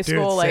freshman year of high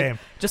school,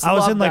 just I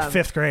was loved in like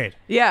them. 5th grade.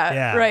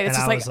 Yeah, right. It's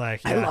and just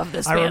like I love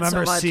this band I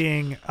remember so much.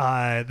 seeing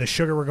the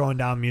Sugar We're Going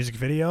Down music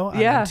video on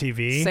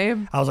MTV.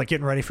 Same. I was like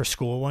getting ready for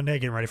school one day,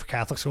 getting ready for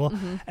Catholic school,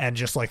 and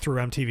just like threw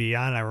MTV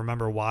on. I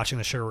remember watching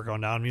the Sugar We're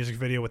Going Down music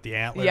video with the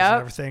antlers and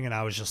everything, and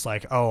I was just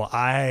like, oh,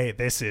 I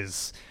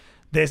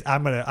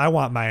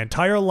want my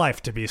entire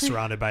life to be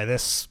surrounded by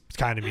this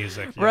kind of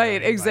music.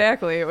 Right,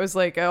 exactly. It was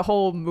like a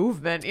whole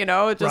movement,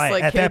 just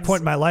like at kids. that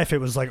point in my life, it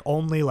was like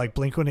only like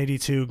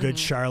Blink-182, Good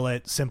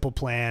Charlotte, Simple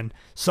Plan,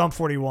 Sum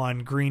 41,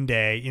 Green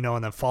Day,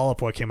 and then Fall Out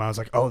Boy came out. I was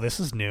like, oh, this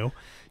is new.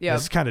 Yeah,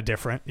 this is kind of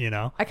different,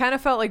 I kind of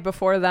felt like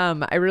before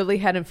them, I really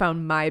hadn't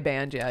found my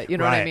band yet. You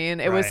know what I mean?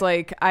 It was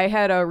like I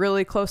had a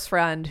really close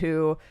friend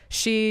who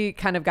she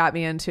kind of got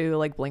me into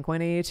like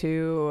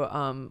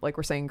Blink-182, like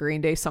we're saying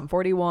Green Day, Sum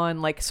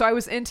 41. Like, so I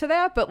was into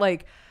that, but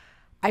like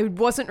I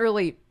wasn't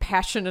really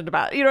passionate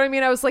about it. You know what I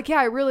mean? I was like, yeah,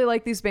 I really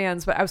like these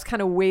bands, but I was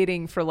kind of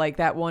waiting for like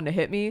that one to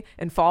hit me.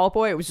 And Fall Out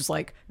Boy, it was just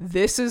like,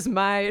 this is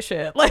my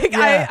shit. Like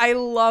I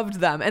loved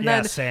them. And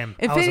then same.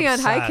 Infinity on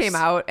High came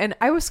out, and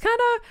I was kind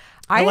of.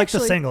 I liked the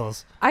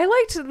singles. I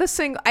liked the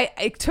single.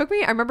 It took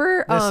me. I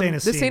remember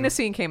This Ain't a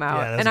Scene came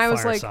out, and I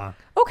was like, song.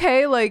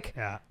 Okay, like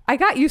I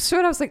got used to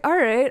it. I was like, all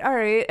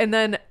right. And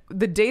then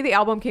the day the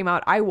album came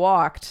out, I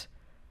walked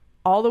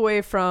all the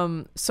way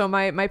from. So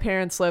my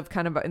parents live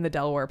kind of in the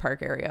Delaware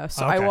Park area,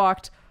 so I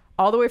walked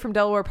all the way from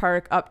Delaware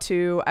Park up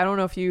to. I don't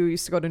know if you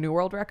used to go to New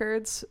World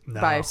Records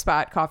by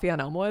Spot Coffee on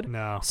Elmwood.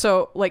 No.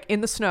 So like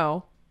in the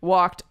snow.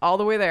 Walked all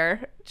the way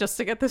there just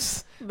to get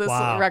this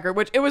record,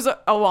 which it was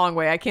a long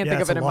way. I can't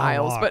think of it in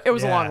miles, but it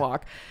was a long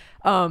walk.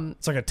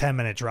 It's like a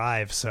 10-minute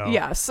drive. So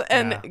yes,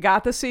 and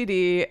got the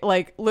CD,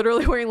 like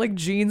literally wearing like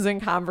jeans and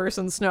Converse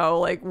in snow.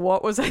 Like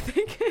what was I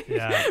thinking?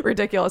 Yeah.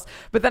 Ridiculous.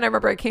 But then I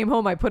remember I came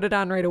home, I put it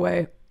on right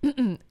away,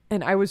 and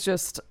I was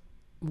just,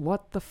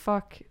 what the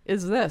fuck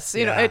is this?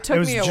 You know, it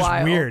took me a while. It was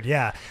just weird.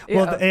 Yeah.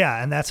 Well,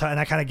 and that's how, and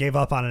I kind of gave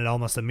up on it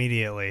almost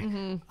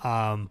immediately.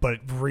 But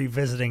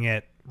revisiting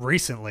it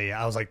recently,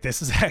 I was like,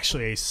 this is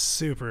actually a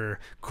super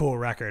cool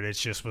record. It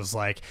just was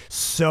like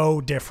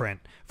so different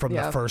from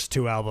the first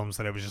two albums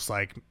that it was just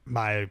like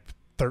my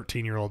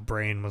 13-year-old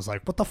brain was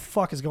like, what the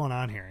fuck is going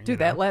on here?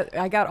 Dude,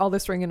 I got All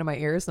This Ring into My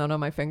Ears, None on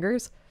My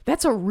Fingers.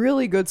 That's a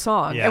really good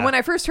song. And when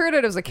I first heard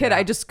it as a kid,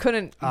 I just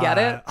couldn't get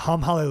it.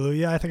 Hum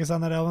Hallelujah, I think is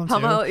on that album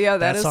too.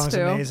 That is song's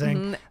too.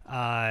 Amazing.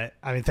 I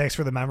mean, Thanks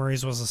for the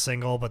Memories was a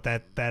single, but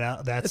that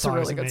it's song a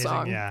really is good amazing.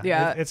 song.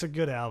 Yeah. It's a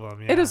good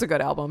album. Yeah. It is a good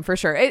album for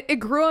sure. It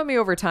grew on me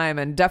over time,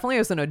 and definitely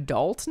as an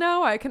adult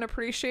now, I can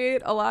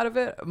appreciate a lot of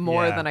it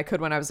more than I could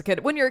when I was a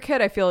kid. When you're a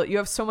kid, I feel you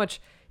have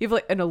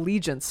like an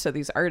allegiance to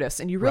these artists,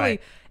 and you really,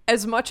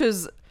 as much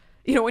as,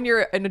 you know, when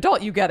you're an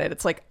adult, you get it.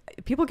 It's like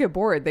people get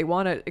bored. They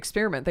want to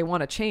experiment. They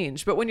want to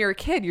change. But when you're a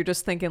kid, you're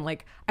just thinking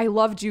like, I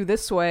loved you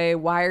this way.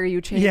 Why are you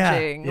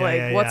changing?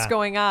 What's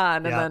going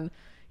on? And then,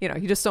 you know,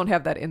 you just don't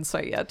have that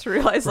insight yet to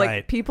realize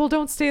like people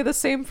don't stay the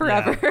same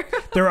forever.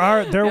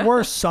 Yeah. There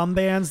were some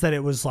bands that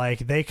it was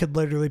like they could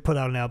literally put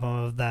out an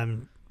album of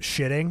them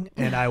shitting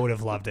and I would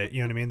have loved it. You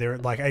know what I mean? They were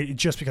like,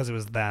 just because it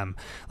was them.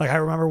 Like I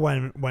remember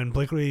when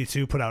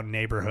Blink-182 put out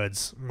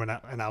Neighborhoods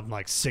and I'm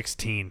like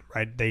 16,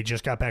 right? They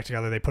just got back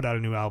together. They put out a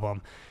new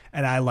album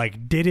and I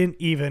like didn't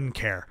even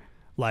care.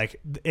 Like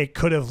it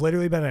could have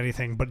literally been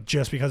anything, but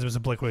just because it was a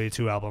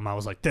Blink-182 album, I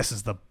was like, this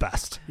is the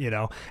best, you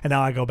know? And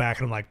now I go back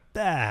and I'm like,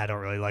 I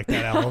don't really like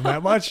that album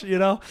that much, you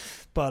know?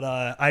 But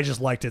I just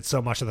liked it so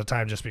much at the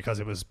time just because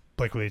it was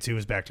Blink-182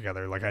 was back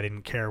together. Like I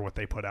didn't care what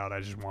they put out. I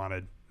just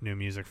wanted new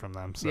music from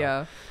them. So,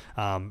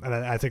 and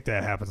I think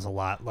that happens a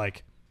lot.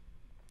 Like,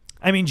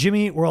 I mean,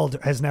 Jimmy Eat World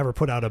has never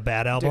put out a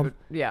bad album.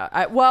 Dude,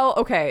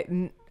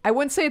 okay. I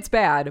wouldn't say it's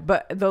bad,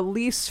 but the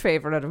least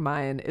favorite of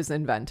mine is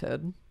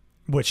Invented.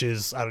 Which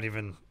is,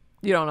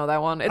 you don't know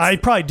that one? I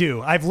probably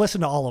do. I've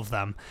listened to all of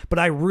them, but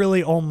I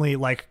really only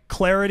like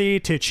Clarity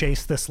to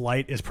Chase This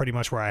Light is pretty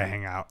much where I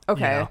hang out.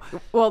 Okay. You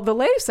know? Well, the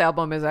latest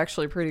album is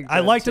actually pretty good.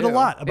 I liked it a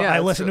lot. But I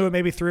listened to it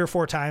maybe 3 or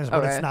 4 times,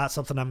 but it's not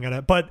something I'm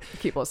going to,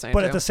 keep listening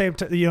But at the same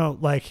time, you know,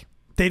 like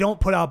they don't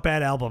put out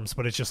bad albums,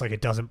 but it's just like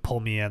it doesn't pull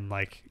me in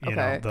like, you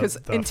know. Because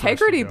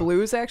Integrity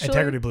Blues is actually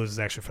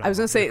phenomenal. I was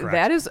going to say,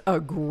 that is a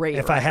great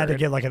If record. I had to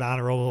get like an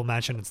honorable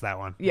mention, it's that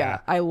one. Yeah,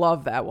 I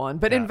love that one.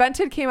 But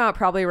Invented came out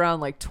probably around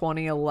like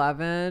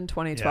 2011,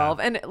 2012.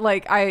 And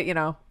like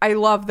I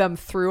love them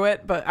through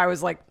it, but I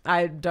was like,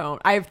 I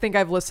think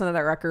I've listened to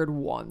that record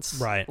once.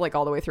 Right. Like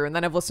all the way through. And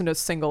then I've listened to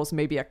singles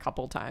maybe a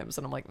couple times.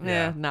 And I'm like,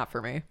 not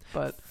for me.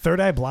 But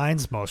Third Eye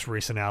Blind's most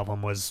recent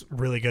album was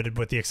really good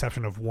with the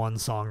exception of one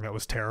song that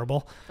was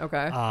terrible.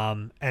 Okay.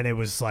 And it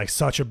was like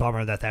such a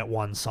bummer that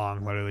one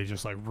song literally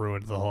just like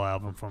ruined the whole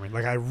album for me.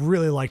 Like I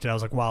really liked it. I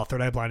was like, wow,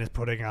 Third Eye Blind is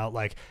putting out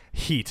like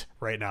heat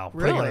right now.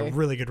 Really? Putting out a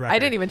really good record. I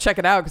didn't even check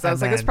it out because I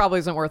was like, this probably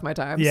isn't worth my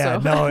time. Yeah,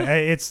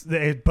 so.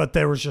 no, but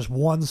there was just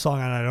one song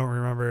and I don't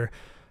remember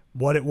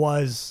what it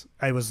was.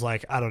 I was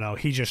like, I don't know.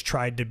 He just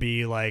tried to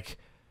be like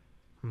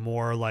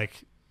more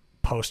like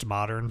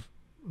postmodern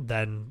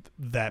than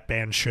that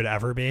band should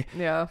ever be.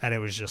 Yeah. And it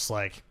was just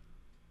like,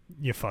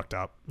 you fucked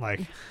up.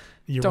 Like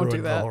you Don't ruined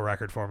do that. the whole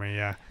record for me.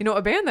 Yeah. You know,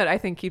 a band that I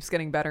think keeps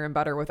getting better and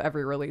better with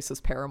every release is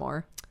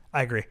Paramore.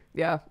 I agree.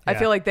 Yeah. I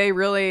feel like they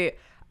really,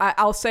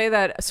 I'll say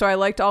that. So I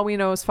liked All We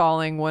Know Is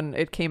Falling when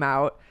it came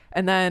out,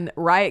 and then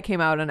Riot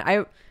came out, and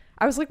I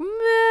was like,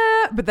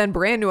 meh, but then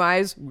Brand New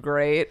Eyes,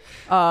 great.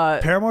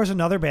 Paramore's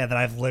another band that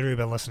I've literally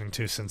been listening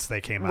to since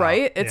they came out.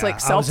 Right? It's like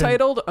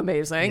self-titled,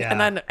 amazing. Yeah. And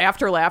then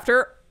After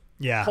Laughter,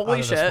 yeah, holy out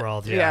of shit. This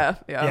world. Yeah.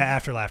 Yeah.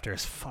 After Laughter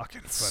is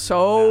fucking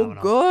so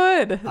phenomenal.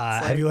 good.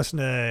 Have you listened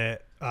to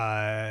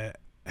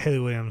Hayley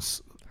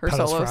Williams' her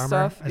Pedals solo for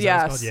Armor? stuff?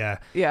 Yes.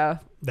 Yeah.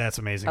 That's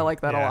amazing. I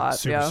like that a lot.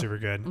 Super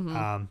good.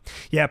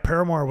 Mm-hmm.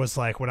 Paramore was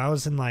like when I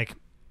was in like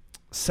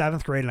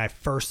 7th grade and I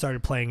first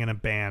started playing in a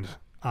band.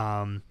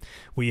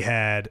 We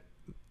had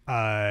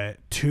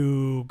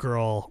 2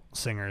 girl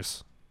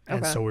singers,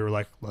 and so we were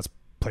like, let's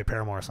play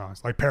Paramore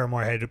songs. Like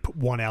Paramore had to put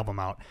one album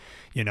out,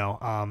 you know.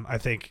 I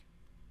think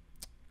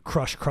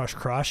Crush.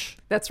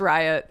 That's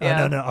Riot.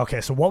 Yeah. No. Okay,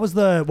 so what was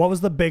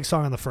the big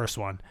song on the first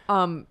one?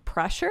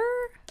 Pressure.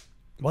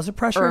 Was it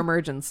Pressure or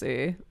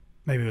Emergency?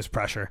 Maybe it was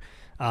Pressure.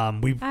 I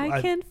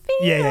can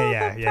feel.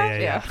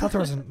 Yeah. I thought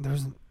there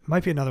was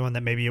might be another one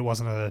that maybe it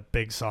wasn't a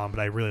big song, but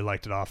I really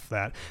liked it off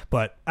that.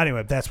 But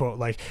anyway, that's what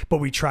but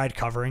we tried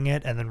covering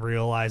it and then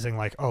realizing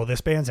like, oh, this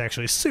band's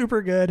actually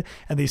super good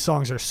and these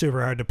songs are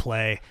super hard to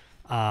play.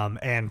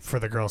 And for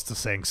the girls to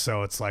sing,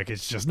 so it's like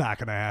it's just not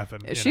gonna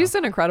happen. She's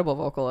an incredible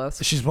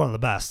vocalist. She's one of the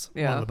best.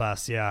 Yeah. One of the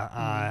best. Yeah.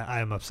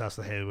 I am obsessed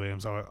with Hayley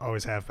Williams. I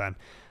always have been.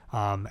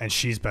 And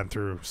she's been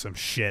through some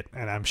shit,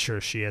 and I'm sure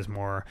she has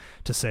more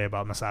to say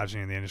about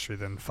misogyny in the industry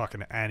than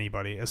fucking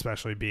anybody,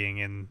 especially being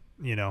in,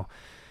 you know,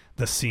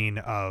 the scene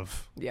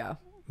of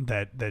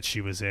that she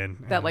was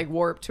in. That like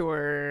Warped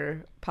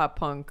Tour pop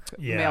punk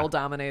male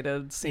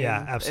dominated scene.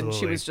 Yeah, absolutely. And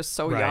she was just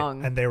so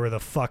young. And they were the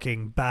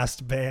fucking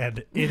best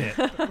band in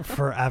it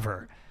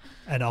forever.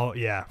 And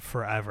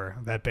forever.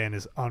 That band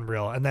is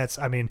unreal. And I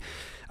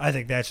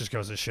think that just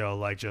goes to show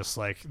like just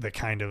like the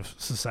kind of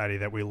society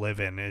that we live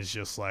in is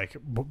just like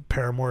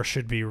Paramore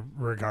should be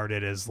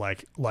regarded as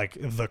like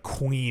the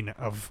queen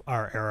of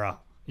our era,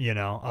 you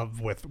know,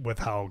 of with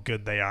how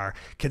good they are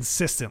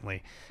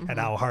consistently and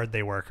how hard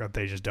they work.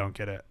 They just don't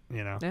get it,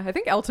 you know. Yeah, I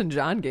think Elton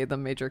John gave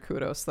them major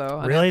kudos though.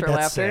 On really? After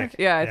That's Laughter. Sick.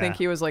 Yeah, I think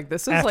he was like,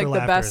 this is After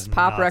like the best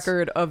pop nuts.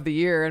 record of the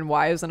year, and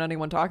why isn't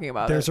anyone talking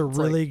about There's it? a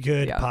really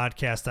good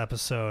podcast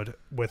episode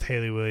with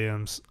Hayley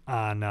Williams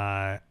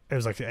on it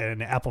was like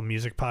an Apple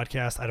Music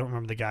podcast. I don't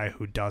remember the guy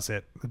who does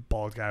it, the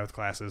bald guy with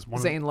glasses.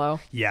 Zane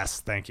Lowe. Yes,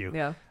 thank you.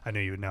 Yeah. I knew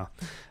you would know.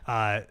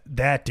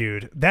 That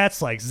dude,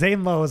 that's like,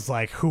 Zane Lowe is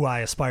like who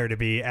I aspire to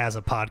be as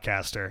a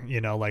podcaster.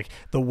 You know, like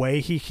the way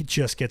he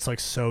just gets like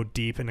so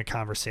deep into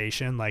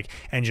conversation, like,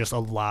 and just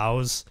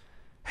allows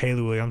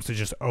Hayley Williams to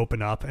just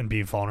open up and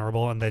be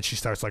vulnerable. And then she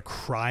starts like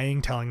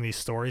crying, telling these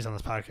stories on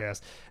this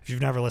podcast. If you've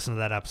never listened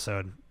to that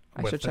episode,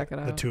 I should check it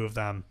out. The two of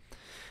them.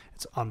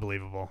 It's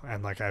unbelievable,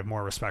 and like I have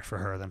more respect for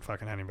her than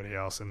fucking anybody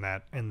else in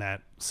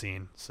that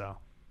scene. So,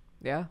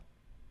 yeah,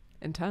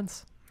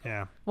 intense.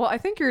 Yeah. Well, I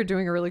think you're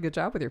doing a really good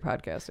job with your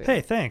podcast.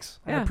 Hey, thanks.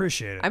 Yeah. I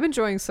appreciate it. I'm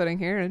enjoying sitting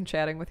here and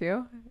chatting with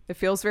you. It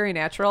feels very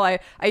natural. I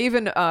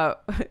even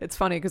it's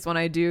funny because when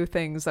I do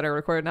things that are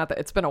recorded, not that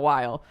it's been a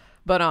while,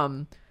 but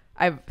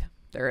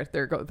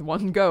the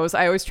one goes.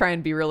 I always try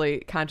and be really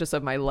conscious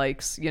of my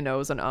likes, you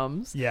knows, and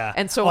ums. Yeah.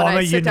 And so when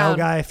I sit down,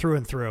 guy through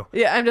and through.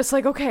 Yeah, I'm just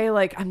like, okay,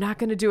 like I'm not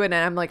gonna do it, and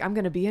I'm like, I'm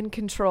gonna be in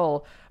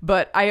control.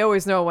 But I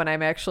always know when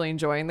I'm actually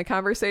enjoying the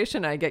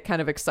conversation, I get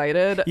kind of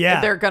excited. Yeah,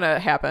 they're gonna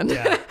happen.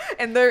 Yeah.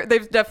 And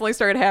they've definitely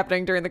started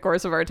happening during the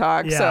course of our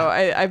talk. Yeah. So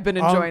I've been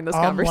enjoying this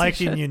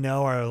conversation. Liking, you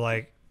know, are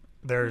like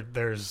they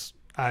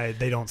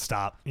don't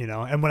stop, you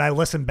know. And when I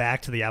listen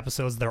back to the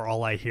episodes, they're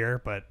all I hear,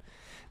 but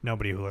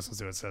nobody who listens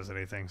to it says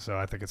anything, so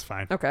I think it's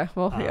fine. Okay,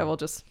 well, we'll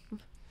just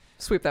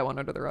sweep that one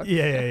under the rug.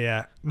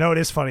 Yeah. No, it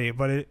is funny,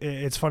 but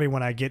it's funny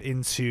when I get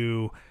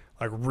into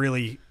like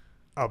really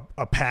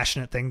a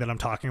passionate thing that I'm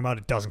talking about,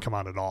 it doesn't come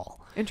out at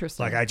all.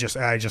 Interesting. Like I just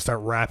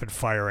start rapid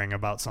firing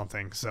about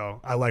something,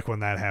 so I like when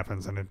that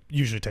happens, and it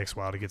usually takes a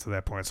while to get to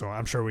that point. So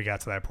I'm sure we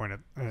got to that point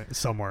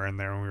somewhere in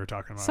there when we were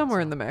talking about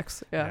somewhere in the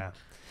mix. Yeah.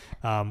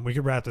 We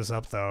could wrap this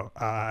up though.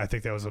 I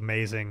think that was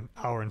amazing.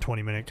 Hour and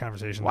 20-minute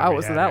conversation. Wow,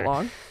 was it that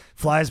long?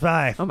 Flies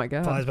by. Oh my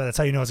god. Flies by. That's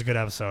how you know it's a good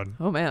episode.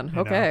 Oh man.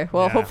 Okay.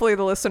 Well, hopefully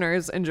the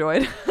listeners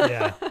enjoyed.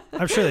 Yeah,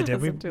 I'm sure they did.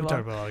 We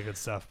talked about a lot of good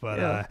stuff.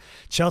 But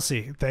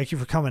Chelsea, thank you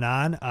for coming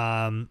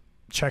on.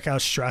 Check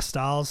out Stress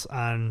Dolls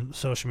on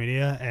social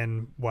media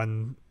and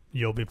when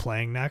you'll be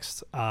playing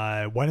next.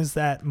 When is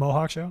that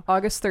Mohawk show?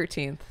 August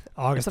 13th.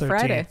 August 13th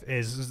Friday.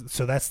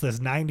 So that's this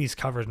 90s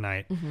covers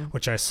night,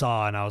 which I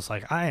saw, and I was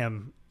like, I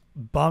am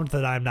bummed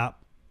that I'm not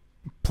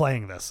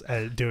playing this,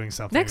 doing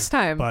something next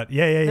time. But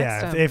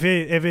yeah. If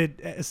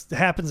it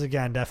happens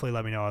again, definitely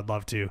let me know. I'd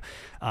love to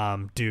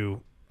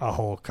do a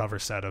whole cover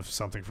set of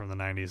something from the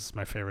 90s. It's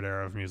my favorite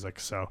era of music.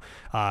 So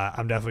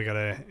I'm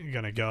definitely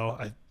gonna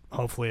go.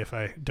 Hopefully, if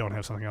I don't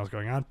have something else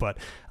going on, but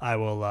I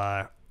will.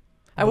 I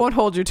won't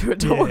hold you to it.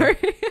 Don't worry.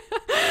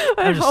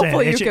 I'm just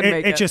hopefully saying, you can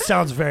make it. It just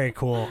sounds very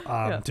cool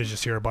to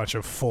just hear a bunch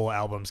of full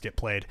albums get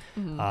played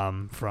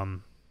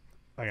from,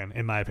 again,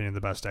 in my opinion,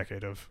 the best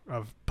decade of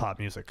pop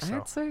music. So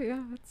I'd say,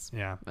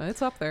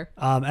 it's up there.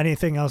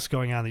 Anything else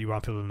going on that you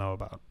want people to know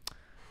about?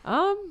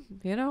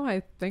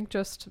 I think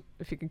just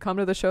if you can come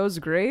to the shows,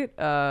 great.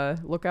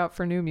 Look out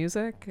for new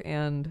music,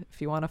 and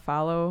if you want to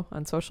follow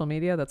on social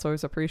media, that's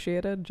always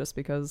appreciated, just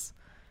because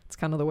it's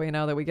kind of the way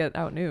now that we get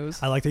out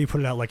news. I like that you put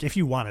it out like, if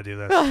you want to do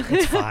this,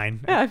 it's fine.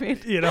 Yeah, I mean,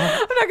 I'm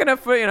not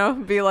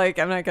gonna be like,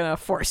 I'm not gonna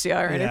force you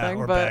or anything,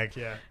 or but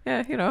beg,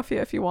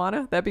 if you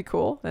wanna, that'd be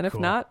cool. And if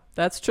not,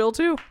 that's chill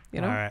too.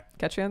 All right.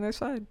 Catch you on the other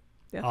side.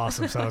 Yeah.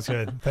 Awesome. Sounds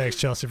good. Thanks,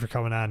 Chelsea, for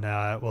coming on.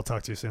 We'll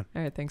talk to you soon.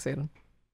 All right. Thanks, Aiden.